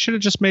 They should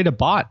have just made a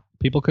bot.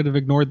 People could have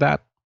ignored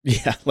that.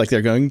 Yeah, like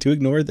they're going to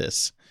ignore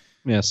this.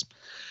 Yes.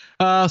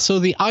 So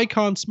the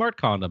Icon Smart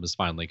Condom has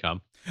finally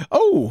come.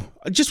 Oh,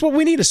 just what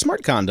we need, a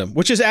smart condom,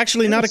 which is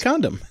actually not a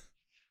condom.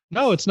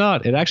 No, it's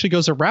not. It actually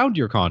goes around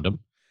your condom.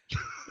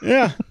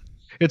 Yeah.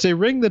 It's a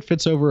ring that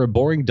fits over a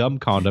boring, dumb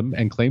condom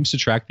and claims to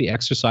track the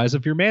exercise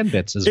of your man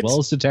bits as well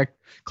as detect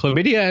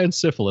chlamydia and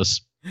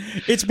syphilis.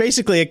 It's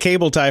basically a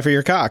cable tie for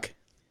your cock.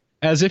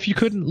 As if you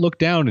couldn't look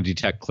down and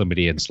detect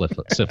chlamydia and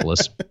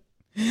syphilis.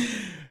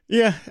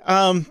 Yeah.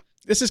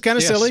 This is kind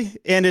of silly.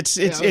 And it's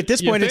at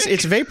this point,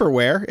 it's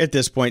vaporware at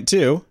this point,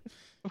 too.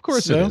 Of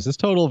course it is. It's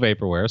total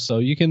vaporware. So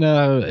you can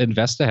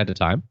invest ahead of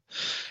time.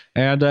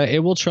 And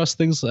it will trust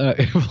things.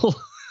 It will...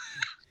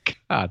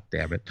 God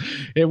damn it.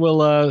 It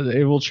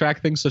will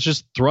track things such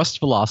as thrust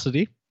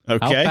velocity.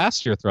 Okay. How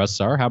fast your thrusts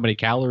are. How many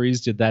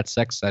calories did that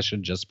sex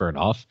session just burn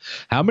off?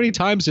 How many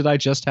times did I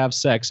just have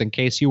sex, in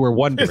case you were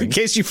wondering? In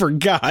case you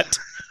forgot.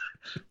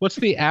 What's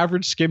the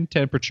average skin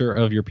temperature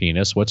of your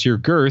penis? What's your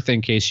girth,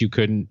 in case you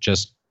couldn't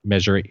just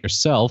measure it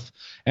yourself?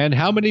 And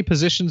how many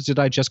positions did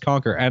I just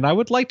conquer? And I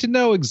would like to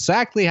know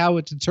exactly how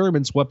it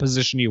determines what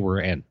position you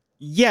were in.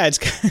 Yeah,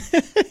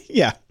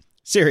 yeah,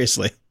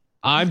 seriously.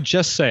 I'm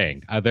just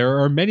saying,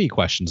 there are many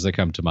questions that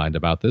come to mind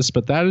about this,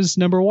 but that is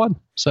number one.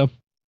 So,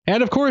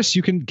 and of course,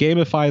 you can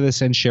gamify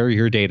this and share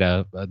your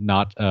data,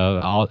 not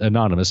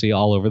anonymously,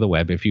 all over the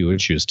web if you would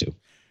choose to.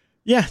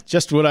 Yeah,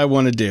 just what I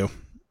want to do.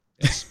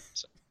 Yes.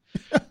 So,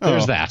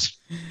 there's that.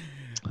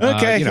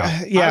 Okay.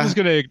 I was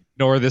going to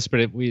ignore this,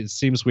 but it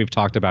seems we've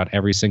talked about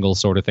every single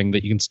sort of thing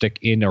that you can stick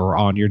in or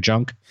on your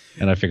junk,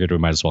 and I figured we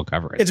might as well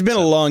cover it. It's been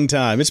a long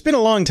time. It's been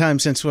a long time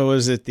since, what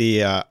was it, the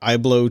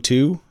iBlow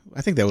 2?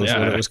 I think that was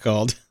what it was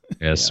called.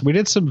 Yes, we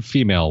did some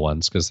female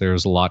ones because there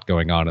was a lot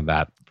going on in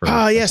that.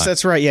 Yes,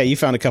 that's right. Yeah, you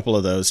found a couple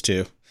of those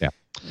too. Yeah.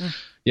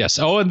 Yes.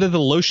 Oh, and then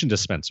the lotion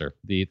dispenser.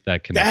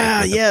 That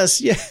connected.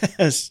 Yes.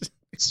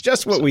 It's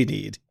just what we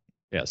need.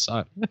 Yes.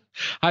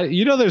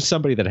 There's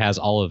somebody that has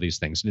all of these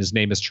things, and his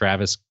name is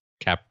Travis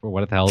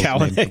what the hell is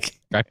his name?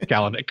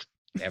 Kalanick.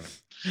 Damn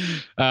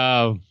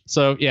it.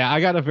 So yeah, I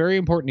got a very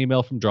important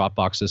email from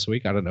Dropbox this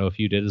week. I don't know if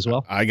you did as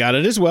well. I got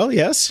it as well.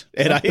 Yes.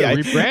 And they're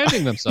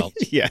rebranding themselves.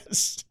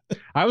 Yes.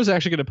 I was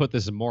actually going to put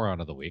this in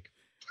Moron of the Week.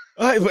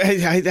 I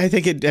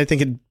think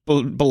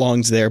it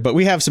belongs there, but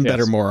we have some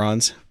better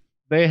morons.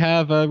 They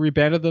have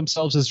rebranded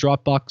themselves as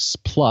Dropbox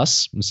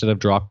Plus instead of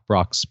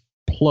Dropbox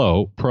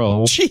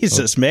Pro.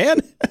 Jesus,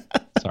 man.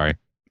 Sorry.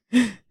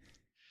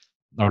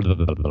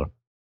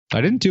 I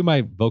didn't do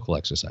my vocal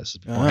exercises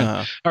before.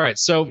 All right.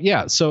 So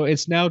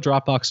it's now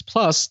Dropbox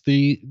Plus.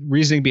 The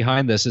reasoning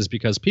behind this is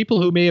because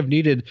people who may have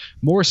needed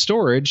more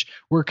storage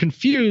were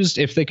confused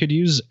if they could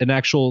use an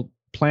actual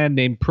plan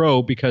named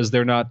Pro because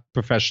they're not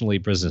professionally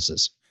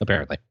businesses,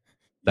 apparently.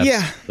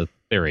 That's the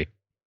theory.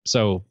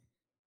 So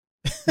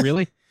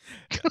really?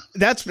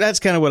 That's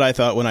kind of what I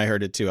thought when I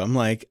heard it too. I'm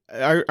like,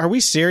 are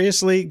we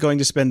seriously going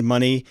to spend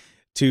money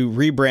to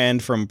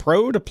rebrand from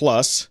Pro to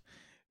Plus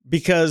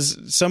because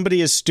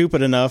somebody is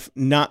stupid enough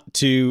not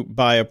to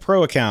buy a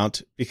Pro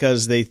account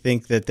because they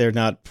think that they're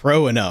not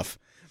Pro enough?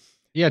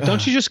 Yeah,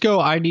 don't you just go,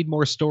 I need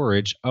more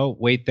storage. Oh,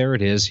 wait, there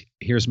it is.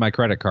 Here's my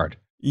credit card.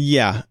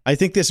 Yeah, I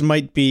think this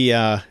might be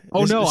I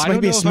don't know if I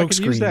can use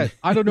that.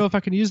 I don't know if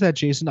I can use that,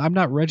 Jason. I'm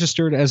not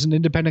registered as an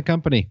independent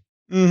company.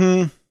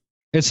 Mm-hmm.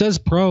 It says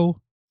Pro.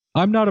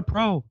 I'm not a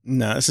pro.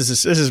 No, this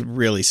is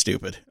really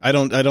stupid. I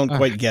don't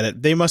quite get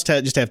it. They must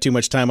just have too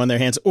much time on their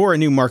hands, or a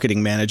new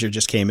marketing manager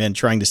just came in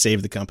trying to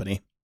save the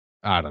company.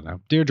 I don't know.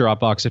 Dear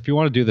Dropbox, if you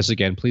want to do this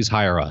again, please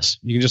hire us.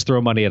 You can just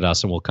throw money at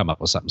us and we'll come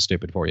up with something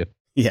stupid for you.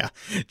 Yeah.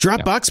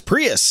 Dropbox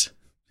Prius.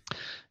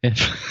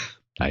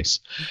 Nice.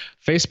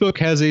 Facebook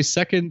has a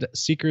second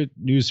secret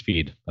news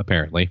feed,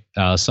 apparently.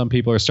 Some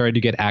people are starting to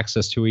get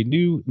access to a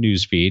new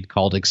news feed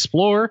called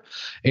Explore.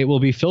 It will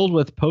be filled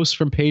with posts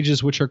from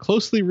pages which are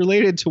closely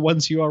related to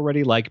ones you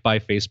already like by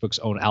Facebook's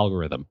own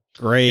algorithm.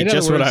 Great.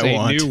 Just what I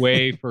want. A new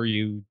way for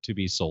you to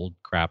be sold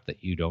crap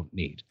that you don't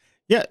need.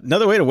 Yeah,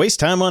 another way to waste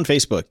time on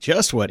Facebook.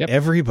 Just what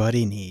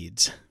everybody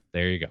needs.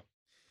 There you go.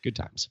 Good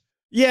times.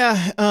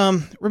 Yeah.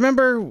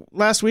 Remember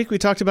last week we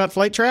talked about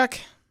Flight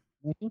Track?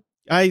 Mm-hmm.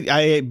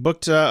 I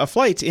booked a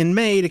flight in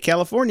May to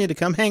California to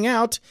come hang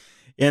out,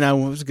 and I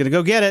was going to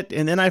go get it,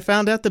 and then I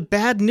found out the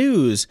bad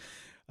news.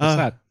 What's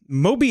that?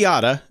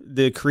 Mobiata,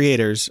 the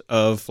creators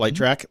of Flight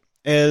Track,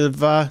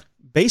 have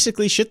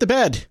basically shit the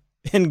bed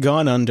and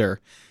gone under.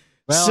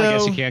 Well, I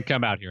guess you can't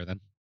come out here then.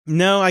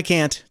 No, I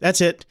can't.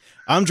 That's it.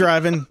 I'm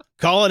driving.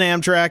 Call an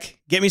Amtrak.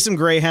 Get me some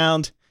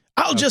Greyhound.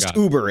 I'll just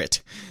Uber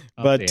it.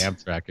 But the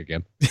Amtrak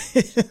again.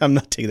 I'm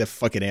not taking the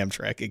fucking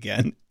Amtrak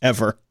again,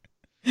 ever.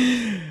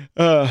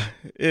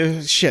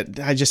 Shit,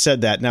 I just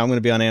said that. Now I'm going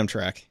to be on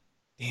Amtrak.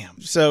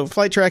 Damn. So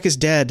Flight Track is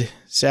dead,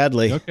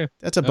 sadly. Okay.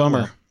 That's a bummer.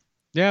 Well.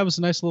 Yeah, it was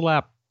a nice little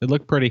app. It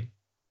looked pretty.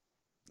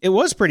 It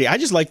was pretty. I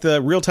just like the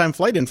real-time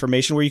flight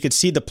information where you could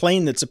see the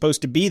plane that's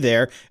supposed to be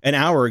there an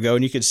hour ago,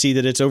 and you could see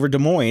that it's over Des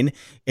Moines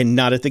and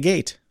not at the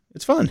gate.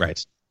 It's fun.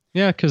 Right.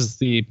 Yeah, because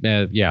the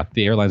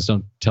airlines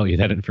don't tell you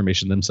that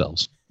information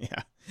themselves.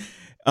 Yeah.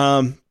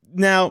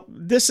 Now,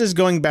 this is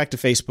going back to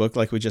Facebook,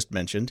 like we just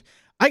mentioned.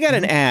 I got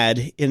an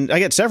ad I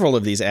got several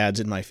of these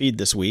ads in my feed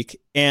this week,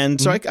 and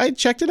so I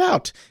checked it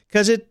out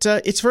because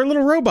it's for a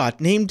little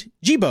robot named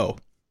Jibo.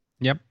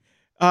 Yep.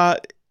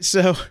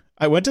 So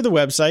I went to the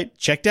website,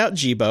 checked out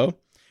Jibo.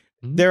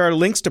 There are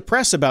links to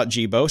press about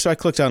Jibo, so I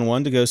clicked on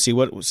one to go see. I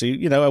went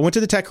to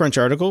the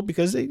TechCrunch article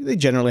because they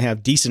generally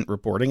have decent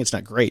reporting. It's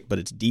not great, but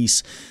it's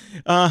decent.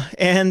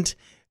 And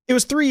it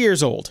was 3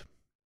 years old.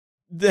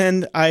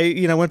 Then I,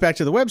 went back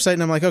to the website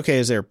and I'm like, okay,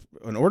 is there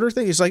an order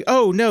thing? He's like,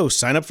 oh no,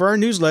 sign up for our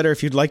newsletter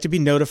if you'd like to be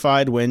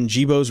notified when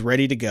Jibo's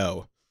ready to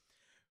go.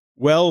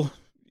 Well,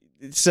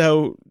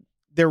 so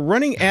they're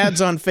running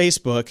ads on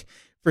Facebook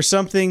for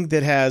something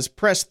that has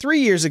press 3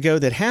 years ago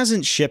that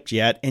hasn't shipped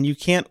yet and you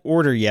can't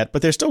order yet,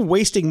 but they're still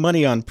wasting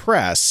money on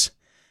press.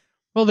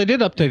 Well, they did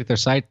update their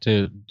site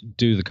to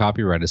do the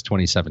copyright as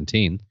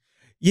 2017.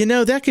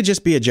 That could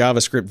just be a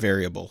JavaScript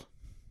variable.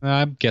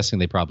 I'm guessing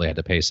they probably had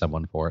to pay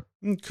someone for it.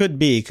 Could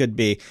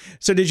be.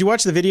 So did you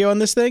watch the video on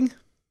this thing?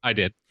 I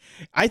did.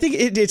 I think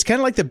it's kind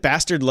of like the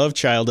bastard love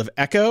child of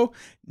Echo,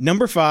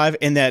 Number 5,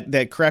 and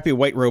that crappy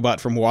white robot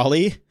from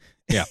WALL-E.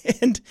 Yeah.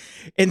 and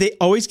they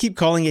always keep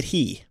calling it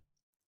he.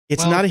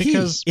 It's not a he.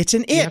 It's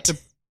an it.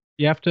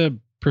 You have to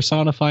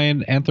personify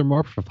and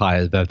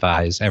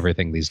anthropomorphize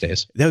everything these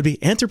days. That would be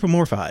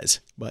anthropomorphize,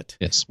 but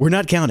yes, we're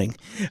not counting.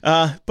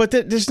 But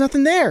there's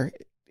nothing there.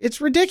 It's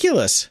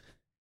ridiculous.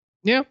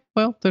 Yeah,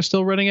 well, they're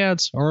still running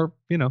ads or,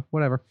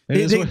 whatever.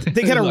 They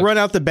got to run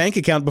out the bank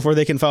account before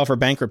they can file for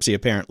bankruptcy,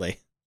 apparently.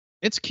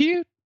 It's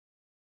cute.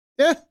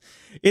 Yeah,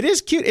 it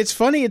is cute. It's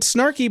funny. It's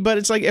snarky, but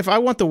it's like if I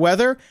want the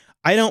weather,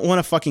 I don't want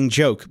a fucking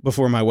joke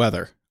before my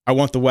weather. I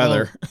want the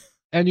weather. Well,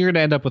 and you're going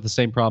to end up with the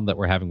same problem that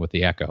we're having with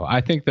the Echo. I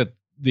think that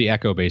the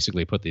Echo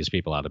basically put these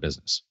people out of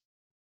business.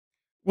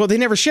 Well, they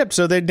never shipped,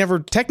 so they never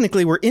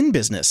technically were in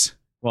business.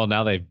 Well,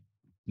 now they've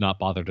not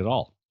bothered at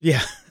all.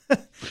 Yeah.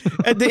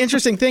 And the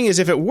interesting thing is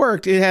if it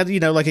worked, it had,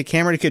 like a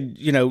camera that could,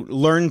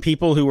 learn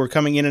people who were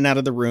coming in and out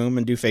of the room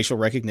and do facial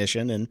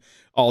recognition and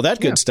all that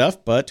good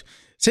stuff. But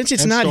since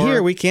it's not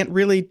here, we can't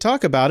really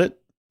talk about it.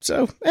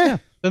 So,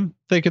 then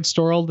they could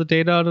store all the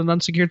data on an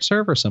unsecured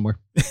server somewhere.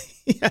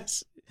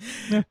 Yes.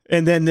 Yeah.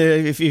 And then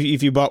if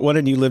you bought one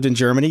and you lived in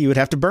Germany, you would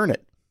have to burn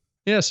it.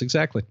 Yes,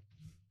 exactly.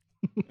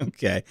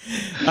 Okay.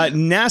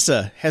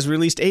 NASA has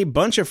released a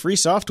bunch of free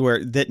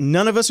software that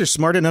none of us are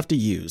smart enough to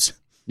use.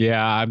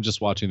 Yeah, I'm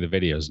just watching the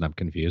videos and I'm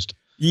confused.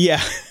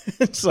 Yeah.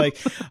 It's like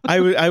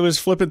I was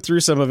flipping through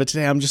some of it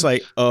today. I'm just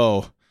like,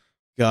 oh,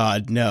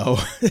 God, no.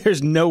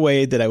 There's no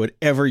way that I would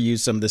ever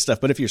use some of this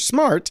stuff. But if you're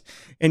smart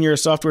and you're a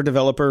software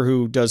developer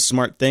who does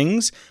smart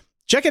things,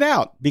 check it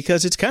out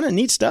because it's kind of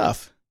neat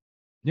stuff.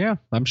 Yeah,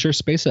 I'm sure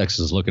SpaceX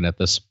is looking at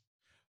this.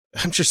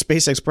 I'm sure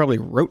SpaceX probably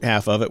wrote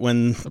half of it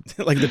when,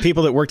 like, the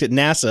people that worked at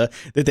NASA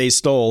that they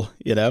stole,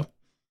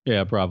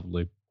 Yeah,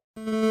 probably.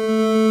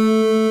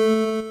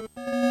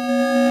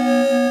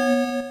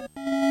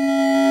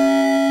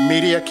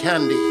 Media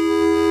Candy.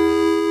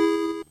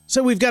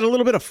 So we've got a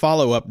little bit of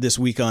follow-up this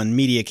week on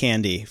Media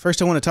Candy.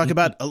 First, I want to talk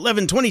about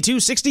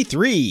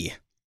 11/22/63.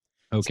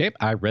 Okay,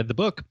 I read the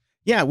book.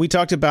 Yeah, we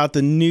talked about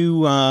the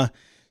new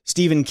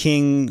Stephen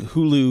King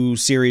Hulu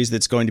series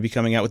that's going to be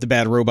coming out with the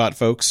Bad Robot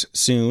folks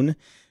soon,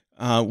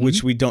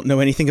 which we don't know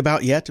anything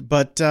about yet.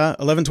 But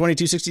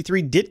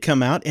 11/22/63 did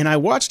come out, and I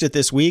watched it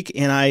this week,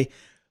 and I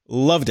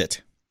loved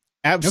it.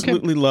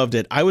 Absolutely loved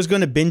it. I was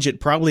going to binge it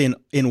probably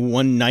in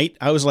one night.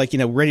 I was like,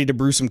 ready to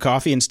brew some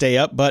coffee and stay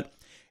up, but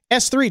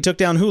S3 took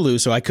down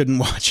Hulu, so I couldn't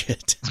watch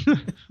it.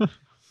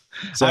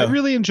 So I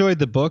really enjoyed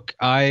the book.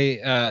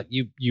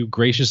 You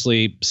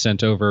graciously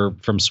sent over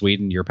from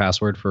Sweden your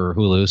password for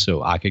Hulu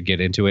so I could get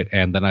into it,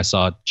 and then I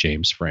saw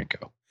James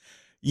Franco.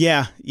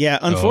 Yeah.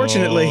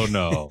 Unfortunately,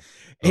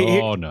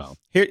 oh no.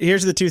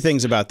 Here's the two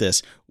things about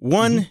this.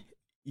 One,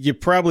 you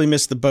probably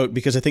missed the boat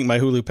because I think my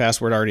Hulu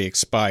password already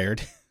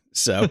expired.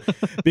 So,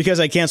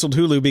 because I canceled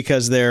Hulu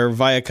because their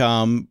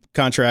Viacom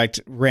contract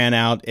ran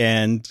out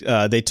and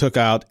they took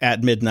out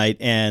At Midnight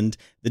and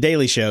The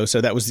Daily Show.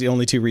 So that was the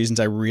only two reasons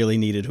I really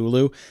needed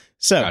Hulu.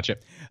 So, gotcha.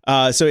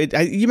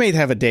 You may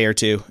have a day or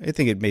two. I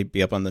think it may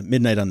be up on the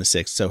midnight on the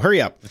 6th. So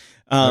hurry up.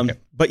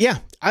 But yeah,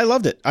 I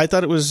loved it. I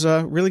thought it was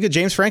really good.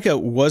 James Franco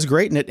was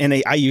great in it,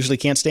 and I usually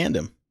can't stand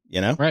him.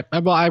 Right.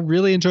 Well, I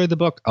really enjoyed the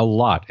book a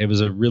lot. It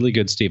was a really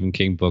good Stephen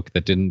King book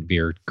that didn't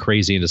veer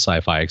crazy into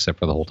sci-fi except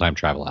for the whole time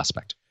travel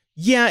aspect.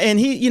 Yeah, and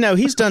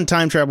he's done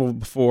time travel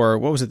before.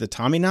 What was it? The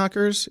Tommy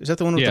Knockers? Is that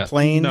the one with the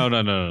plane? No.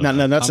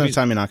 No, that's not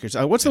Tommy Knockers.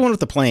 What's the one with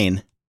the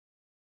plane?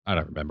 I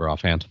don't remember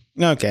offhand.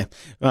 Okay.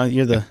 Well,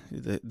 you're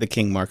the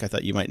king, Mark. I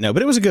thought you might know,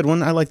 but it was a good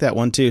one. I like that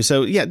one too.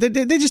 So yeah, they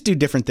just do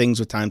different things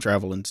with time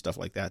travel and stuff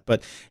like that.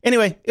 But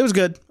anyway, it was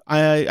good.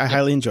 I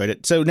highly enjoyed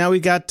it. So now we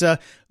got a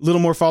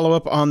little more follow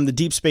up on the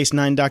Deep Space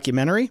Nine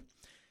documentary.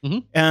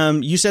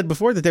 Mm-hmm. You said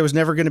before that there was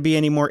never going to be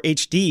any more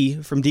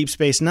HD from Deep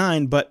Space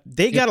Nine, but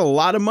they got a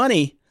lot of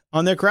money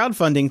on their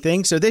crowdfunding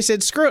thing. So they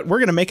said, screw it. We're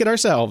going to make it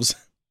ourselves.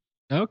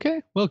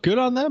 Okay. Well, good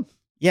on them.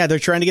 Yeah, they're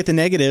trying to get the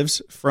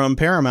negatives from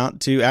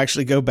Paramount to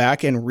actually go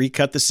back and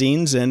recut the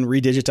scenes and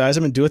redigitize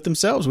them and do it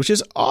themselves, which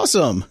is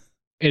awesome.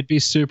 It'd be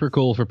super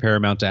cool for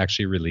Paramount to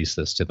actually release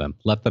this to them.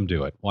 Let them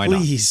do it. Why not?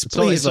 Please,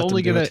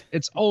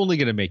 it's only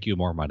gonna make you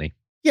more money.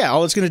 Yeah,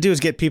 all it's going to do is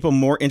get people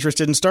more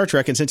interested in Star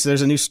Trek, and since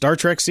there's a new Star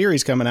Trek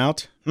series coming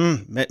out,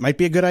 it might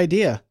be a good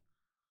idea.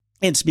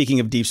 And speaking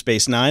of Deep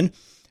Space Nine,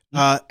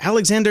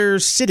 Alexander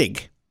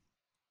Siddig,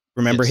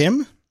 remember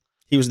him?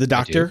 He was the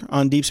Doctor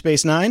on Deep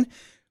Space Nine.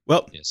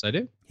 Well, yes, I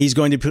do. He's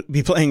going to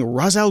be playing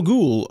Ra's al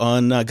Ghul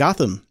on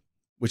Gotham,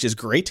 which is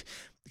great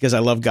because I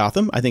love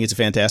Gotham. I think it's a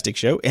fantastic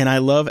show, and I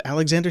love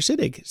Alexander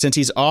Siddig since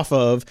he's off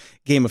of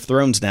Game of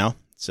Thrones now.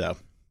 So,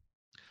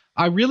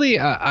 I really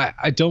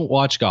I don't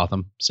watch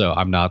Gotham, so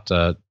I'm not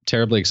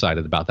terribly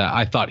excited about that.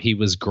 I thought he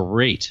was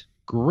great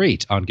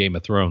on Game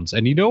of Thrones,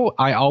 and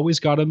I always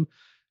got him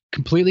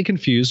completely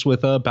confused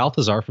with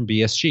Balthazar from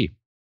BSG.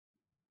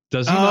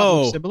 Does he not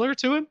look similar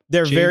to him?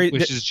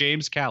 Which is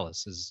James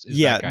Callis.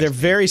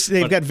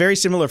 They've got very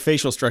similar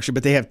facial structure,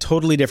 but they have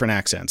totally different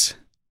accents.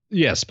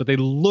 Yes, but they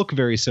look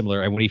very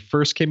similar. And when he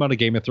first came out of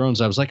Game of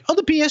Thrones, I was like, oh,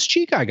 the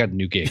BSG guy got a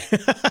new gig.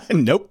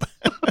 Nope.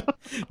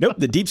 Nope.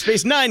 The Deep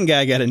Space Nine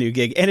guy got a new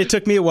gig. And it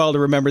took me a while to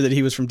remember that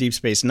he was from Deep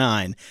Space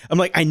Nine. I'm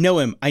like, I know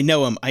him. And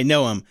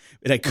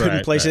I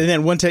couldn't place it. And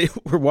then one time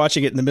we're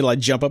watching it in the middle, I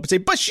jump up and say,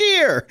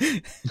 Bashir.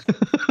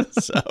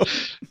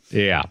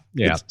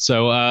 Yeah.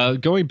 So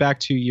going back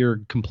to your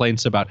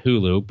complaints about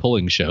Hulu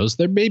pulling shows,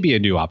 there may be a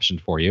new option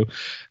for you.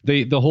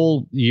 The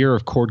whole year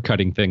of cord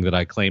cutting thing that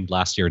I claimed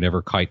last year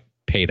never quite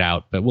paid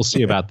out, but we'll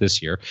see about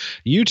this year.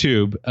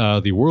 YouTube,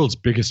 the world's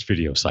biggest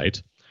video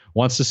site,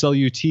 wants to sell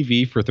you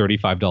TV for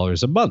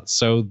 $35 a month.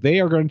 So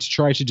they are going to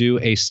try to do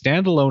a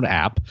standalone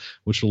app,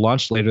 which will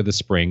launch later this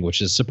spring,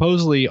 which is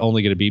supposedly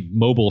only going to be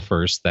mobile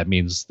first. That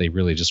means they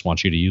really just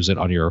want you to use it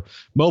on your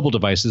mobile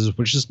devices,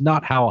 which is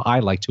not how I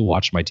like to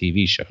watch my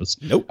TV shows.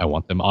 Nope. I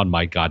want them on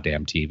my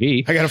goddamn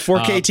TV. I got a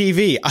 4K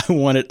TV. I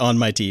want it on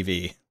my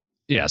TV.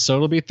 Yeah, so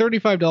it'll be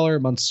 $35 a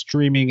month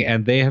streaming,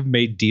 and they have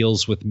made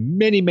deals with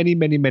many, many,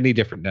 many, many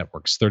different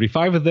networks.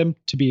 35 of them,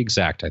 to be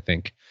exact, I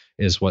think,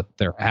 is what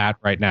they're at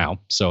right now.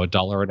 So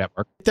 $1 a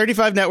network.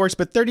 35 networks,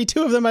 but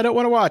 32 of them I don't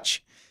want to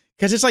watch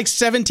because it's like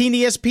 17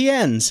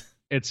 ESPNs.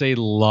 It's a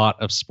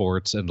lot of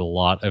sports and a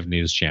lot of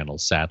news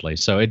channels, sadly.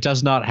 So it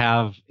doesn't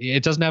have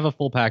a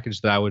full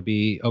package that I would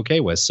be okay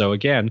with. So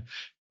again,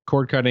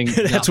 cord cutting.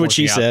 That's what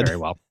she said. Very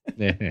well.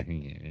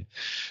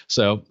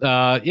 So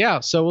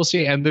so we'll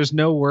see. And there's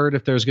no word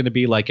if there's going to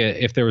be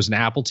if there was an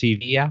Apple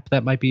TV app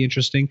that might be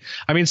interesting.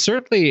 I mean,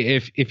 certainly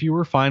if you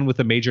were fine with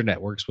the major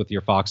networks with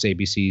your Fox,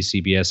 ABC,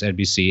 CBS,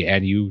 NBC,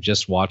 and you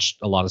just watched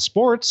a lot of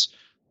sports,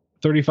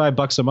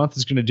 $35 a month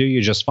is going to do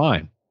you just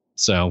fine.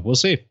 So we'll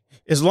see.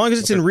 As long as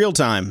it's in real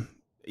time.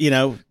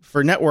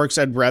 For networks,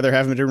 I'd rather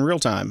have it in real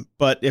time.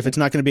 But if it's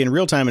not going to be in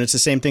real time and it's the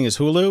same thing as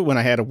Hulu, when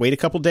I had to wait a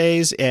couple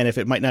days, and if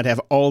it might not have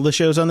all the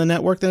shows on the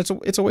network, then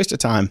it's a waste of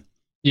time.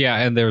 Yeah,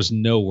 and there's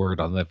no word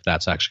on if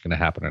that's actually going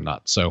to happen or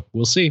not. So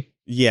we'll see.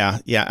 Yeah.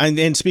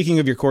 And speaking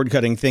of your cord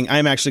cutting thing,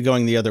 I'm actually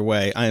going the other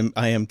way.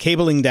 I am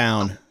cabling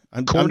down.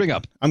 I'm cording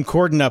up. I'm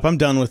cording up. I'm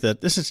done with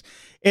it.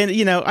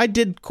 I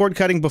did cord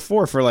cutting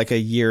before for like a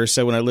year or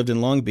so when I lived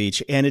in Long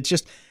Beach, and it's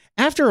just.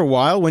 After a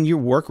while, when you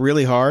work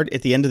really hard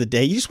at the end of the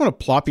day, you just want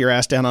to plop your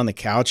ass down on the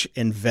couch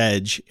and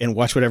veg and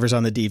watch whatever's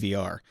on the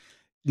DVR.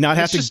 Not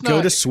have to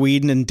go to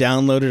Sweden and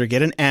download it or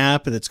get an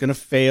app that's going to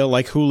fail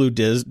like Hulu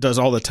does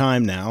all the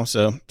time now.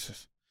 So,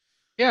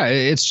 yeah,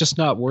 it's just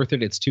not worth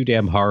it. It's too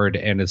damn hard,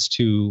 and it's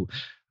too.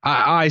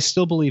 I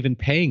still believe in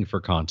paying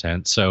for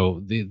content.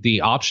 So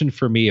the option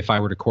for me, if I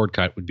were to cord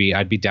cut, would be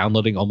I'd be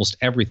downloading almost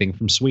everything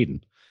from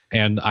Sweden,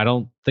 and I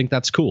don't think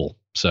that's cool.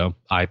 So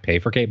I pay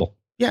for cable.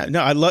 Yeah,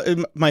 no, I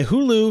love my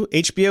Hulu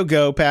HBO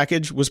Go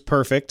package was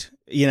perfect.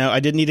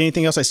 I didn't need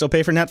anything else. I still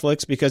pay for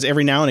Netflix because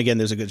every now and again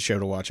there's a good show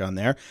to watch on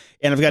there.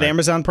 And I've got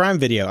Amazon Prime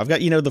Video. I've got,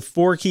 the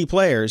 4 key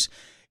players,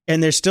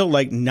 and they're still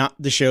not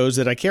the shows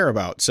that I care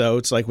about. So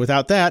it's like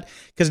without that,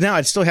 because now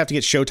I'd still have to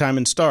get Showtime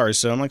and Stars.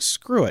 So I'm like,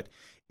 screw it.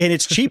 And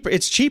it's cheaper.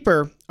 It's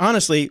cheaper,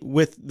 honestly,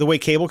 with the way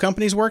cable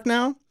companies work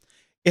now.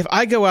 If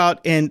I go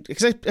out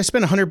because I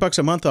spend $100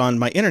 a month on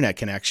my internet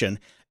connection.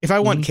 If I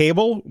want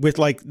cable with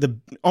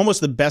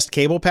almost the best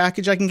cable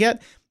package I can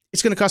get,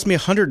 it's going to cost me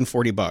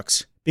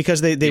 $140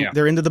 because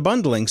they're into the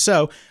bundling.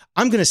 So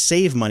I'm going to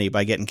save money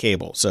by getting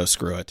cable. So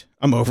screw it.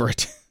 I'm over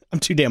it. I'm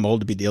too damn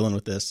old to be dealing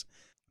with this.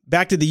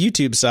 back to the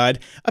YouTube side.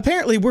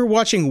 Apparently, we're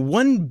watching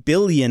 1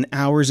 billion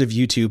hours of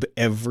YouTube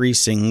every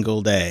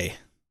single day.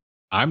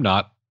 I'm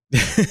not.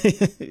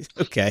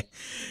 Okay.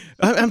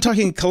 I'm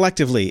talking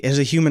collectively as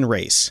a human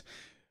race.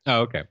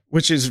 Oh, okay.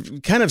 Which is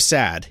kind of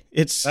sad.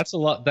 That's a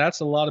lot. That's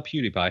a lot of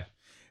PewDiePie.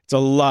 It's a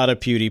lot of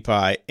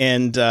PewDiePie.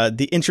 And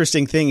the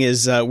interesting thing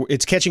is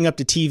it's catching up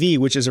to TV,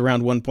 which is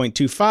around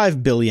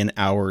 1.25 billion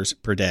hours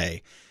per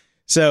day.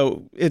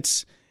 So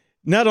it's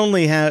not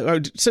only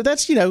so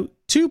that's,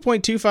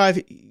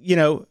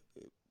 2.25,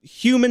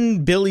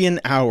 human billion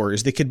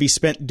hours that could be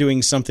spent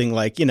doing something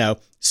like,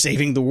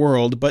 saving the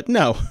world. But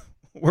no,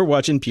 we're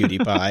watching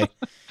PewDiePie.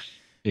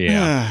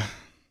 Yeah.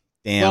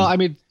 Damn. Well, I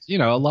mean,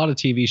 a lot of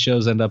TV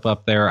shows end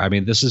up there. I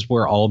mean, this is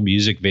where all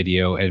music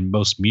video and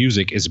most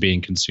music is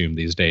being consumed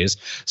these days.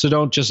 So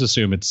don't just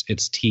assume it's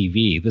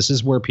TV. This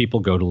is where people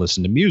go to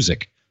listen to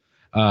music.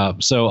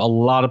 So a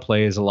lot of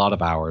plays, a lot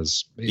of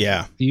hours.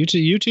 Yeah.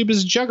 YouTube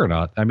is a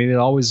juggernaut. I mean, it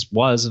always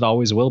was, it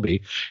always will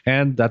be.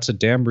 And that's a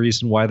damn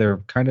reason why they're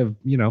kind of,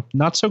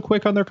 not so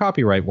quick on their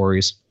copyright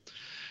worries.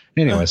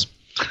 Anyways.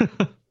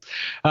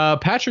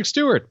 Patrick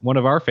Stewart, one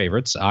of our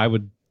favorites, I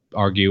would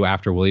argue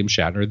after William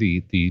Shatner,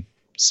 the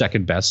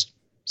second best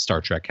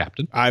Star Trek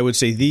captain. I would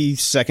say the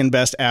second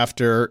best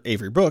after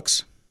Avery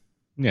Brooks.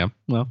 Yeah,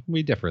 well,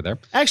 we differ there.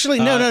 Actually,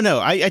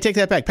 no. I take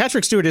that back.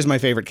 Patrick Stewart is my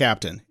favorite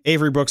captain.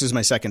 Avery Brooks is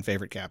my second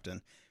favorite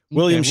captain.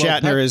 William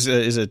Shatner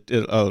is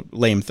a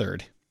lame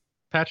third.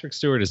 Patrick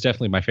Stewart is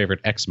definitely my favorite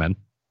X-Men.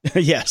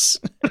 Yes.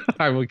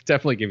 I will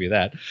definitely give you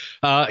that.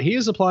 He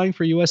is applying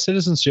for U.S.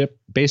 citizenship,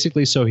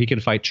 basically so he can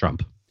fight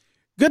Trump.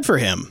 Good for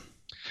him.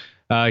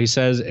 He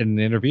says in an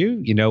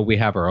interview, we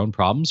have our own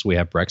problems. We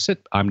have Brexit.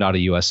 I'm not a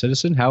U.S.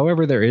 citizen.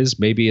 However,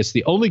 maybe it's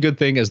the only good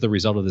thing as the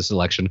result of this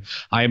election.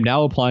 I am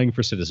now applying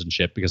for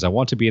citizenship because I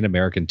want to be an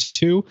American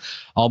too.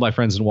 All my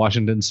friends in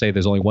Washington say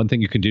there's only one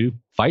thing you can do.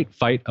 Fight,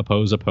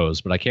 oppose.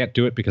 But I can't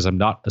do it because I'm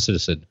not a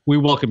citizen. We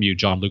welcome you,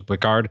 Jean-Luc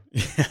Picard.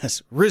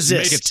 Yes,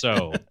 resist. Make it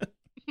so.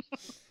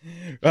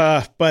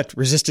 But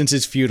resistance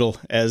is futile,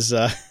 as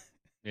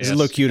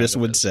Locutus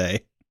would say.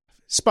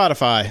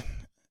 Spotify.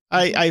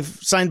 I've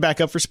signed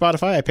back up for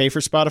Spotify. I pay for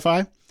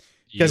Spotify.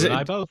 You and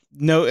I both.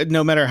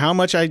 No matter how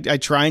much I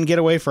try and get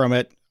away from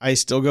it, I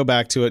still go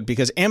back to it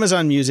because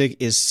Amazon Music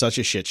is such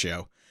a shit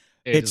show.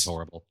 It's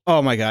horrible.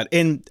 Oh, my God.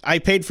 And I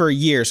paid for a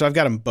year, so I've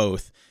got them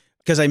both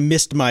because I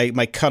missed my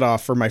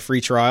cutoff for my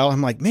free trial.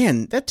 I'm like,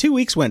 man, that 2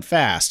 weeks went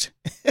fast.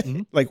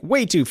 Mm-hmm. Like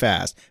way too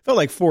fast. Felt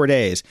like 4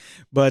 days.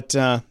 But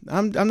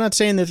I'm not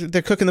saying that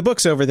they're cooking the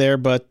books over there,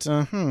 but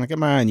I got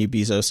my eye on you,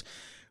 Bezos.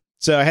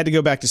 So I had to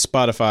go back to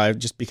Spotify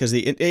just because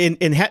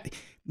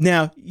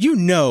now,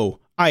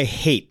 I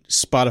hate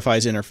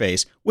Spotify's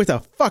interface with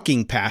a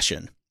fucking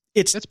passion.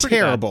 It's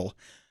terrible.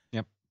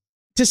 Yep.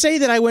 To say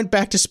that I went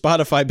back to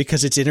Spotify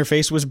because its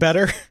interface was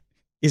better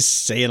is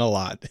saying a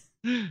lot.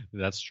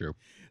 That's true.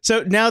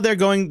 So now they're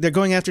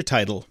going after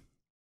Tidal.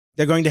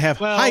 They're going to have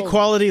high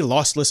quality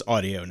lossless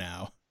audio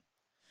now.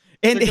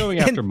 And they're going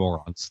after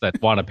morons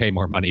that want to pay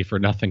more money for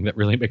nothing that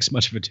really makes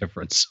much of a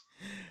difference.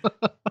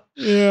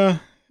 Yeah.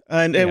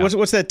 And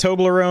what's that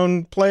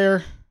Toblerone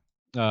player?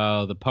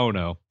 The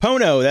Pono.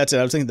 Pono, that's it.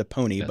 I was thinking the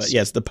pony, yes. But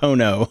yes, the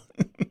Pono.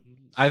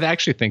 I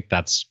actually think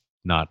that's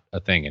not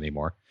a thing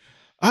anymore.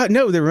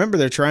 No,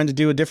 they're trying to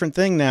do a different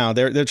thing now.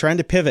 They're trying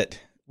to pivot.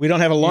 We don't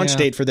have a launch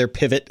date for their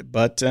pivot,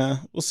 but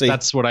we'll see.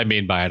 That's what I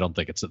mean by I don't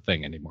think it's a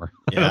thing anymore.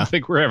 Yeah. I don't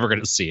think we're ever going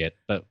to see it,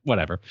 but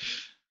whatever.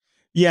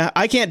 Yeah,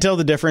 I can't tell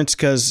the difference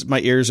because my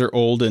ears are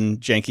old and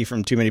janky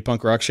from too many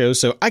punk rock shows,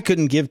 so I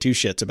couldn't give two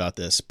shits about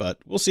this, but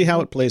we'll see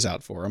how it plays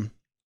out for them.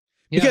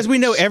 Because we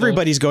know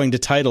everybody's going to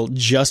Tidal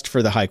just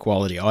for the high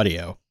quality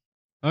audio.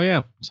 Oh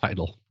yeah,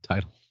 Tidal,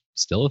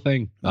 still a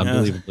thing.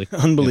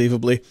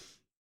 Unbelievably. Yeah.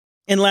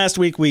 And last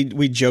week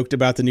we joked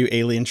about the new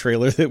Alien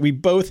trailer that we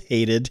both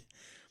hated.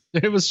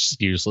 It was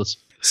just useless.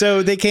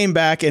 So they came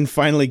back and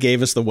finally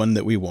gave us the one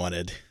that we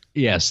wanted.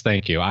 Yes,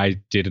 thank you. I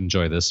did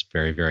enjoy this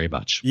very, very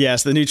much.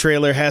 Yes, the new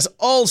trailer has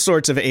all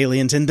sorts of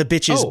aliens and the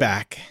bitch is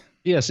back.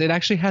 Yes, it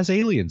actually has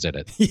aliens in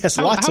it. Yes,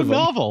 lots of them.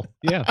 How novel.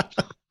 Yeah.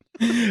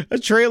 A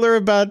trailer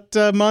about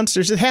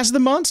monsters. It has the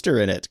monster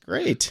in it.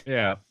 Great.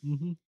 Yeah.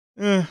 Mm-hmm.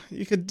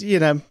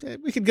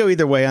 We could go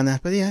either way on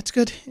that, but yeah, it's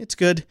good. It's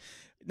good.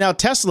 Now,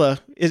 Tesla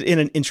is in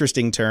an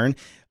interesting turn,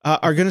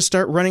 are going to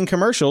start running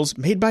commercials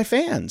made by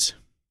fans.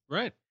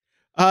 Right.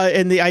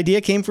 And the idea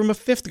came from a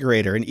fifth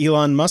grader, and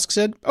Elon Musk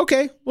said,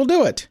 okay, we'll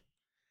do it.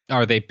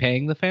 Are they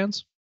paying the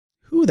fans?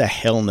 Who the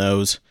hell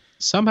knows?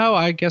 Somehow,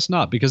 I guess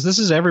not, because this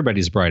is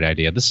everybody's bright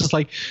idea. This is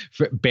like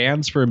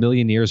bands for a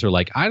million years are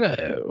like,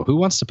 who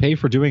wants to pay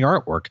for doing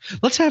artwork?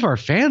 Let's have our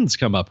fans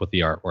come up with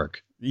the artwork.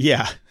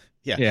 Yeah.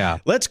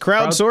 Let's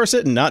crowdsource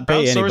it and not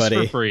pay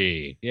anybody. For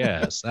free.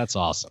 Yes, that's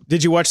awesome.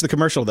 Did you watch the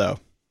commercial, though?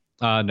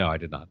 No, I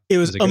did not. It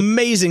was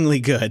amazingly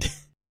good.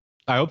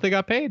 I hope they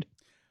got paid.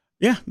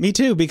 Yeah, me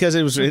too, because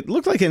it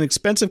looked like an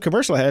expensive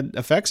commercial. It had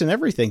effects and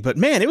everything. But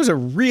man, it was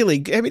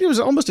it was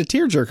almost a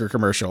tearjerker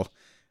commercial.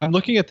 I'm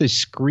looking at the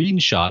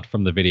screenshot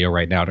from the video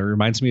right now, and it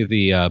reminds me of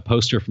the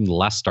poster from The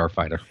Last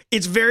Starfighter.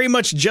 It's very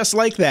much just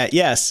like that.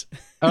 Yes.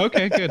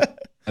 Okay, good.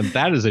 And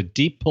that is a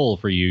deep pull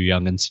for you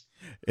youngins.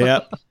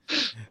 Yeah.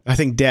 I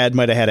think Dad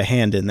might have had a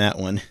hand in that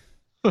one.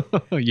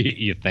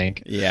 you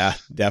think? Yeah,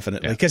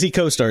 definitely. Because he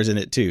co-stars in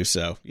it too.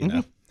 So, you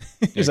know,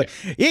 he's like,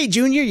 hey,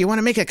 Junior, you want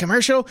to make a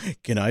commercial?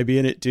 Can I be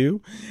in it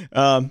too?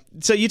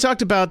 So you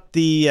talked about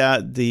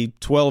the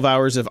 12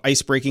 hours of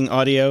ice-breaking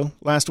audio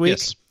last week.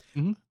 Yes.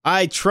 Mm-hmm.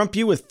 I trump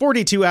you with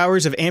 42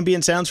 hours of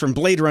ambient sounds from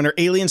Blade Runner,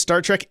 Alien,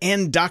 Star Trek,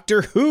 and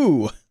Doctor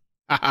Who.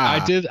 I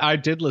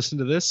did listen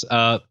to this.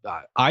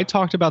 I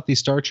talked about the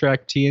Star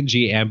Trek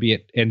TNG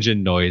ambient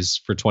engine noise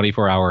for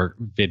 24-hour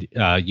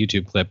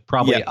YouTube clip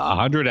probably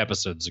 100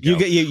 episodes ago.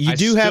 You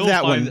do have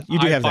that one. You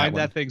do have that one. I find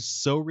that thing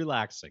so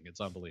relaxing.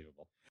 It's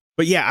unbelievable.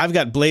 But yeah, I've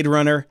got Blade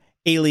Runner,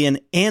 Alien,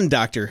 and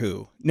Doctor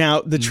Who. Now,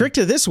 the trick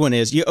to this one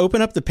is you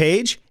open up the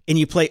page and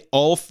you play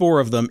all 4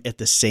 of them at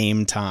the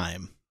same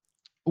time.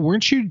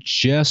 Weren't you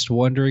just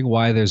wondering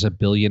why there's 1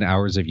 billion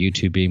hours of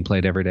YouTube being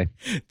played every day?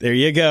 There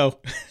you go.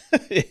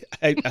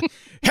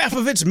 Half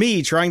of it's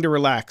me trying to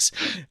relax.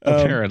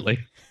 Apparently.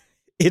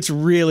 It's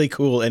really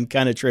cool and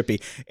kind of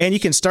trippy. And you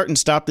can start and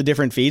stop the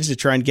different feeds to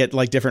try and get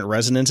like different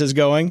resonances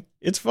going.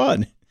 It's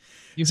fun.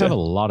 You have a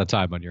lot of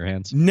time on your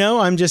hands.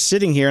 No, I'm just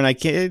sitting here and I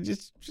can't.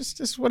 It's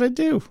just what I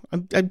do.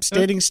 I'm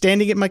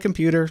standing at my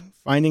computer,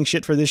 finding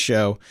shit for this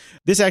show.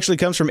 This actually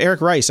comes from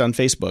Eric Rice on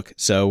Facebook.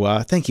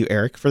 So thank you,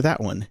 Eric, for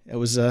that one. It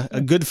was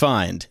a good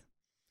find.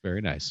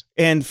 Very nice.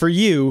 And for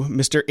you,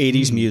 Mr.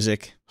 80s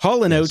Music,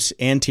 Hall & Oates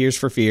and Tears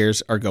for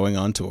Fears are going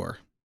on tour.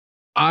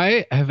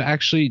 I have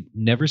actually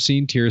never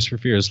seen Tears for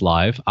Fears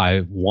live.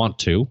 I want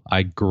to.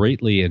 I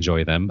greatly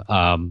enjoy them.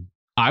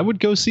 I would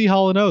go see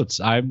Hall & Oates.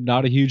 I'm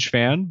not a huge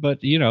fan,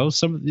 but you know,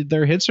 some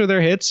their hits are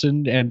their hits,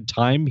 and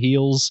time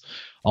heals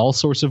all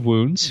sorts of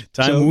wounds.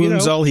 Time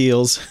wounds all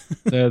heals.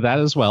 That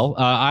as well.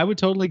 I would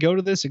totally go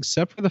to this,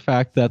 except for the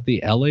fact that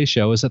the LA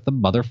show is at the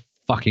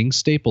motherfucking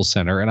Staples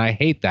Center, and I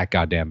hate that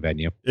goddamn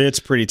venue. It's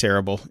pretty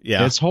terrible.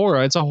 Yeah, it's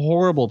horror. It's a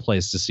horrible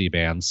place to see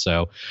bands.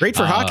 So great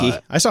for hockey.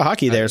 I saw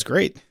hockey there. It's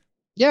great.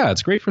 Yeah,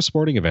 it's great for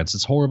sporting events.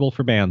 It's horrible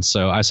for bands.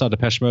 So I saw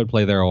Depeche Mode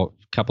play there a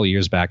couple of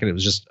years back, and it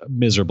was just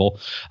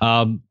miserable.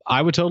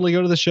 I would totally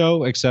go to the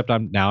show, except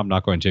I'm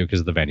not going to because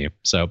of the venue.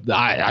 So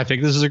I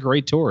think this is a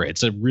great tour.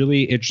 It's a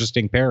really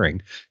interesting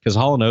pairing because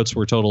Hall & Oates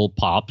were total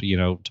pop, you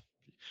know,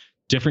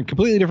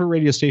 completely different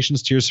radio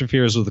stations. Tears for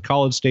Fears with the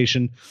college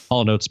station.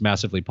 Hall & Oates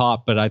massively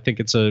pop, but I think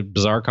it's a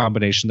bizarre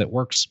combination that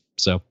works.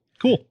 So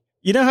cool.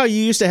 You know how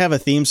you used to have a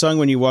theme song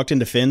when you walked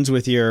into Finn's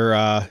with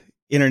your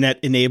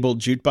internet-enabled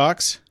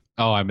jukebox?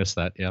 Oh, I missed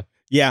that. Yeah.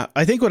 Yeah.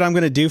 I think what I'm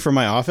going to do for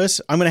my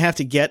office, I'm going to have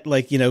to get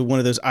like, you know, one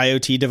of those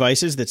IoT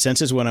devices that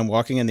senses when I'm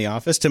walking in the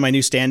office to my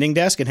new standing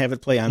desk and have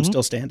it play I'm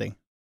Still Standing.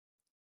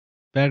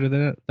 Better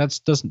than it.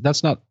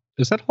 That's not.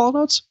 Is that Hall &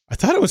 Oates? I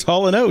thought it was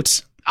Hall &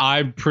 Oates.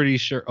 I'm pretty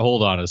sure.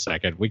 Hold on a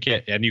second. We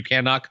can't, and you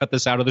cannot cut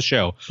this out of the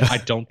show. I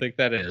don't think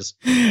that is.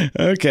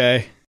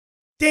 Okay.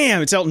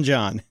 Damn, it's Elton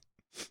John.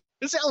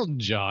 It's Elton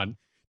John.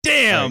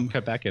 Damn. Right,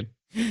 cut back in.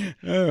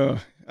 Oh.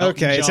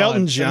 Okay, it's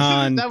Elton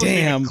John. That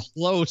Damn.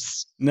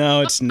 Close.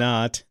 No, it's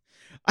not.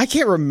 I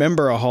can't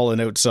remember a Hall &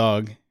 Oates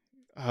song.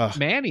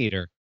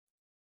 Maneater.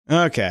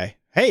 Okay.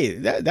 Hey,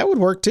 that would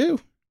work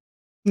too.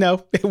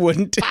 No, it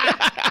wouldn't.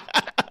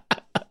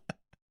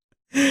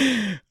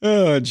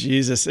 Oh,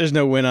 Jesus. There's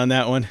no win on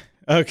that one.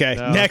 Okay,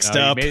 next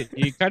up.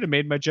 You kind of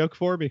made my joke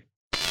for me.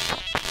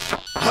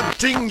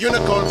 Hunting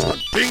unicorns,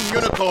 hunting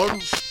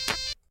unicorns.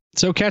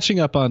 So catching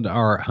up on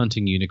our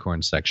hunting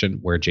unicorn section,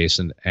 where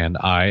Jason and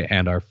I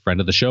and our friend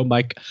of the show,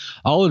 Mike,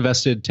 all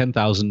invested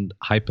 10,000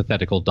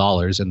 hypothetical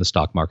dollars in the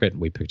stock market.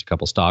 And we picked a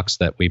couple stocks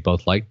that we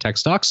both like, tech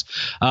stocks.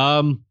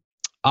 I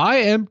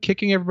am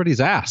kicking everybody's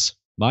ass.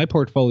 My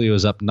portfolio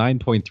is up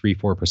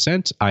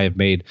 9.34%. I have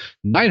made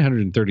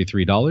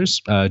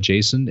 $933.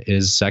 Jason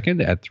is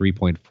second at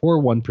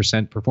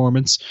 3.41%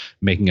 performance,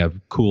 making a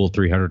cool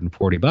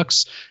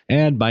 $340.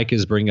 And Mike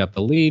is bringing up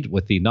the lead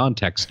with the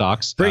non-tech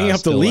stocks. Bringing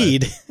up the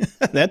lead?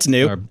 That's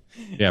new.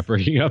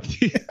 Bringing up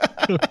the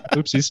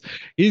oopsies.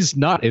 He's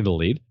not in the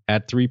lead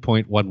at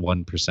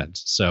 3.11%.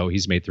 So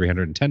he's made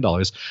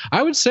 $310.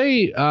 I would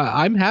say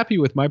I'm happy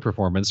with my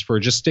performance for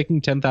just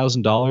sticking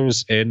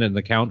 $10,000 in an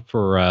account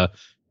for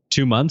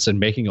 2 months and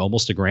making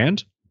almost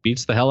 $1,000.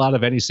 Beats the hell out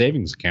of any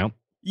savings account.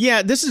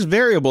 Yeah, this is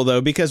variable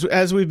though, because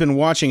as we've been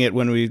watching it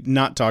when we've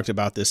not talked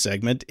about this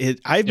segment,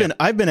 I've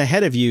been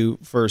ahead of you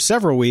for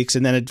several weeks,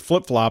 and then it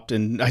flip-flopped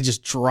and I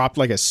just dropped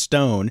like a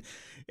stone.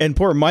 And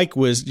poor Mike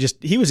was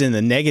he was in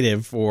the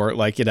negative for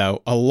like, you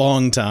know, a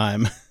long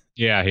time.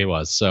 Yeah, he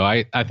was. So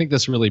I think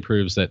this really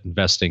proves that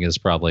investing is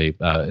probably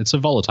it's a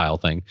volatile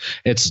thing.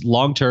 It's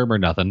long term or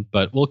nothing,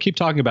 but we'll keep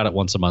talking about it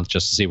once a month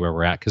just to see where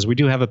we're at, because we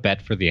do have a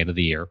bet for the end of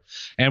the year.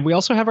 And we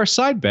also have our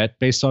side bet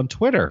based on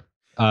Twitter.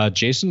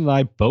 Jason and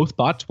I both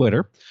bought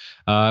Twitter.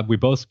 We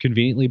both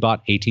conveniently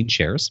bought 18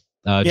 shares.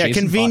 Jason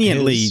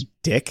conveniently, bought his-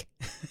 Dick.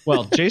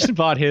 Well, Jason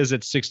bought his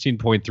at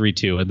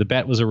 16.32, and the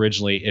bet was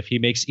originally if he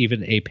makes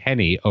even a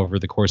penny over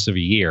the course of a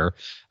year,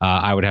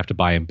 I would have to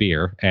buy him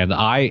beer. And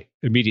I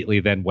immediately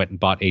then went and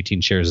bought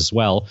 18 shares as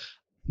well.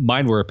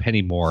 Mine were a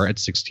penny more at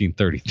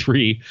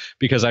 16.33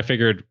 because I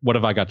figured, what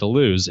have I got to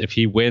lose? If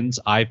he wins,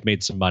 I've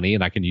made some money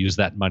and I can use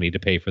that money to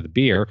pay for the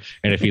beer.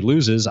 And if he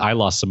loses, I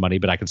lost some money,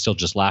 but I can still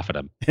just laugh at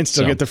him. And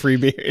still get the free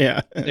beer.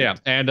 Yeah. Yeah.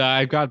 And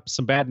I've got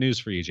some bad news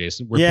for you,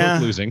 Jason. We're Yeah.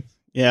 both losing.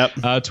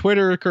 Yep.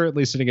 Twitter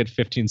currently sitting at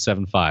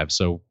 15.75,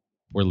 so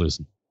we're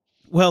losing.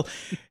 Well,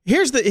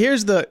 here's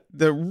the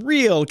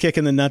real kick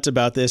in the nuts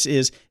about this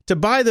is to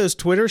buy those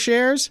Twitter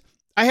shares,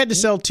 I had to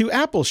sell 2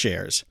 Apple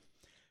shares,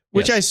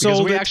 which Yes, I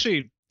sold.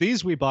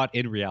 These we bought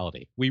in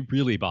reality. We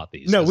really bought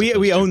these. No, as we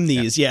opposed to- own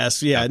these.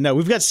 Yes. Yeah. No,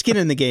 we've got skin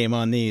in the game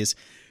on these.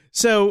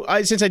 So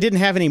since I didn't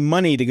have any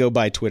money to go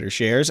buy Twitter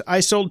shares, I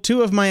sold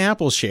 2 of my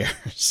Apple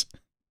shares.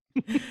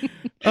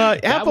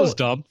 That was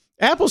dumb.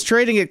 Apple's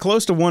trading at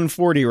close to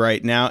 140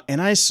 right now,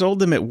 and I sold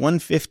them at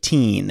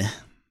 115.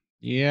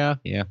 Yeah.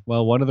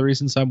 Well, one of the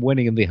reasons I'm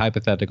winning in the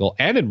hypothetical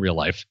and in real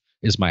life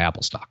is my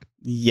Apple stock.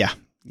 Yeah.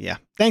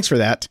 Thanks for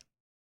that.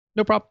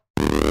 No problem.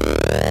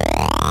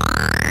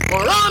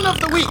 Moron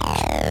of the week.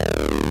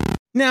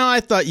 Now,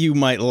 I thought you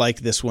might like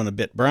this one a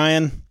bit,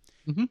 Brian.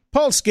 Mhm.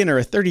 Paul Skinner,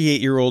 a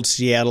 38-year-old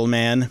Seattle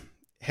man,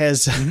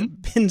 has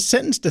been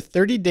sentenced to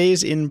 30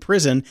 days in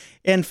prison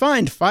and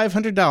fined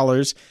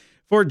 $500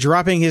 for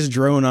dropping his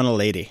drone on a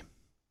lady.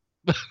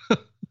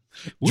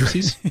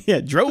 Whoopsies.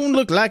 Yeah, drone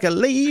looked like a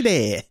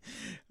lady.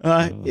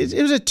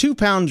 It was a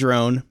 2-pound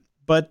drone,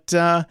 but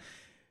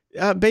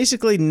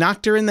basically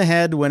knocked her in the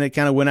head when it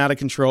kind of went out of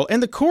control.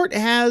 And the court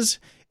has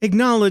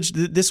acknowledged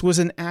that this was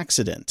an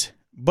accident,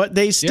 but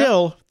they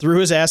still threw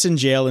his ass in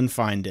jail and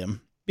fined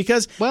him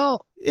because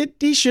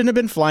he shouldn't have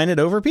been flying it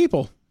over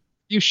people.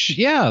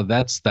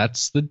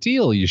 That's the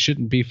deal. You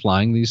shouldn't be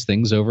flying these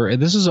things over.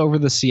 And this is over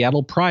the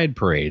Seattle Pride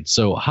Parade.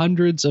 So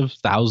hundreds of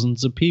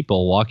thousands of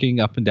people walking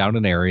up and down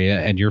an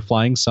area, and you're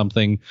flying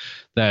something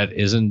that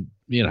isn't,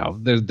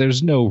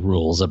 there's no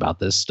rules about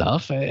this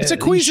stuff. It's a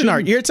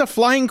Cuisinart. It's a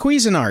flying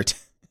Cuisinart.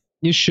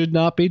 You should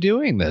not be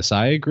doing this.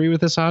 I agree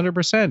with this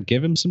 100%.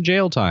 Give him some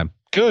jail time.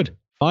 Good.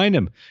 Fine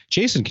him.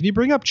 Jason, can you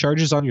bring up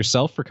charges on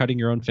yourself for cutting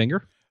your own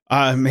finger?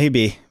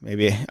 Maybe.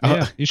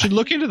 Yeah, you should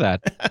look into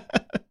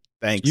that.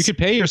 Thanks. You could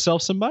pay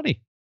yourself some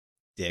money.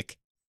 Dick.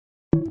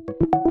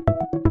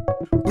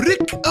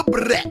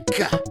 Brick-a-brack.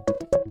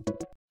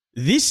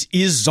 This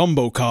is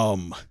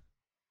Zombocom.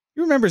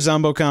 You remember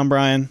Zombocom,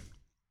 Brian?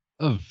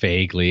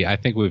 Vaguely. I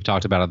think we've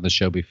talked about it on the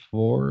show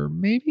before,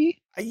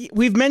 maybe?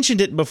 We've mentioned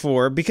it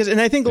before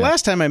and I think the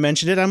last time I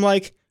mentioned it, I'm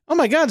like, oh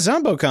my God,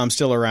 Zombocom's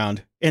still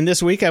around. And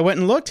this week I went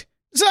and looked.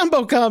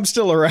 Zombocom's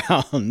still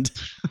around.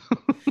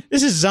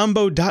 This is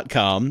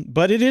Zombo.com,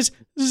 but it is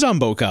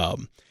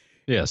Zombocom.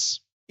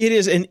 Yes. It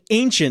is an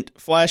ancient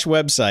Flash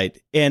website,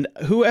 and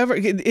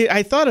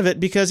I thought of it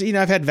because,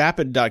 I've had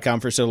Vapid.com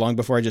for so long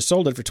before I just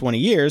sold it for 20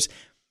 years,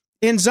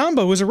 and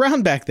Zombo was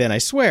around back then, I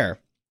swear.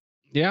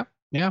 Yeah,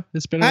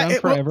 it's been around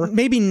forever. Well,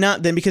 maybe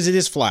not then because it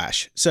is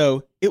Flash,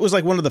 so it was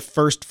like one of the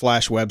first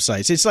Flash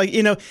websites. It's like,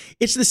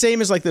 it's the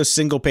same as like those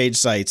single-page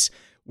sites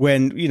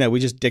when, we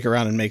just dick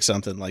around and make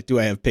something like, do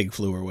I have pig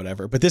flu or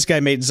whatever, but this guy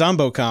made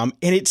Zombocom,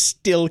 and it's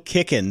still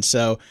kicking,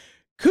 so...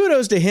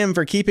 Kudos to him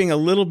for keeping a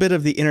little bit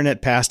of the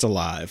internet past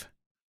alive.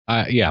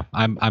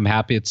 I'm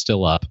happy it's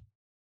still up.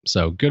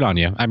 So good on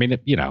you. I mean, if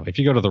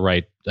you go to the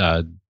right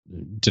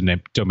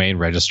domain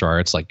registrar,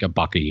 it's like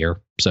 $1 a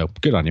year. So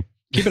good on you.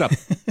 Keep it up.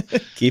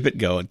 Keep it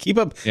going. Keep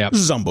up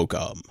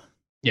Zombocom.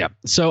 Yeah.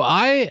 So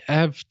I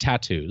have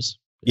tattoos.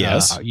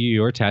 Yes.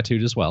 You're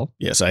tattooed as well.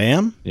 Yes, I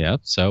am. Yeah.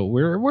 So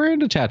we're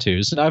into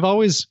tattoos. And I've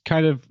always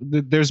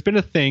there's been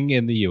a thing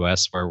in the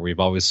US where we've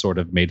always sort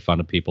of made fun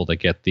of people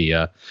that get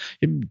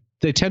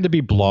they tend to be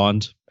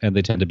blonde and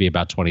they tend to be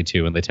about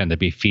 22 and they tend to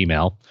be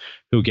female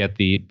who get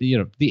the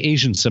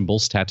Asian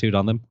symbols tattooed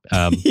on them.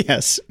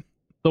 Yes.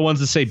 The ones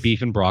that say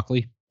beef and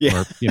broccoli.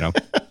 Yeah. Or,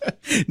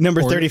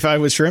 Number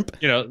 35 with shrimp.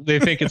 They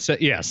think it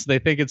says, yes, they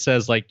think it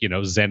says like,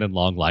 Zen and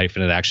long life.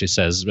 And it actually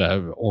says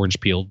orange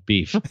peeled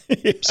beef.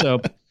 Yeah.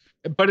 So,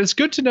 but it's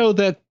good to know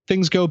that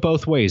things go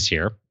both ways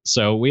here.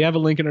 So we have a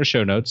link in our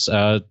show notes.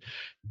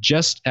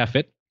 Just F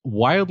it.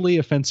 Wildly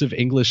offensive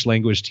English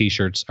language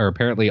t-shirts are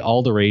apparently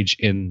all the rage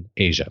in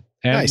Asia.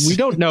 And Nice. We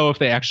don't know if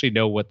they actually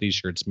know what these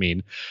shirts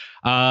mean.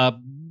 I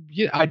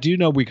do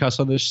know we cuss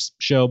on this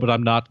show, but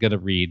I'm not going to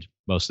read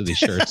most of these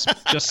shirts.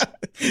 Just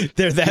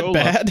they're that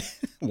bad.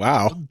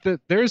 Wow.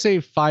 There's a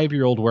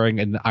 5-year-old wearing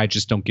an I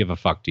just don't give a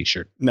fuck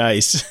t-shirt.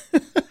 Nice.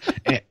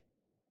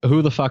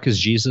 Who the fuck is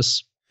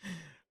Jesus?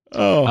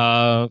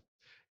 Oh.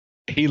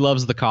 He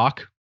loves the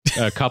cock.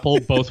 A couple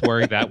both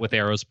wearing that with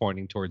arrows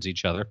pointing towards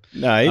each other.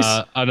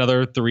 Nice.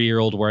 Another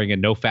 3-year-old wearing a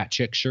no fat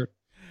chick shirt.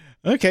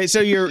 Okay, so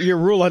your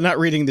rule on not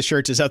reading the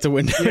shirts is out the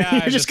window.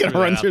 Yeah, You're just going to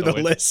run through the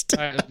list.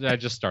 I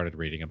just started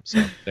reading them.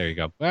 So there you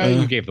go.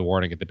 You gave the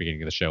warning at the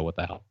beginning of the show. What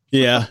the hell?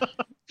 Yeah.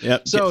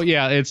 Yep. So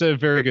yeah, it's a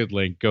very good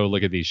link. Go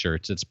look at these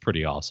shirts. It's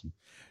pretty awesome.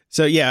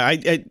 So yeah,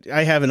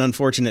 I have an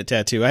unfortunate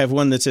tattoo. I have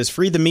one that says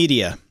 "Free the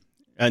Media."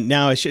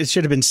 Now it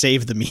should have been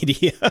 "Save the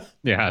Media."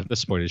 Yeah, at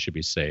this point it should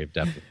be saved,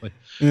 definitely.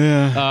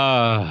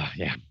 Yeah.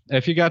 Yeah.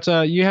 If you got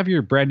you have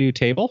your brand new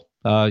table,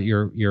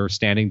 your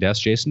standing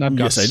desk, Jason. I've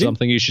got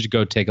something you should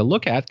go take a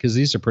look at because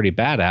these are pretty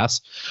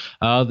badass.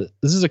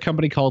 This is a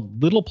company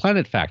called Little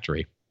Planet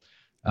Factory,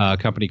 a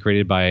company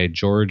created by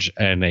George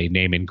and a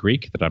name in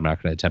Greek that I'm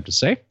not going to attempt to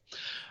say.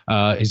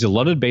 He's a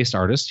London-based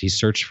artist. He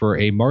searched for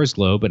a Mars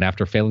globe, and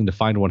after failing to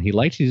find one he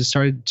liked, he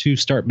decided to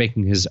start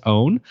making his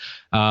own.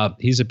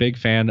 He's a big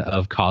fan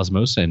of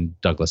Cosmos and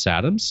Douglas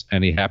Adams,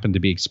 and he happened to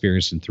be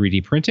experienced in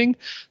 3D printing.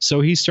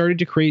 So he started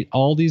to create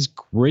all these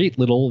great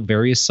little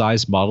various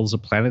size models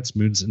of planets,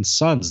 moons, and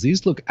suns.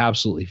 These look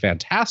absolutely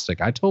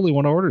fantastic. I totally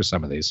want to order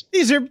some of these.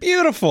 These are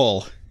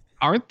beautiful.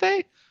 Aren't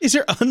they? These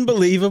are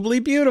unbelievably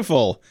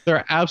beautiful.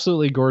 They're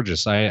absolutely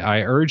gorgeous. I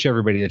urge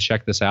everybody to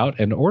check this out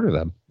and order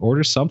them.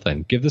 Order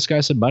something. Give this guy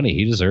some money.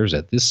 He deserves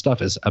it. This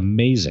stuff is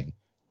amazing.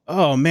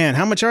 Oh man,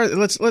 how much are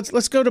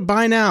let's go to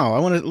buy now. I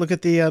want to look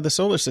at the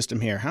solar system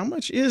here. How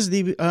much is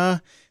the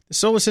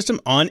solar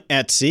system on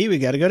Etsy? We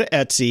got to go to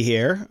Etsy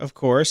here, of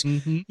course.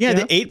 Mm-hmm. Yeah,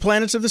 the 8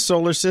 planets of the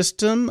solar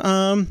system,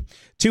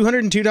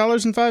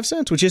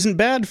 $202.05, which isn't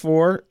bad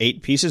for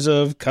 8 pieces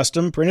of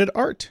custom printed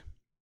art.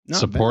 Not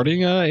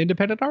supporting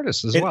independent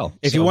artists as well.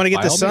 If you want to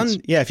get the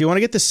sun, if you want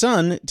to get the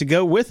sun to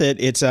go with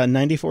it, it's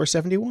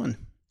 $94.71.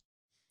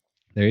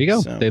 There you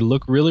go. So. They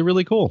look really,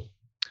 really cool.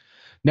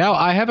 Now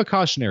I have a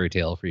cautionary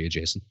tale for you,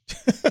 Jason.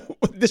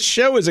 This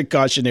show is a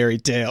cautionary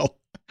tale.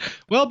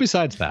 Well,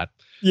 besides that,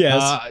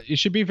 yes, you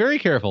should be very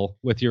careful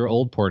with your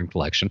old porn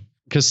collection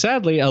because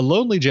sadly, a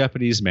lonely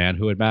Japanese man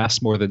who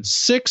amassed more than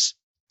 6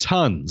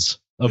 tons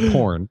of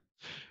porn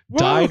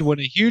died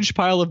when a huge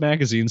pile of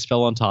magazines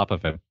fell on top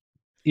of him.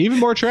 Even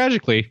more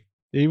tragically,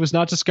 he was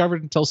not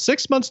discovered until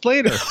 6 months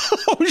later.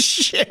 Oh,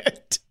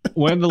 shit.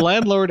 When the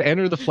landlord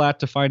entered the flat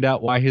to find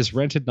out why his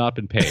rent had not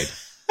been paid.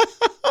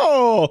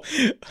 Oh,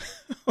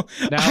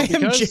 now,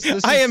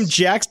 I am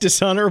Jack's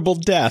dishonorable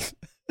death.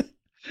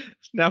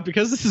 Now,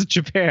 because this is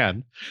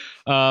Japan,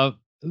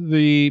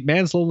 the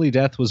man's lonely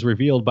death was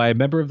revealed by a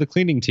member of the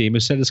cleaning team who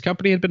said his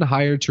company had been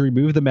hired to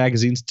remove the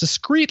magazines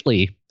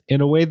discreetly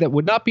in a way that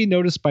would not be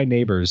noticed by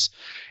neighbors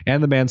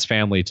and the man's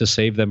family to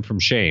save them from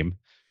shame.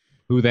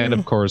 Who then,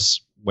 of course,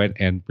 went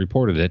and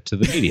reported it to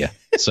the media.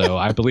 So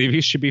I believe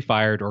he should be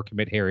fired or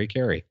commit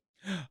hara-kiri.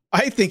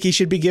 I think he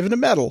should be given a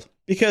medal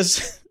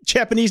because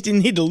Japanese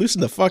didn't need to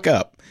loosen the fuck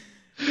up.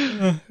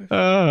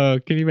 Oh,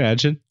 can you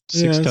imagine?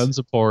 6 tons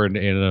of porn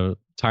in a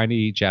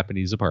tiny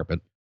Japanese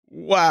apartment.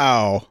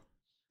 Wow.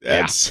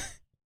 That's... Yeah.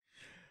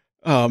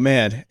 Oh,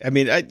 man. I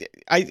mean,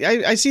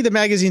 I see the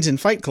magazines in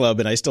Fight Club,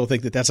 and I still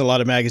think that that's a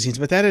lot of magazines,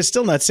 but that is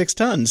still not 6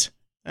 tons.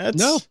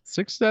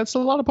 That's a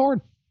lot of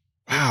porn.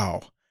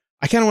 Wow.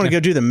 I kind of want to go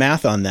do the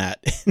math on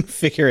that and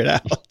figure it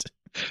out.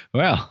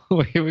 Well,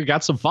 we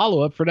got some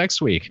follow-up for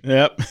next week.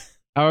 Yep.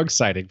 How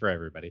exciting for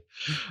everybody.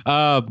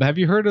 Have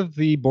you heard of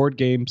the board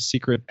game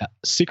Secret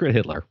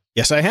Hitler?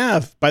 Yes, I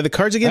have. By the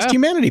Cards Against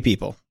Humanity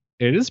people.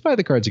 It is by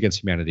the Cards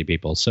Against Humanity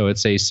people. So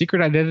it's a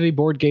secret identity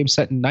board game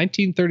set in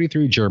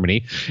 1933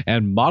 Germany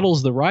and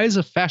models the rise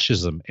of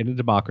fascism in a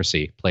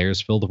democracy. Players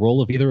fill the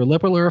role of either a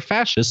liberal or a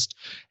fascist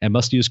and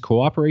must use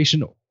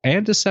cooperation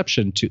and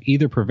deception to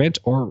either prevent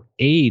or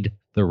aid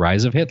the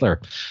rise of Hitler.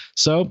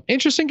 So,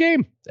 interesting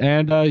game.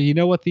 And you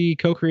know what the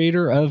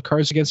co-creator of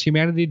Cards Against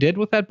Humanity did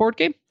with that board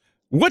game?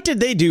 What did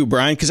they do,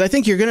 Brian? Because I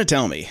think you're going to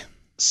tell me.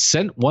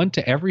 Sent one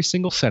to every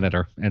single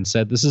senator and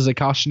said, this is a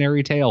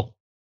cautionary tale.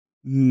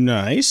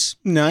 Nice.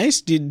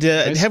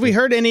 Have we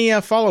heard any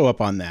follow-up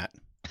on that?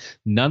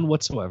 None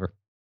whatsoever.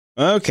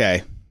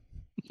 Okay.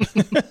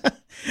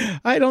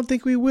 I don't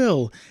think we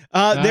will.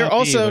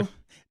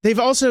 They've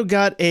also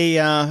got a,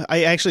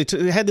 I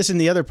actually had this in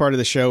the other part of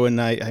the show and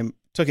I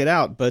took it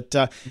out, but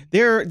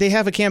they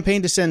have a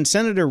campaign to send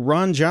Senator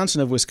Ron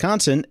Johnson of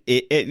Wisconsin.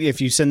 If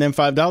you send them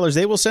 $5,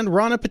 they will send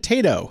Ron a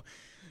potato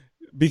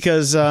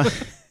because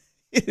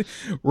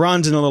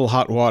Ron's in a little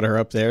hot water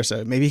up there,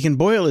 so maybe he can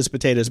boil his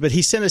potatoes. But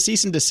he sent a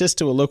cease and desist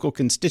to a local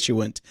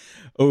constituent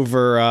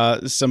over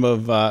some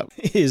of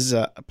his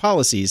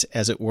policies,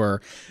 as it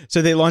were.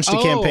 So they launched a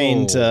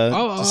campaign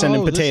to send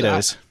him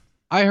potatoes.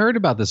 I heard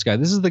about this guy.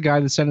 This is the guy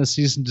that sent a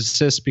cease and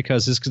desist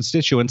because his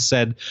constituents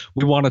said,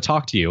 we want to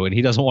talk to you, and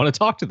he doesn't want to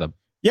talk to them.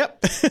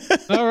 Yep.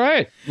 All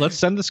right. Let's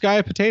send this guy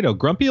a potato.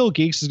 Grumpy Old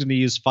Geeks is going to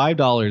use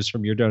 $5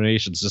 from your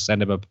donations to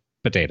send him a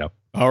potato.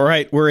 All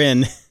right. We're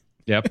in.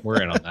 Yep.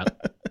 We're in on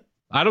that.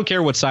 I don't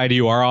care what side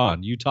you are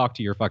on. You talk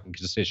to your fucking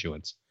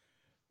constituents.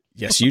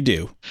 Yes, you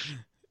do.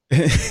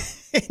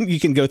 You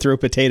can go throw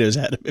potatoes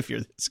at him if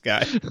you're this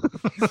guy.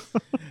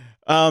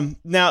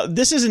 Now,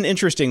 this is an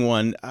interesting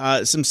one.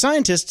 Some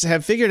scientists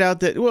have figured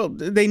out that, well,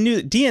 they knew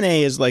that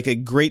DNA is like a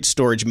great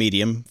storage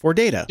medium for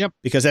data. Yep.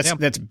 Because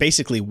that's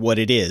basically what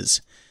it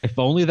is. If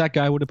only that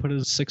guy would have put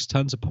 6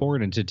 tons of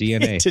porn into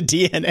DNA. To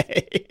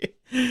DNA.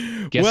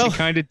 Guess he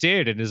kind of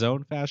did in his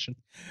own fashion.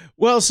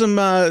 Well,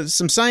 some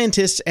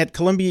scientists at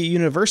Columbia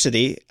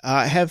University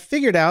have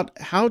figured out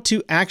how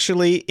to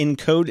actually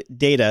encode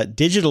data,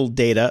 digital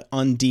data,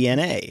 on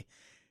DNA.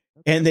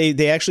 And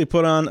they actually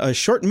put on a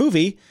short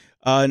movie,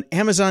 an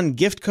Amazon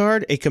gift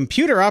card, a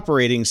computer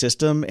operating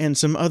system, and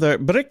some other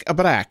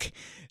bric-a-brac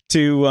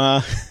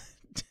to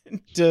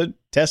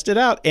test it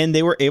out, and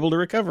they were able to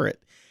recover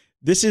it.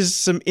 This is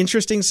some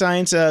interesting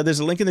science. There's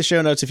a link in the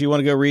show notes if you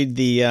want to go read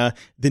the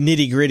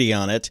nitty-gritty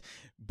on it.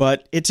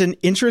 But it's an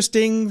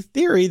interesting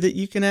theory that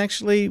you can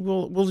actually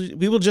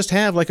we will just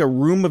have like a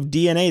room of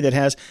DNA that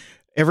has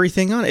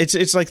everything on it.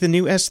 It's like the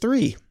new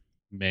S3.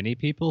 Many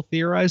people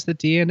theorize that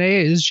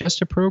DNA is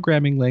just a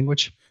programming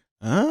language.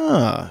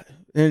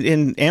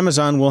 And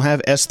Amazon will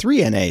have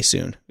S3NA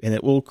soon, and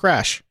it will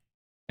crash.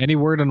 Any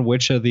word on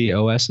which of the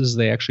OSs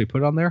they actually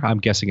put on there? I'm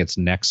guessing it's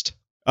Next.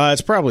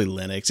 It's probably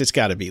Linux. It's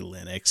got to be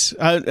Linux.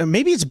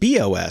 Maybe it's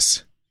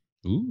BOS.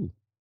 Ooh.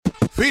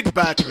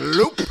 Feedback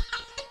loop.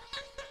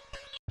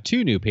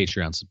 2 new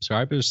Patreon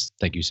subscribers.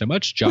 Thank you so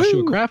much.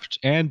 Joshua Kraft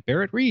and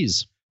Barrett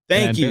Rees.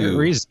 Thank you. Barrett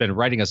Rees has been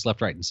writing us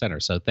left, right, and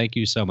center. So thank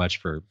you so much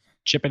for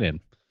chipping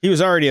in. He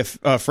was already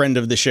a friend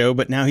of the show,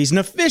 but now he's an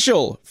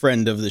official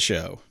friend of the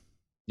show.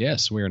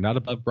 Yes, we are not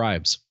above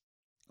bribes.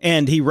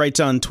 And he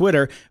writes on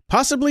Twitter,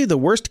 possibly the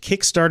worst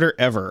Kickstarter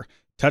ever.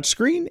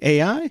 Touchscreen,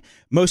 AI,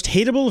 most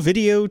hateable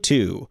video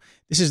too.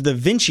 This is the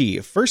Vinci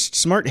first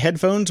smart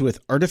headphones with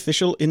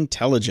artificial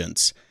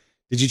intelligence.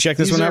 Did you check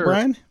this one out,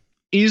 Brian?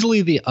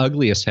 Easily the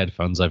ugliest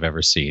headphones I've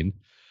ever seen.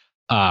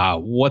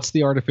 What's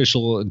the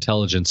artificial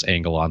intelligence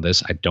angle on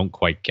this? I don't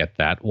quite get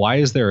that. Why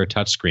is there a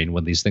touchscreen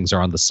when these things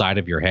are on the side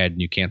of your head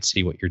and you can't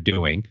see what you're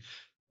doing?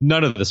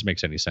 None of this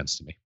makes any sense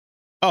to me.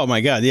 Oh my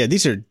God. Yeah,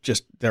 these are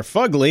they're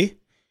fugly.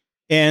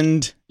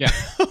 And yeah.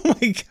 Oh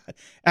my God.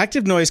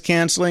 Active noise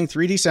canceling,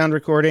 3D sound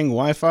recording,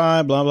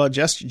 Wi-Fi, blah, blah,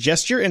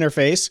 gesture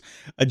interface,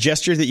 a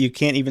gesture that you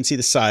can't even see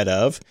the side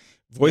of,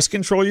 voice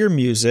control your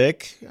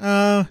music.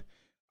 I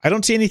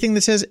don't see anything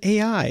that says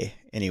AI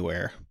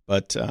anywhere,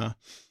 but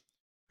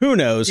who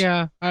knows?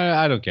 Yeah,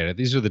 I don't get it.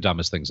 These are the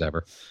dumbest things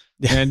ever.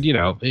 And, you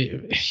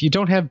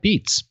don't have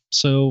Beats.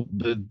 So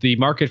the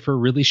market for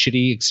really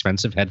shitty,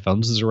 expensive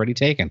headphones is already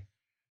taken.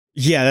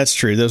 Yeah, that's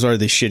true. Those are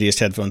the shittiest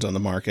headphones on the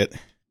market.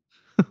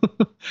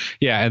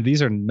 Yeah, and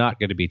these are not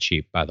going to be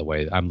cheap, by the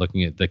way. I'm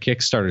looking at the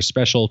Kickstarter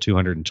special,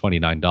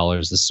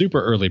 $229. The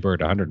super early bird,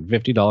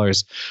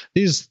 $150.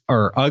 These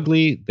are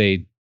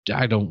ugly.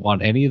 I don't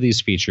want any of these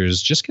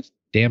features. Just get a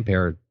damn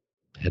pair of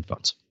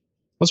headphones.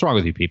 What's wrong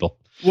with you people?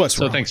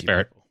 So thanks,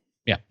 Barrett.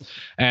 Yeah.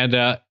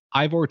 And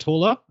Ivor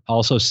Tola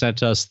also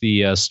sent us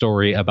the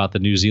story about the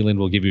New Zealand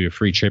will give you a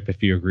free trip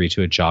if you agree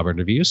to a job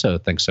interview. So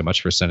thanks so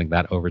much for sending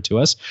that over to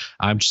us.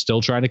 I'm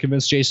still trying to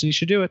convince Jason he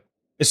should do it.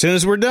 As soon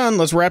as we're done,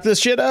 let's wrap this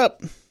shit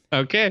up.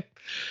 Okay.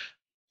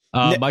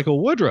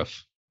 Michael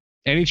Woodruff.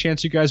 Any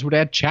chance you guys would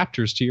add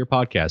chapters to your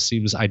podcast?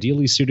 Seems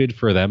ideally suited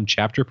for them.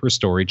 Chapter per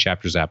story,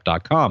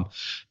 chaptersapp.com.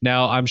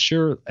 Now, I'm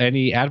sure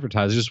any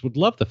advertisers would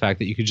love the fact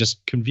that you could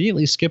just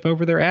conveniently skip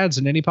over their ads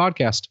in any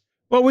podcast.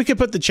 Well, we could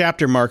put the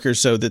chapter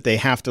markers so that they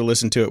have to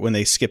listen to it when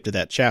they skip to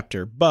that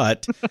chapter.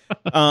 But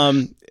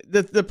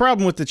the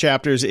problem with the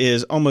chapters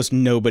is almost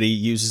nobody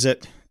uses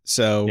it.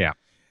 So, yeah.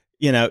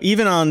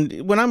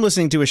 Even when I'm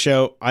listening to a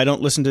show, I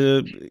don't listen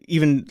to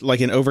even like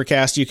an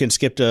Overcast. You can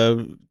skip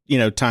to,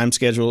 time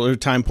schedule or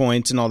time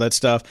points and all that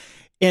stuff.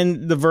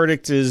 And the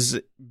verdict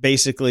is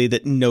basically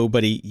that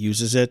nobody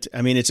uses it.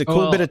 I mean, it's a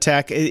cool bit of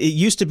tech. It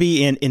used to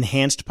be an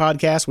enhanced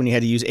podcast when you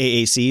had to use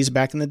AACs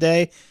back in the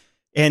day.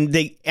 And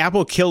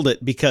Apple killed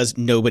it because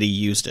nobody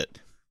used it.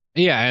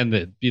 Yeah,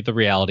 and the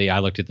reality, I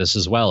looked at this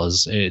as well,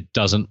 is it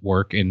doesn't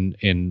work in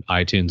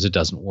iTunes. It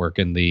doesn't work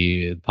in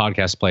the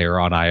podcast player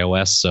on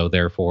iOS. So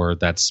therefore,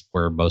 that's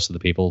where most of the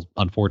people,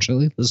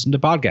 unfortunately, listen to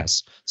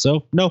podcasts.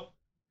 So, no.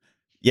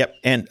 Yep.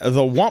 And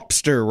the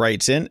Wompster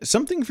writes in,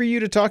 something for you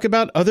to talk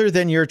about other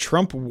than your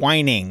Trump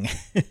whining.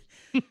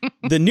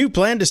 The new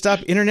plan to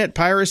stop internet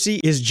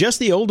piracy is just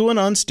the old one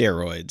on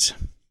steroids.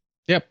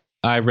 Yep.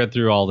 I read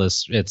through all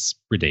this. It's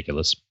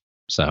ridiculous.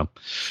 So,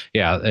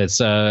 yeah, it's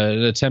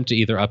an attempt to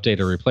either update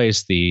or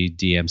replace the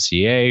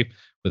DMCA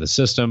with a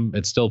system.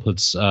 It still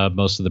puts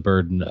most of the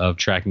burden of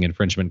tracking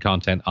infringement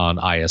content on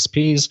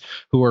ISPs,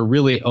 who are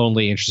really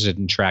only interested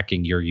in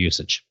tracking your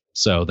usage.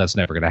 So that's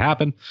never going to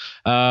happen.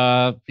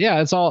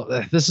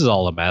 This is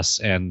all a mess,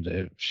 and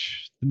the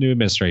new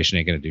administration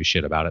ain't going to do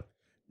shit about it.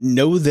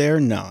 No, they're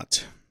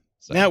not.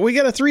 So. Now, we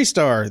got a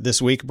 3-star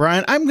this week,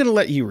 Brian. I'm going to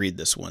let you read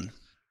this one.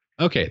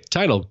 Okay,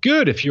 title,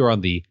 good if you're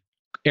on the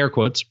air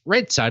quotes,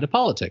 right side of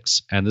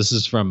politics. And this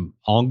is from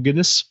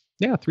Onginus.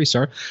 Yeah,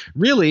 3-star.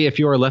 Really, if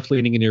you are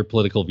left-leaning in your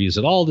political views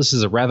at all, this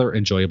is a rather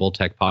enjoyable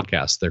tech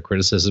podcast. Their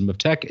criticism of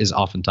tech is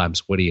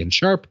oftentimes witty and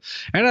sharp,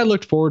 and I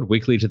looked forward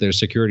weekly to their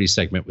security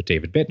segment with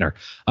David Bittner.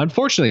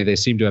 Unfortunately, they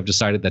seem to have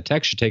decided that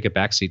tech should take a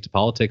backseat to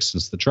politics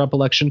since the Trump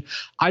election.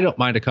 I don't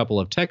mind a couple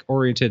of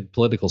tech-oriented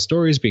political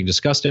stories being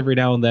discussed every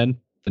now and then.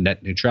 The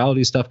net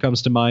neutrality stuff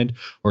comes to mind,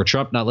 or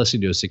Trump not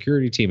listening to a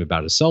security team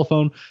about his cell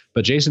phone,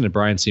 but Jason and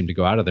Brian seem to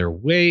go out of their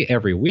way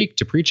every week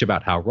to preach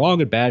about how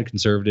wrong and bad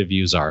conservative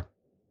views are.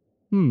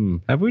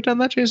 Have we done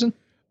that, Jason?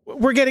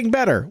 We're getting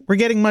better. We're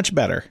getting much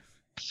better.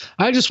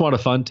 I just want a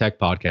fun tech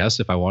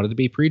podcast. If I wanted to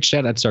be preached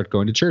at, I'd start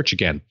going to church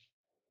again.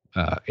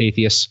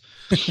 Atheists.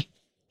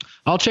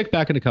 I'll check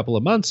back in a couple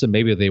of months, and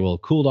maybe they will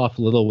cool off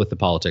a little with the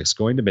politics.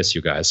 Going to miss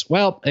you guys.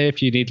 Well, if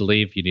you need to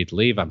leave, you need to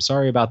leave. I'm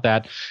sorry about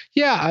that.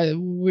 Yeah,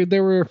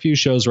 there were a few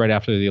shows right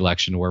after the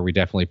election where we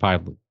definitely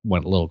probably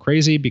went a little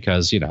crazy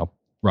because,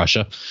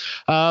 Russia.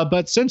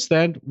 But since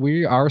then,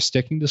 we are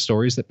sticking to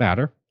stories that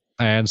matter.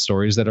 And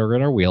stories that are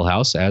in our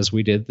wheelhouse, as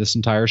we did this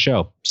entire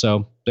show.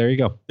 So there you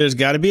go. There's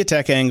got to be a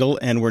tech angle,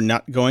 and we're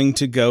not going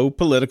to go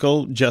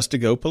political just to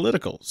go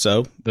political.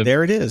 So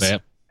there it is.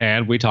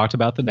 And we talked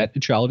about the net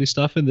neutrality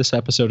stuff in this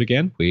episode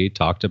again. We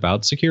talked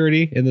about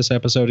security in this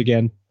episode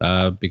again,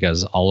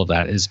 because all of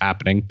that is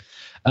happening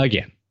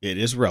again. It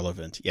is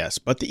relevant, yes,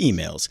 but the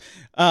emails.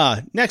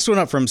 Next one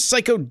up from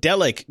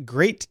Psychodelic.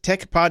 Great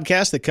tech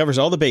podcast that covers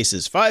all the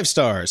bases. 5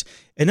 stars.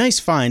 A nice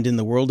find in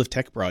the world of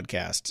tech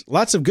broadcasts.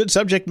 Lots of good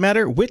subject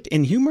matter, wit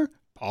and humor.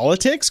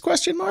 Politics? ?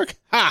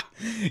 Ha!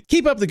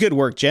 Keep up the good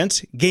work,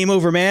 gents. Game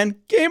over, man.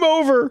 Game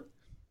over.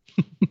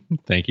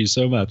 Thank you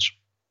so much.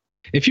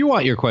 If you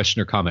want your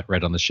question or comment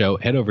read on the show,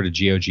 head over to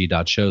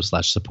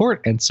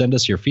gog.show/support and send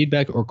us your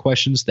feedback or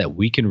questions that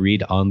we can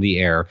read on the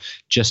air.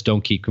 Just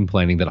don't keep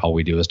complaining that all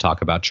we do is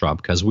talk about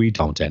Trump, because we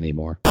don't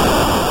anymore.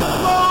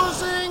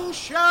 Closing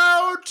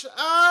shout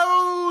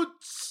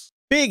outs!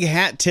 Big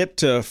hat tip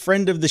to a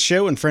friend of the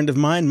show and friend of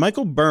mine,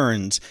 Michael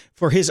Burns,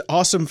 for his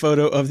awesome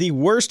photo of the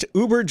worst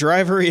Uber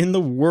driver in the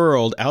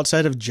world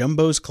outside of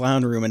Jumbo's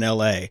Clown Room in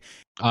L.A.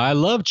 I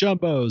love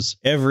Jumbos.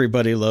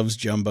 Everybody loves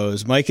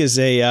Jumbos. Mike is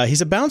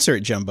he's a bouncer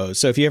at Jumbos.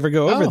 So if you ever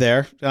go over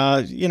there,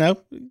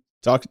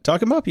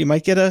 talk him up. You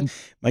might get a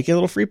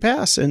little free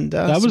pass. And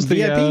that was the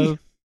VIP.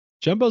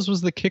 Jumbos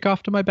was the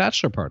kickoff to my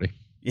bachelor party.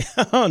 Yeah,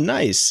 oh,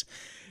 nice.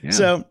 Yeah.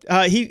 So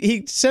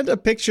he sent a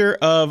picture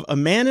of a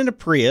man in a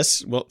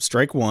Prius. Well,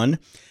 strike one.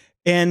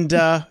 And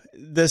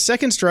the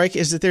second strike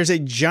is that there's a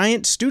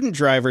giant student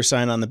driver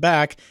sign on the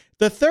back.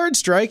 The third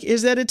strike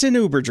is that it's an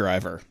Uber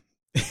driver.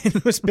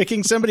 It was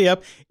picking somebody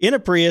up in a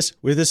Prius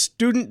with a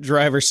student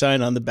driver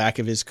sign on the back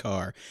of his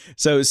car.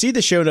 So see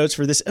the show notes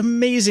for this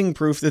amazing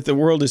proof that the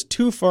world is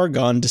too far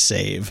gone to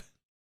save.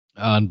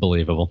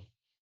 Unbelievable.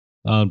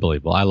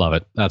 I love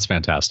it. That's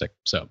fantastic.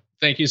 So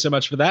thank you so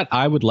much for that.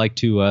 I would like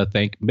to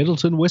thank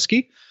Middleton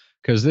Whiskey,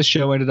 because this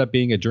show ended up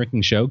being a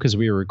drinking show because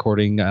we were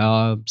recording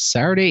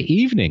Saturday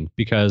evening,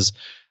 because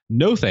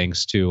no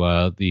thanks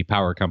to the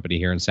power company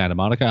here in Santa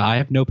Monica, I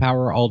have no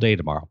power all day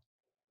tomorrow.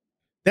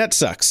 That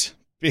sucks.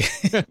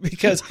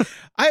 Because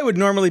I would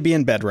normally be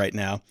in bed right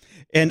now,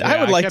 and I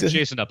would like to.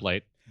 Jason up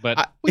late,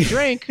 but we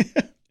drank.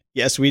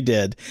 Yes, we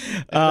did.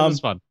 It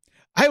was fun.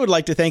 I would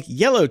like to thank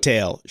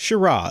Yellowtail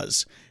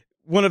Shiraz,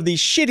 one of the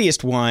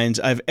shittiest wines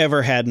I've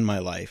ever had in my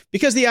life,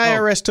 because the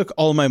IRS took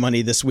all my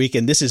money this week,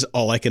 and this is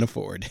all I can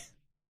afford.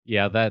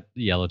 Yeah, that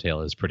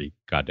Yellowtail is pretty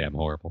goddamn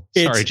horrible.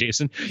 Sorry,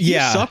 Jason.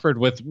 Yeah. You suffered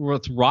with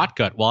rot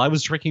gut while I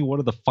was drinking one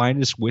of the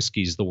finest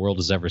whiskeys the world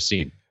has ever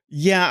seen.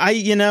 Yeah, I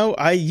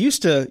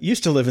used to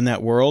live in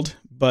that world,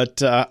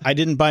 but I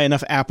didn't buy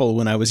enough Apple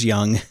when I was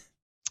young.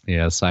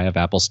 Yes, I have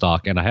Apple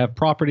stock, and I have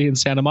property in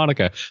Santa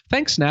Monica.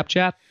 Thanks,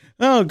 Snapchat.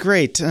 Oh,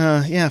 great.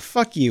 Yeah,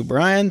 fuck you,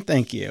 Brian.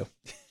 Thank you.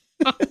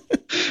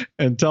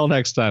 Until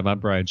next time, I'm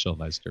Brian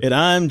Schulmeister. And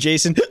I'm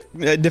Jason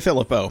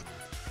DeFilippo.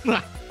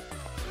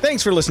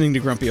 Thanks for listening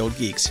to Grumpy Old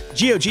Geeks.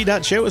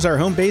 GOG.show is our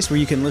home base where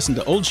you can listen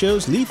to old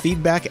shows, leave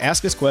feedback,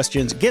 ask us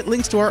questions, get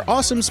links to our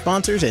awesome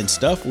sponsors, and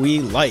stuff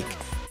we like.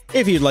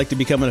 If you'd like to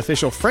become an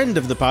official friend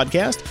of the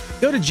podcast,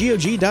 go to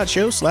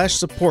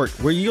gog.show/support,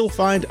 where you'll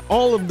find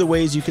all of the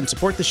ways you can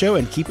support the show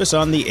and keep us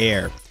on the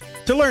air.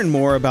 To learn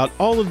more about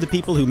all of the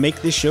people who make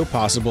this show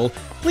possible,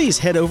 please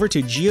head over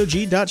to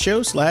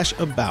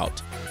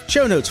gog.show/about.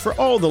 Show notes for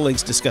all the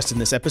links discussed in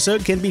this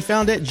episode can be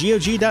found at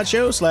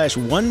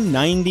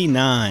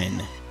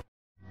gog.show/199.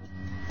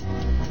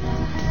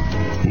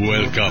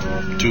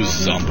 Welcome to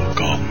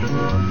Zombocom.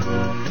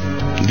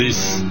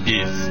 This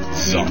is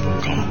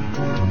Zombocom.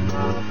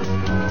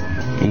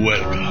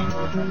 Welcome.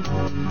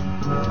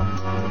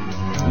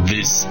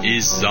 This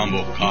is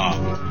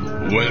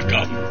Zombocom.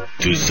 Welcome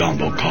to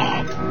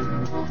Zombocom.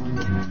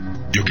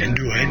 You can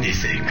do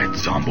anything at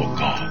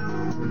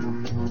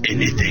Zombocom.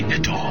 Anything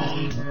at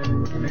all.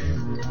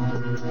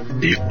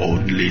 The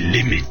only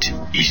limit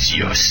is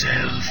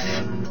yourself.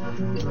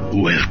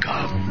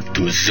 Welcome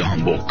to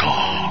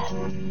Zombocom.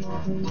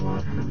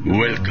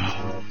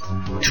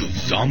 Welcome to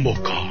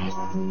Zombocom.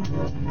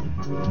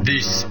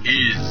 This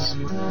is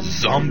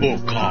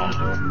Zombocar.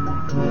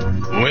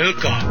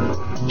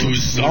 Welcome to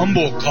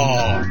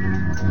Zombocar.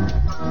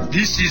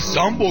 This is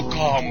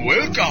Zombocar.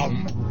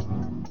 Welcome.